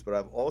natives. But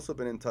I've also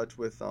been in touch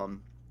with,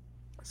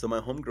 so my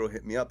homegirl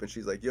hit me up and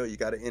she's like, yo, you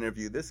got to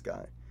interview this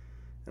guy.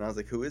 And I was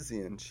like, who is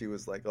he? And she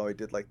was like, oh, he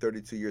did like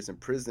 32 years in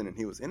prison and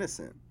he was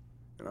innocent.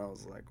 And I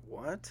was like,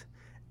 what?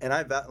 And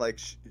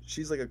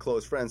she's like a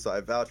close friend, so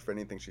I vouch for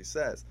anything she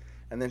says.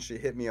 And then she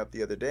hit me up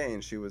the other day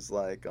and she was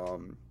like,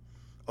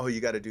 oh,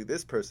 you got to do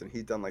this person.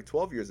 He'd done like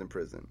 12 years in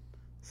prison.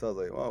 So I was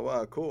like, oh,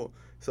 wow, cool.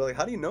 So like,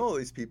 how do you know all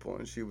these people?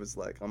 And she was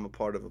like, I'm a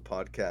part of a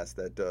podcast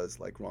that does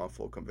like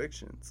wrongful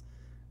convictions.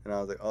 And I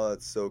was like, oh,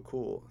 that's so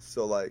cool.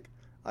 So like,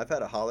 I've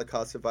had a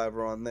Holocaust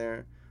survivor on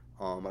there.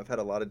 I've had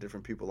a lot of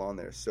different people on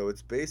there. So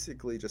it's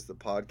basically just a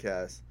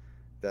podcast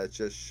that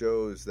just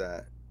shows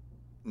that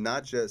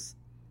not just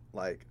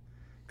like,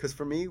 because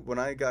for me, when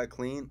I got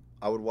clean,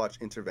 I would watch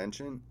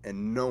Intervention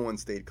and no one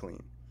stayed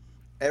clean.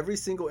 Every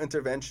single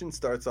intervention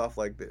starts off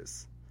like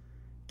this.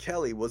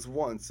 Kelly was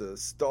once a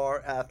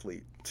star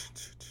athlete.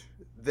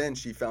 Then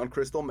she found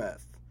crystal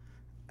meth.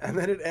 And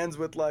then it ends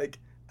with like,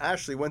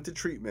 Ashley went to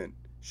treatment.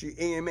 She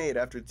AMA'd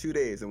after 2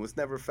 days and was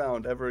never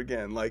found ever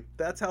again. Like,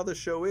 that's how the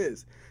show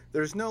is.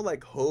 There's no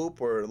like hope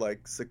or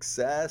like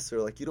success or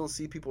like you don't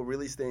see people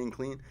really staying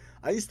clean.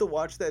 I used to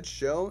watch that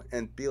show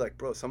and be like,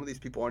 bro, some of these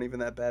people aren't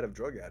even that bad of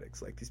drug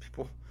addicts. Like, these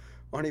people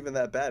aren't even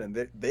that bad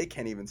and they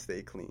can't even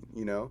stay clean,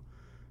 you know?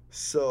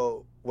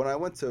 So when I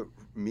went to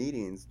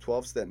meetings,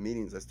 12-step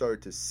meetings, I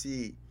started to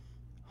see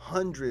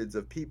hundreds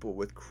of people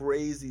with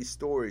crazy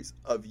stories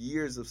of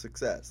years of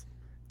success.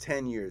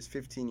 10 years,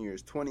 15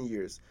 years, 20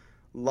 years,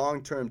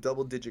 long-term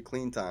double-digit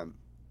clean time.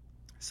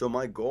 So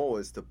my goal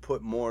is to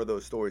put more of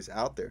those stories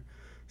out there.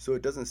 so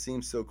it doesn't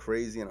seem so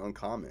crazy and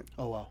uncommon.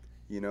 Oh, wow.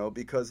 You know,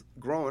 because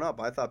growing up,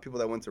 I thought people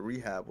that went to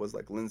rehab was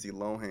like Lindsay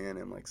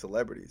Lohan and like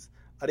celebrities.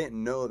 I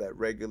didn't know that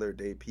regular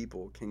day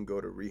people can go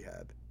to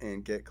rehab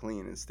and get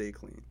clean and stay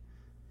clean.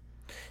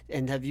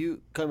 And have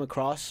you come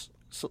across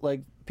like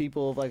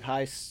people of like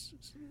high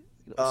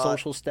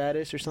social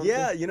status or something?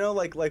 Yeah, you know,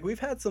 like we've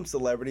had some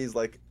celebrities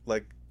like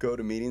go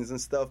to meetings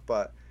and stuff,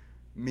 but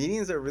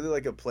meetings are really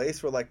like a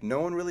place where like no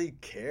one really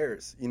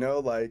cares. You know,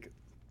 like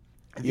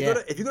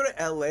if you go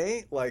to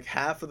LA, like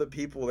half of the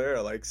people there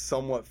are like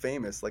somewhat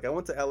famous. Like I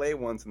went to LA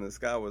once and this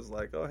guy was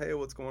like, "Oh, hey,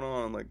 what's going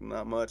on?" Like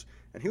not much.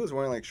 And he was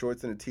wearing like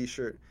shorts and a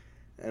t-shirt.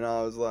 And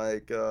I was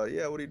like,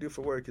 "Yeah, what do you do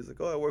for work?" He's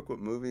like, "Oh, I work with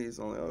movies."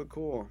 I'm like, "Oh,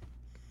 cool."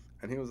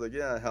 And he was like,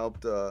 "Yeah, I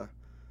helped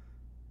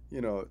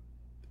you know,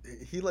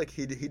 he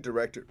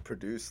directed,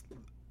 produced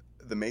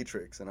The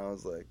Matrix." And I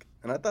was like,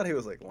 and I thought he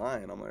was like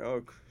lying. I'm like,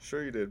 "Oh,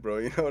 sure you did, bro."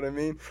 You know what I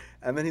mean?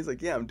 And then he's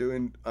like, "Yeah, I'm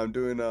doing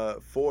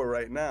 4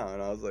 right now."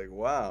 And I was like,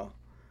 "Wow."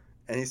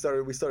 And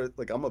we started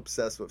like, I'm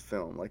obsessed with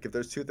film. Like if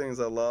there's 2 things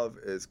I love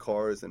is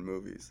cars and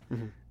movies.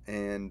 Mm-hmm.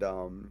 And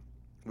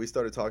we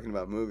started talking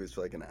about movies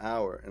for like an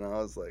hour, and I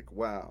was like,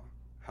 wow,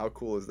 how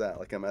cool is that?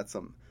 Like I'm at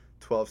some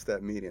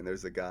 12-step meeting.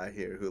 There's a guy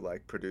here who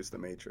like produced The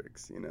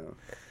Matrix, you know?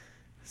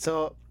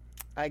 So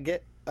I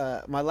get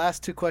my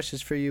last 2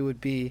 questions for you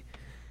would be,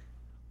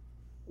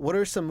 what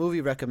are some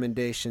movie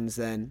recommendations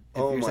then?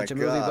 If Oh you're my such a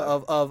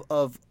God.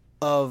 movie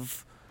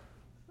of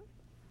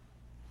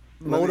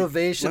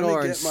motivational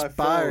or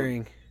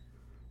inspiring.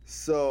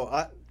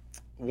 So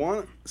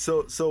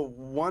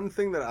one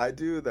thing that I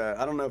do that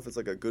I don't know if it's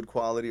like a good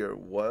quality or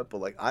what, but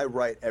like I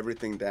write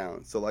everything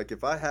down. So like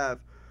if I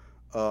have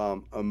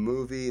a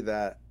movie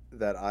that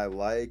I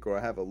like, or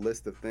I have a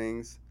list of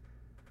things,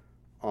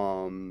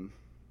 let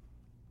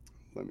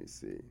me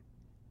see.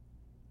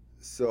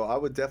 So I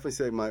would definitely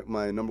say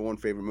my number 1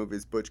 favorite movie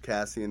is Butch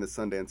Cassidy and the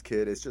Sundance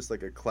Kid. It's just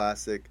like a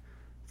classic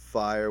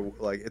fire,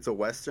 like it's a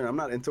Western. I'm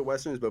not into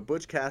Westerns, but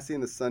Butch Cassidy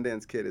and the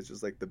Sundance Kid is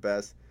just like the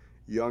best.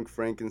 Young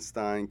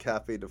Frankenstein,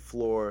 Café de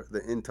Flore, The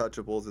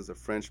Intouchables is a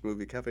French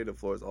movie. Café de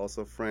Flore is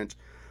also French.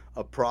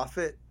 A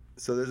Prophet.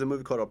 So there's a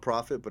movie called A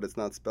Prophet, but it's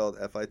not spelled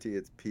F-I-T,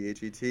 it's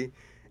P-H-E-T.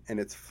 And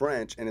it's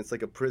French, and it's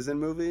like a prison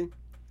movie.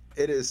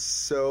 It is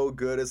so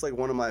good. It's like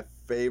one of my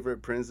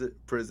favorite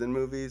prison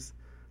movies.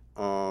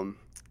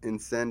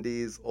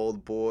 Incendies,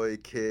 Old Boy,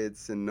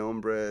 Kids, Sin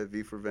Nombre,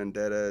 V for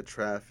Vendetta,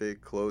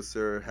 Traffic,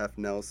 Closer, Half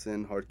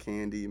Nelson, Hard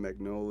Candy,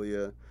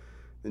 Magnolia.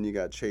 Then you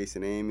got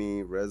Chasing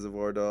Amy,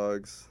 Reservoir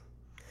Dogs.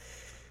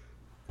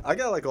 I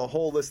got like a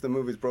whole list of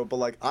movies, bro. But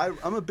like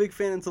I'm a big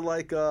fan into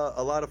like a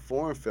lot of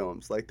foreign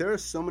films. Like there are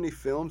so many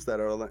films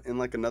that are in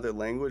like another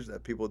language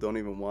that people don't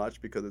even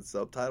watch because it's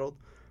subtitled.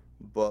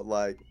 But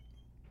like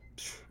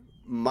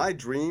my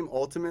dream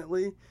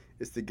ultimately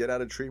is to get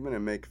out of treatment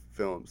and make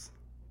films.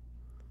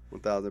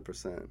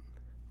 1,000%.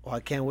 Well, I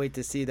can't wait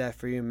to see that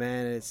for you,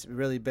 man. It's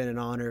really been an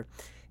honor.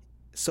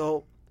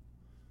 So,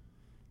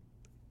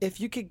 if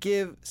you could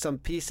give some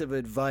piece of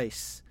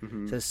advice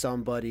to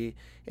somebody,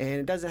 and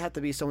it doesn't have to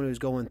be someone who's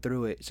going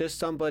through it, it's just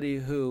somebody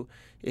who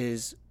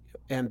is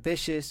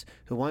ambitious,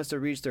 who wants to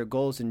reach their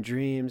goals and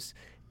dreams,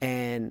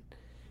 and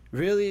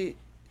really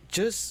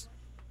just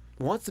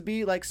wants to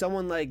be like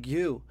someone like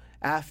you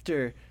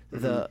after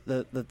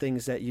the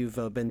things that you've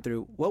been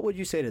through, what would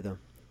you say to them?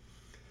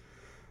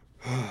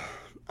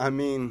 I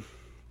mean,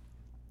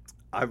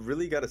 I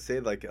really got to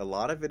say, like, a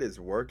lot of it is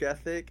work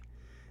ethic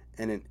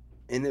and an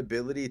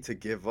inability to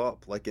give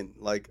up, like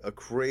a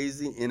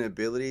crazy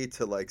inability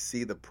to like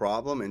see the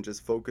problem and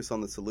just focus on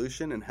the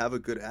solution and have a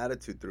good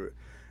attitude through it.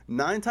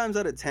 9 times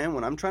out of 10,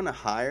 when I'm trying to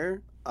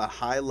hire a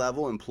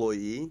high-level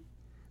employee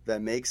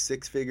that makes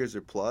 6 figures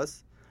or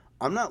plus,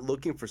 I'm not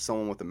looking for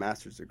someone with a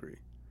master's degree.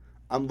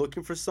 I'm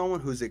looking for someone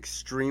who's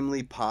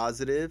extremely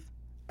positive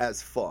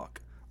as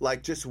fuck.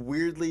 Like, just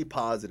weirdly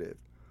positive.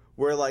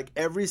 Where, like,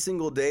 every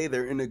single day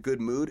they're in a good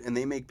mood and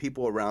they make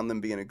people around them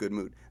be in a good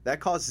mood.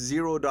 That costs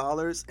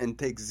 $0 and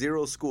takes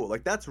 0 school.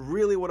 Like, that's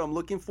really what I'm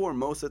looking for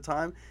most of the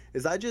time,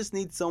 is I just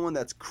need someone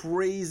that's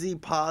crazy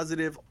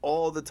positive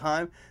all the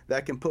time,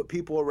 that can put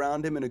people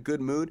around him in a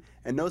good mood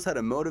and knows how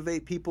to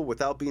motivate people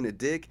without being a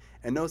dick,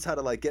 and knows how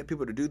to, like, get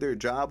people to do their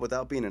job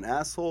without being an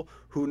asshole,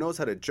 who knows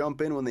how to jump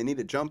in when they need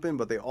to jump in,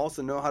 but they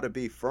also know how to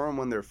be firm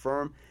when they're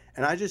firm.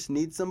 And I just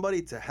need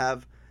somebody to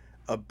have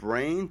a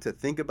brain to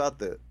think about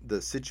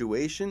the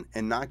situation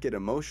and not get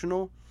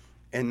emotional,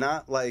 and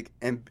not like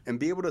and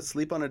be able to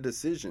sleep on a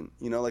decision.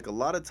 You know, like a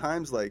lot of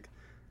times like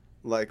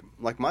my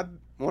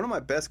one of my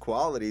best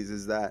qualities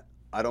is that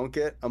I don't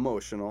get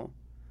emotional,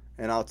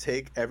 and I'll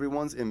take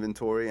everyone's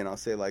inventory and I'll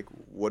say, like,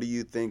 what do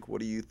you think?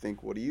 What do you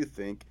think? What do you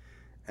think?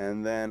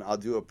 And then I'll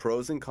do a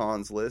pros and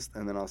cons list,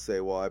 and then I'll say,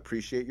 well, I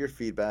appreciate your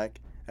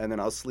feedback, and then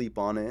I'll sleep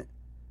on it,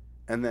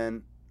 and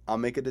then I'll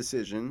make a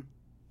decision.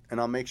 And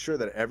I'll make sure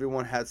that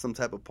everyone had some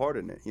type of part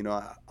in it. You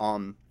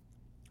know,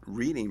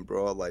 reading,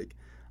 bro, like,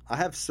 I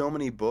have so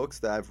many books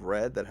that I've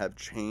read that have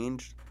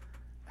changed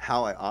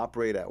how I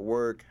operate at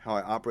work, how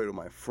I operate with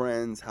my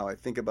friends, how I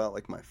think about,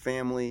 like, my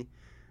family.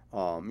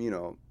 You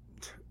know,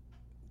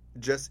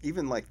 just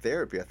even like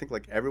therapy. I think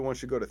like everyone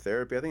should go to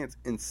therapy. I think it's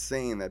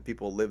insane that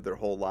people live their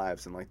whole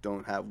lives and like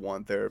don't have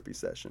one therapy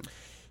session.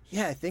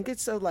 Yeah, I think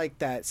it's like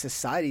that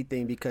society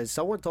thing, because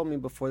someone told me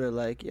before, they're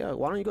like, yeah,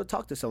 why don't you go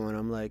talk to someone?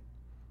 I'm like,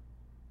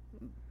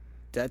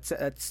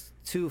 that's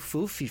too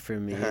foofy for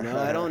me, you know.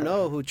 I don't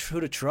know who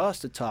to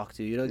trust to talk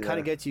to, you know. It kind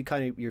of gets you,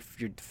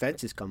 your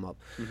defenses come up.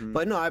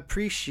 But no, I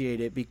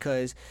appreciate it,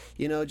 because,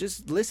 you know,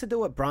 just listen to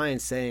what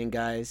Brian's saying,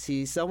 guys.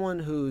 He's someone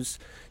who's,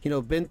 you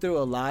know, been through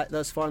a lot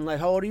thus far in life.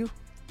 How old are you?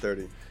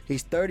 30.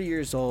 He's 30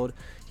 years old.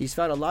 He's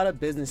found a lot of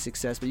business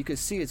success, but you can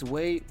see it's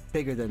way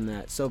bigger than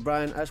that. So,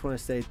 Brian, I just want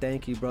to say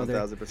thank you, brother,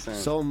 1,000%.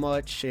 so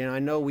much. And I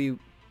know we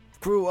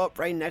grew up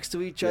right next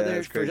to each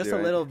other for just a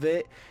little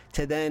bit,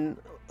 to then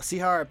see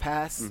how our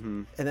paths,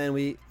 and then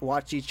we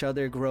watch each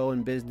other grow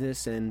in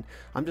business. And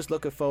I'm just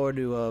looking forward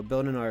to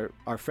building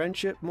our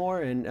friendship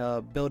more, and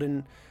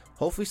building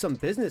hopefully some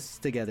business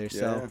together.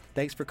 So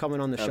thanks for coming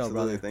on the show,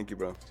 brother. Thank you,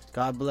 bro.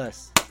 God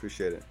bless.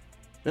 Appreciate it.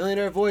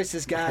 Millionaire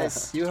Voices,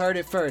 guys. You heard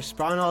it first.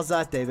 Brian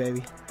Alzate,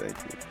 baby. Thank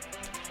you.